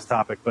 our last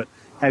topic, but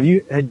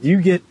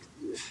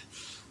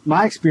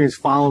my experience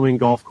following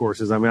golf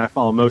courses, I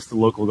follow most of the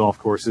local golf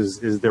courses,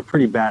 is they're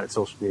pretty bad at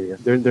social media.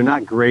 They're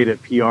not great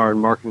at PR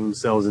and marketing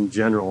themselves in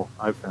general,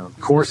 I've found.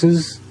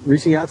 Courses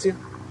reaching out to you,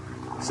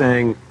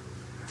 saying,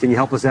 can you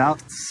help us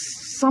out?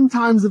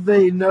 Sometimes if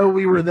they know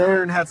we were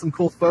there and had some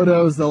cool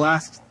photos, they'll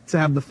ask to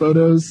have the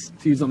photos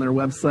to use on their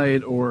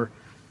website or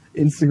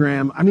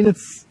Instagram.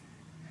 It's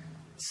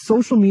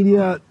social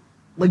media.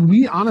 Like,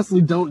 we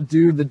honestly don't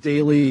do the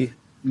daily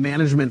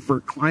management for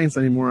clients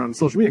anymore on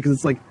social media because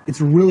it's like,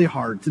 it's really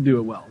hard to do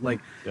it well. Like,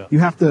 you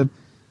have to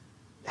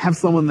have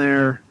someone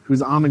there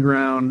who's on the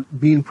ground,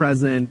 being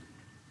present,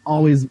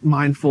 always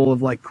mindful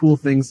of like cool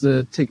things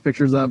to take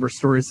pictures of or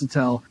stories to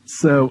tell.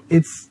 So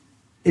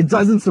it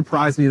doesn't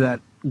surprise me that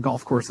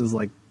golf courses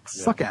like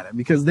suck at it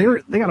because they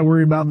got to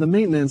worry about the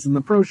maintenance and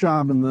the pro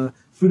shop and the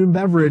food and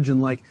beverage,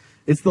 and like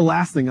it's the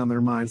last thing on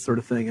their mind sort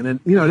of thing. And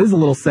it is a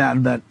little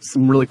sad that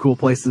some really cool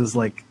places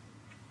like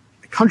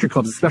country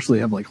clubs especially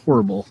have like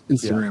horrible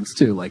Instagrams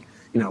too. Like,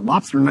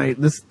 Lobster Night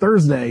this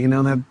Thursday,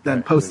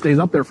 that post stays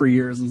up there for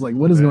years. It's like,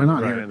 what is going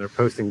on here? And they're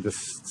posting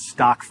just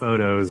stock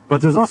photos.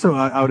 But there's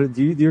also,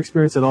 do you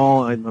experience it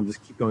all? I'm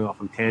just keep going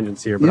off on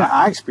tangents here, but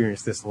I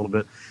experienced this a little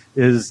bit.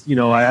 Is,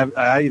 either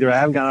I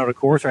haven't gotten out of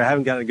course or I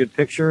haven't gotten a good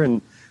picture,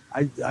 and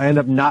I end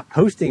up not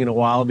posting in a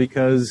while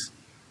because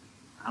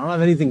I don't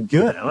have anything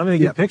good. I don't have any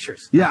good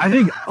pictures. Yeah, I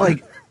think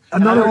like I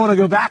don't want to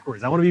go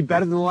backwards. I want to be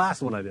better than the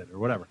last one I did or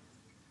whatever.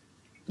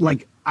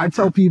 Like, I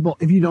tell people,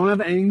 if you don't have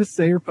anything to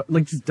say or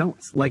like, just don't.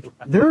 Like,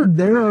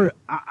 there are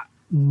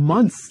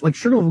months, like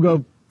Sugarloaf will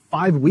go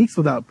 5 weeks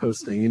without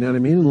posting, you know what I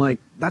mean? And like,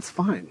 that's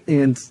fine.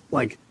 And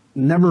like,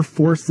 never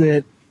force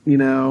it,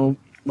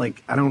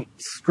 like I don't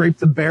scrape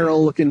the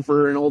barrel looking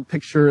for an old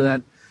picture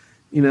that,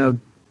 I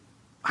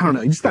don't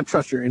know. You just got to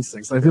trust your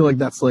instincts. I feel like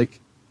that's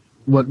like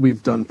what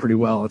we've done pretty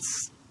well.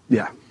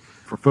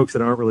 For folks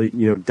that aren't really,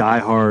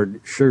 diehard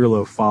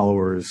Sugarloaf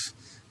followers,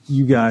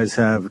 you guys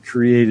have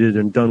created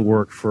and done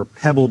work for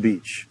Pebble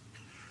Beach,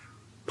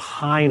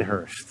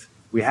 Pinehurst.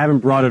 We haven't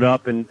brought it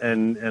up, and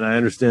I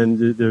understand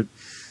that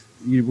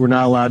we're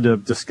not allowed to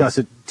discuss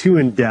it too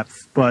in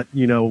depth, but,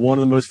 one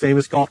of the most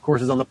famous golf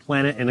courses on the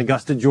planet in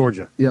Augusta,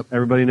 Georgia. Yep.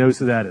 Everybody knows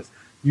who that is.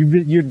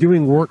 You're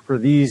doing work for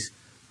these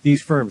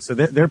firms, so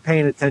they're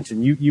paying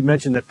attention. You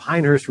mentioned that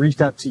Pinehurst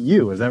reached out to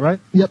you. Is that right?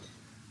 Yep.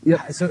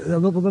 So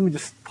let me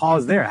just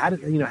pause there. How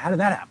did that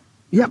happen?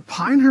 Yeah,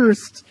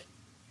 Pinehurst.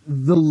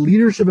 The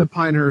leadership at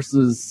Pinehurst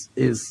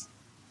is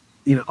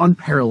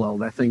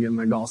unparalleled, I think, in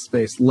the golf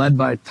space, led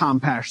by Tom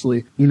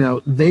Pashley.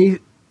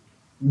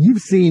 You've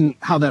seen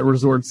how that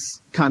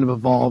resort's kind of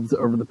evolved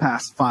over the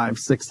past 5,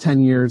 6,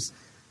 10 years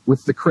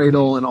with the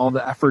Cradle and all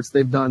the efforts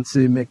they've done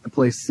to make the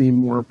place seem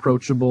more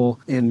approachable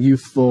and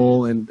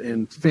youthful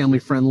and family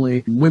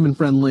friendly, women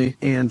friendly.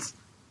 And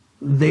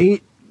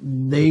they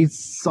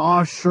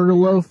saw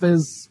Sugarloaf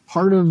as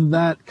part of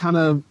that kind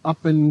of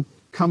up and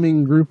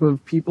coming group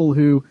of people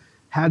who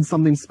had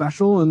something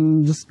special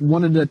and just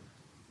wanted to,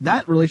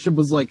 that relationship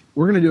was like,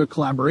 we're going to do a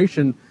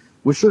collaboration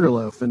with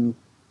Sugarloaf and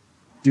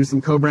do some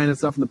co-branded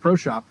stuff in the pro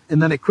shop.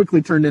 And then it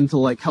quickly turned into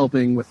like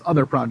helping with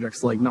other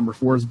projects like Number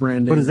 4's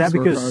branding. But is that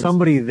because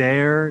somebody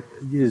there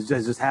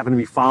just happened to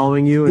be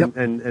following you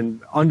and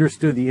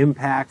understood the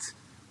impact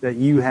that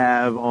you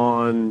have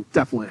on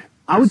definitely,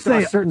 I would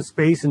say, a certain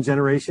space and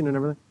generation and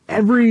everything?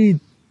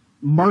 Every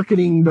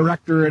marketing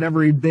director at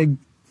every big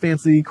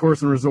fancy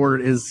course and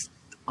resort is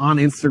on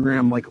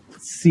Instagram, like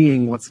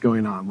seeing what's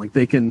going on. Like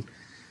they can.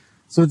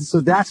 So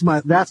that's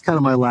kind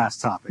of my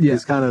last topic. Yeah.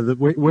 Is kind of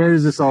where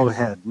does this all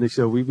head? And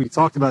so we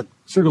talked about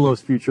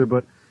Sugarloaf's future,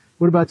 but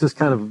what about just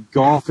kind of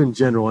golf in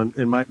general?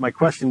 And my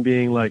question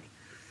being like,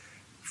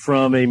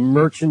 from a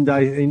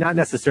merchandise, not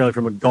necessarily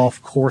from a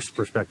golf course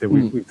perspective,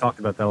 we've talked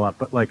about that a lot,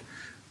 but like,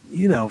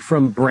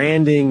 from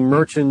branding,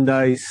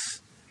 merchandise,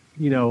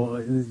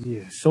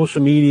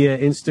 social media,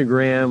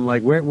 Instagram,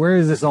 like where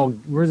is this all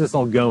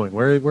going?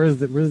 Where's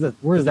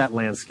that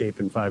landscape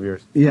in 5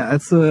 years? Yeah,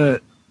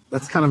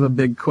 that's kind of a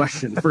big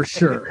question for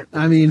sure.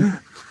 I mean,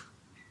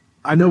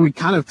 I know we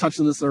kind of touched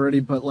on this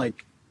already, but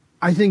like,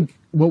 I think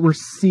what we're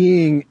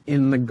seeing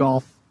in the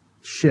golf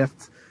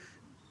shift,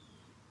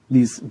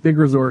 these big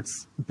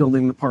resorts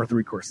building the par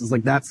 3 courses,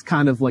 like that's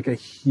kind of like a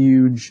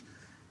huge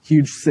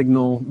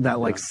signal that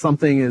like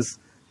something's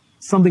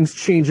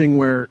changing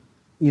where,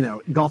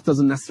 golf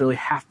doesn't necessarily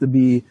have to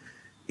be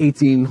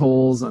 18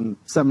 holes on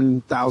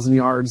 7,000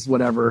 yards,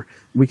 whatever.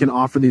 We can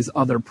offer these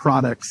other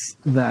products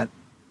that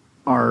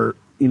are,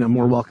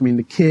 more welcoming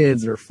to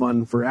kids or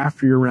fun for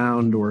after your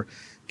round, or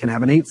can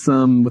have an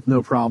 8-some with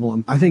no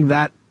problem. I think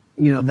that,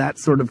 that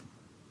sort of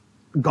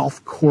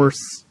golf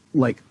course,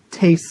 like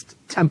taste,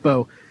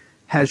 tempo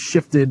has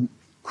shifted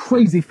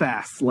crazy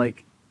fast.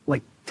 Like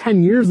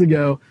 10 years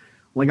ago,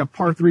 like a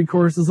par 3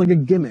 course is like a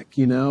gimmick,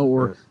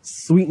 or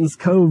Sweetens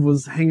Cove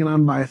was hanging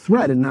on by a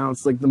thread, and now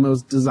it's like the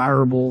most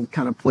desirable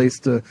kind of place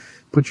to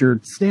put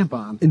your stamp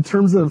on. In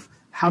terms of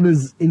how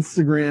does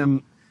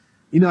Instagram,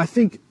 I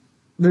think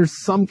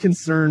there's some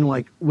concern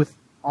like with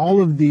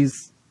all of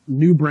these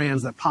new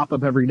brands that pop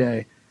up every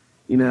day,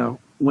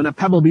 when a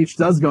Pebble Beach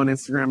does go on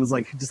Instagram, is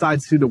like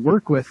decides who to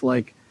work with,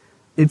 like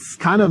it's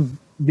kind of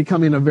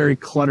becoming a very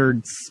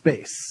cluttered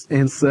space.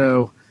 And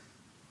so,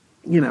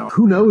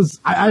 who knows?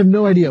 I have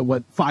no idea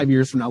what 5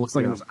 years from now looks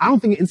like. Yeah. I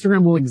don't think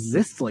Instagram will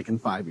exist like in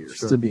 5 years,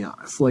 to be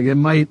honest. Like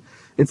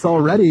it's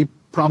already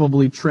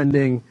probably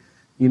trending,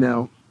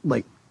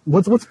 like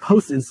what's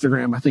post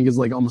Instagram, I think is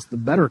like almost the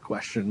better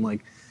question.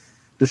 Like,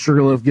 does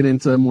Sugarloaf get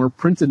into more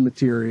printed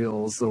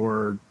materials,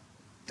 or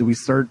do we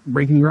start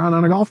breaking ground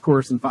on a golf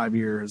course in 5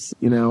 years?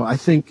 I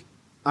think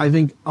I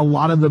think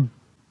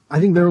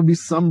there will be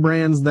some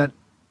brands that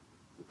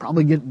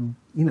probably get,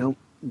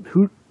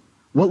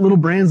 what little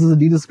brands does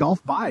Adidas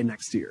Golf buy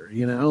next year?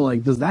 You know,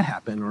 like, does that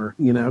happen? Or,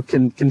 you know,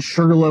 can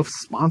Sugarloaf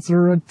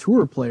sponsor a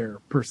tour player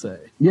per se?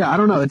 Yeah, I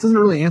don't know. It doesn't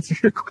really answer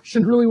your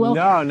question really well.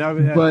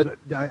 No, but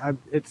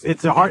it's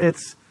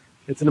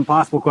an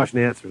impossible question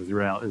to answer. Is the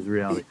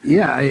reality.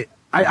 Yeah,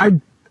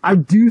 I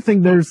do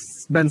think there's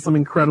been some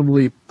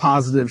incredibly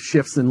positive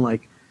shifts in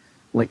like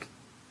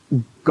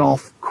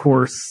golf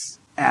course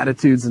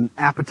attitudes and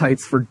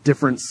appetites for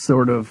different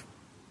sort of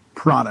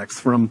products,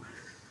 from,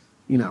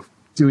 you know,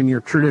 doing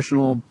your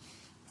traditional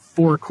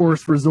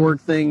 4-course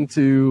resort thing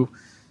to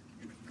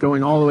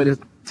going all the way to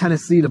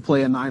Tennessee to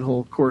play a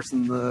 9-hole course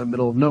in the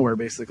middle of nowhere,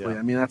 basically. Yeah.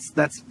 I mean,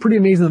 that's pretty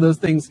amazing that those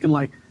things can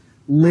like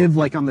live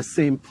like on the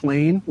same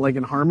plane, like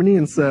in harmony.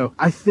 And so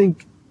I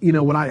think, you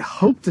know, what I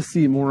hope to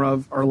see more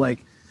of are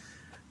like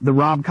the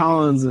Rob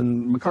Collins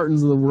and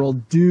McCartans of the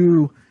world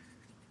do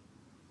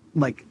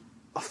like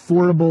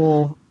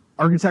affordable,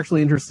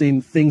 architecturally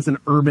interesting things in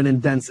urban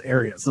and dense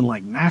areas. And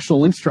like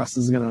National Links Trust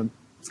is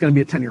it's going to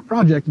be a 10-year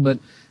project, but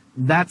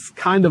that's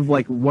kind of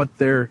like what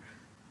they're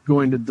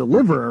going to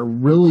deliver, a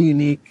really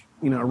unique,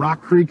 you know,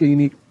 Rock Creek, a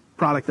unique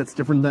product that's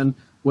different than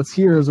what's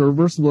here as a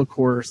reversible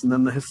course. And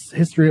then the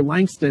history of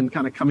Langston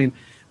kind of coming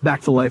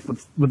back to life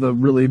with a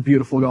really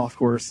beautiful golf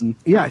course. And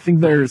yeah, I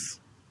think there's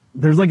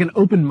like an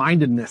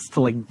open-mindedness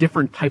to like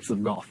different types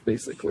of golf,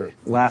 basically.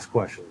 Last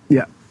question.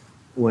 Yeah.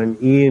 When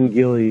Ian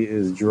Gilley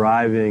is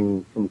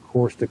driving from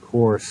course to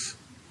course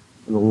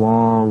on the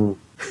long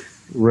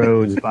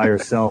roads by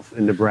yourself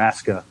in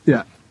Nebraska,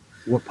 yeah,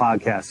 what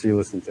podcasts are you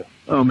listening to?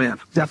 Oh man,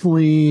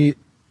 definitely.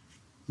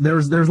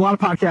 There's a lot of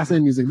podcasts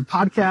and music. The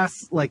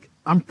podcasts, like,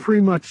 I'm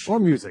pretty much, or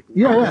music.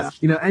 Yeah.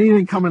 You know,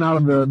 anything coming out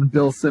of the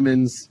Bill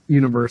Simmons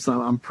universe,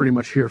 I'm pretty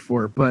much here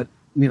for. But,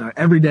 you know,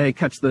 every day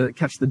catch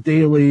the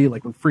daily,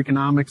 like when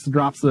Freakonomics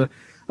drops a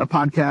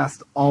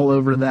podcast, all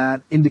over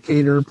that.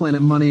 Indicator,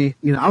 Planet Money.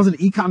 You know, I was an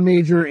econ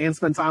major and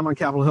spent time on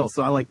Capitol Hill,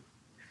 so I'm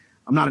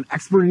not an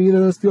expert in either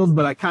of those fields,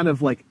 but I kind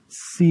of like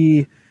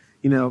see,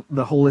 you know,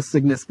 the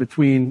holisticness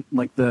between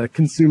like the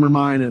consumer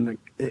mind and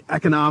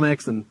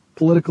economics and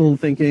political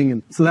thinking.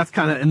 And so that's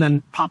kind of, and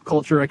then pop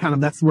culture,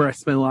 that's where I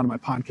spend a lot of my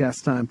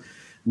podcast time.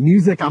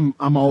 Music, I'm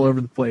all over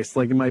the place.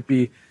 Like, it might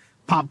be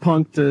pop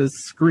punk to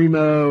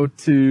screamo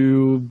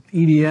to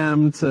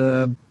EDM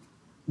to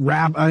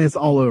rap. I mean, it's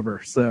all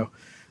over. So,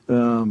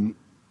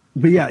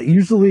 but yeah,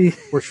 usually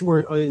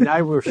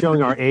now we're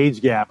showing our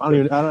age gap. I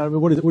don't know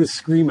what is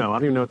screamo. I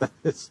don't even know what that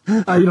is.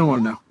 You don't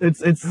want to know.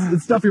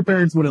 It's stuff your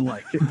parents wouldn't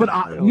like. But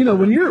you know,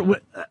 when you're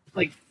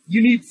like,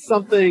 you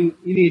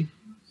need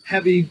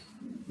heavy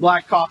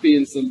black coffee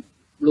and some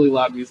really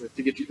loud music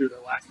to get you through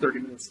the last 30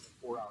 minutes of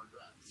a 4-hour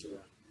drive. So,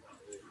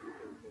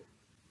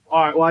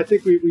 all right. Well, I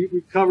think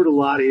we've covered a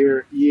lot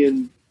here,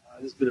 Ian.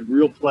 It's been a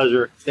real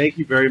pleasure. Thank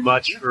you very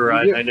much for.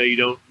 I know you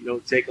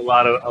don't take a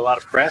lot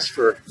of press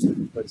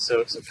but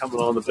so coming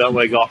on the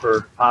Beltway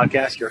Golfer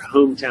podcast, your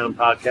hometown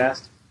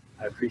podcast.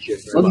 I appreciate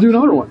it very much. Let's do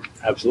another one.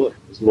 Absolutely,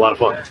 it was a lot of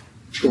fun.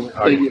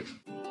 Thank you.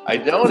 I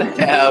don't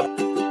have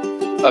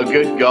a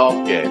good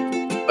golf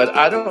game, but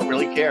I don't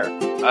really care.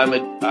 I'm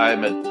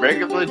a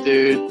regular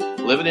dude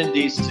living in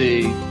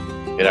DC,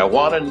 and I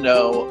want to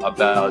know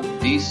about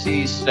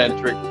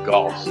DC-centric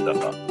golf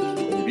stuff.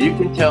 If you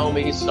can tell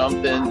me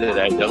something that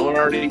I don't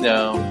already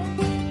know,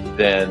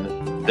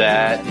 then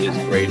that is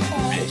great for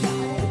me.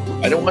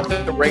 I don't want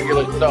the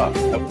regular stuff.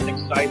 I want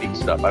exciting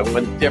stuff. I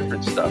want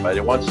different stuff. I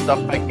want stuff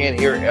I can't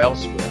hear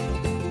elsewhere.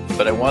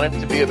 But I want it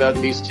to be about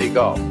DC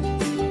golf.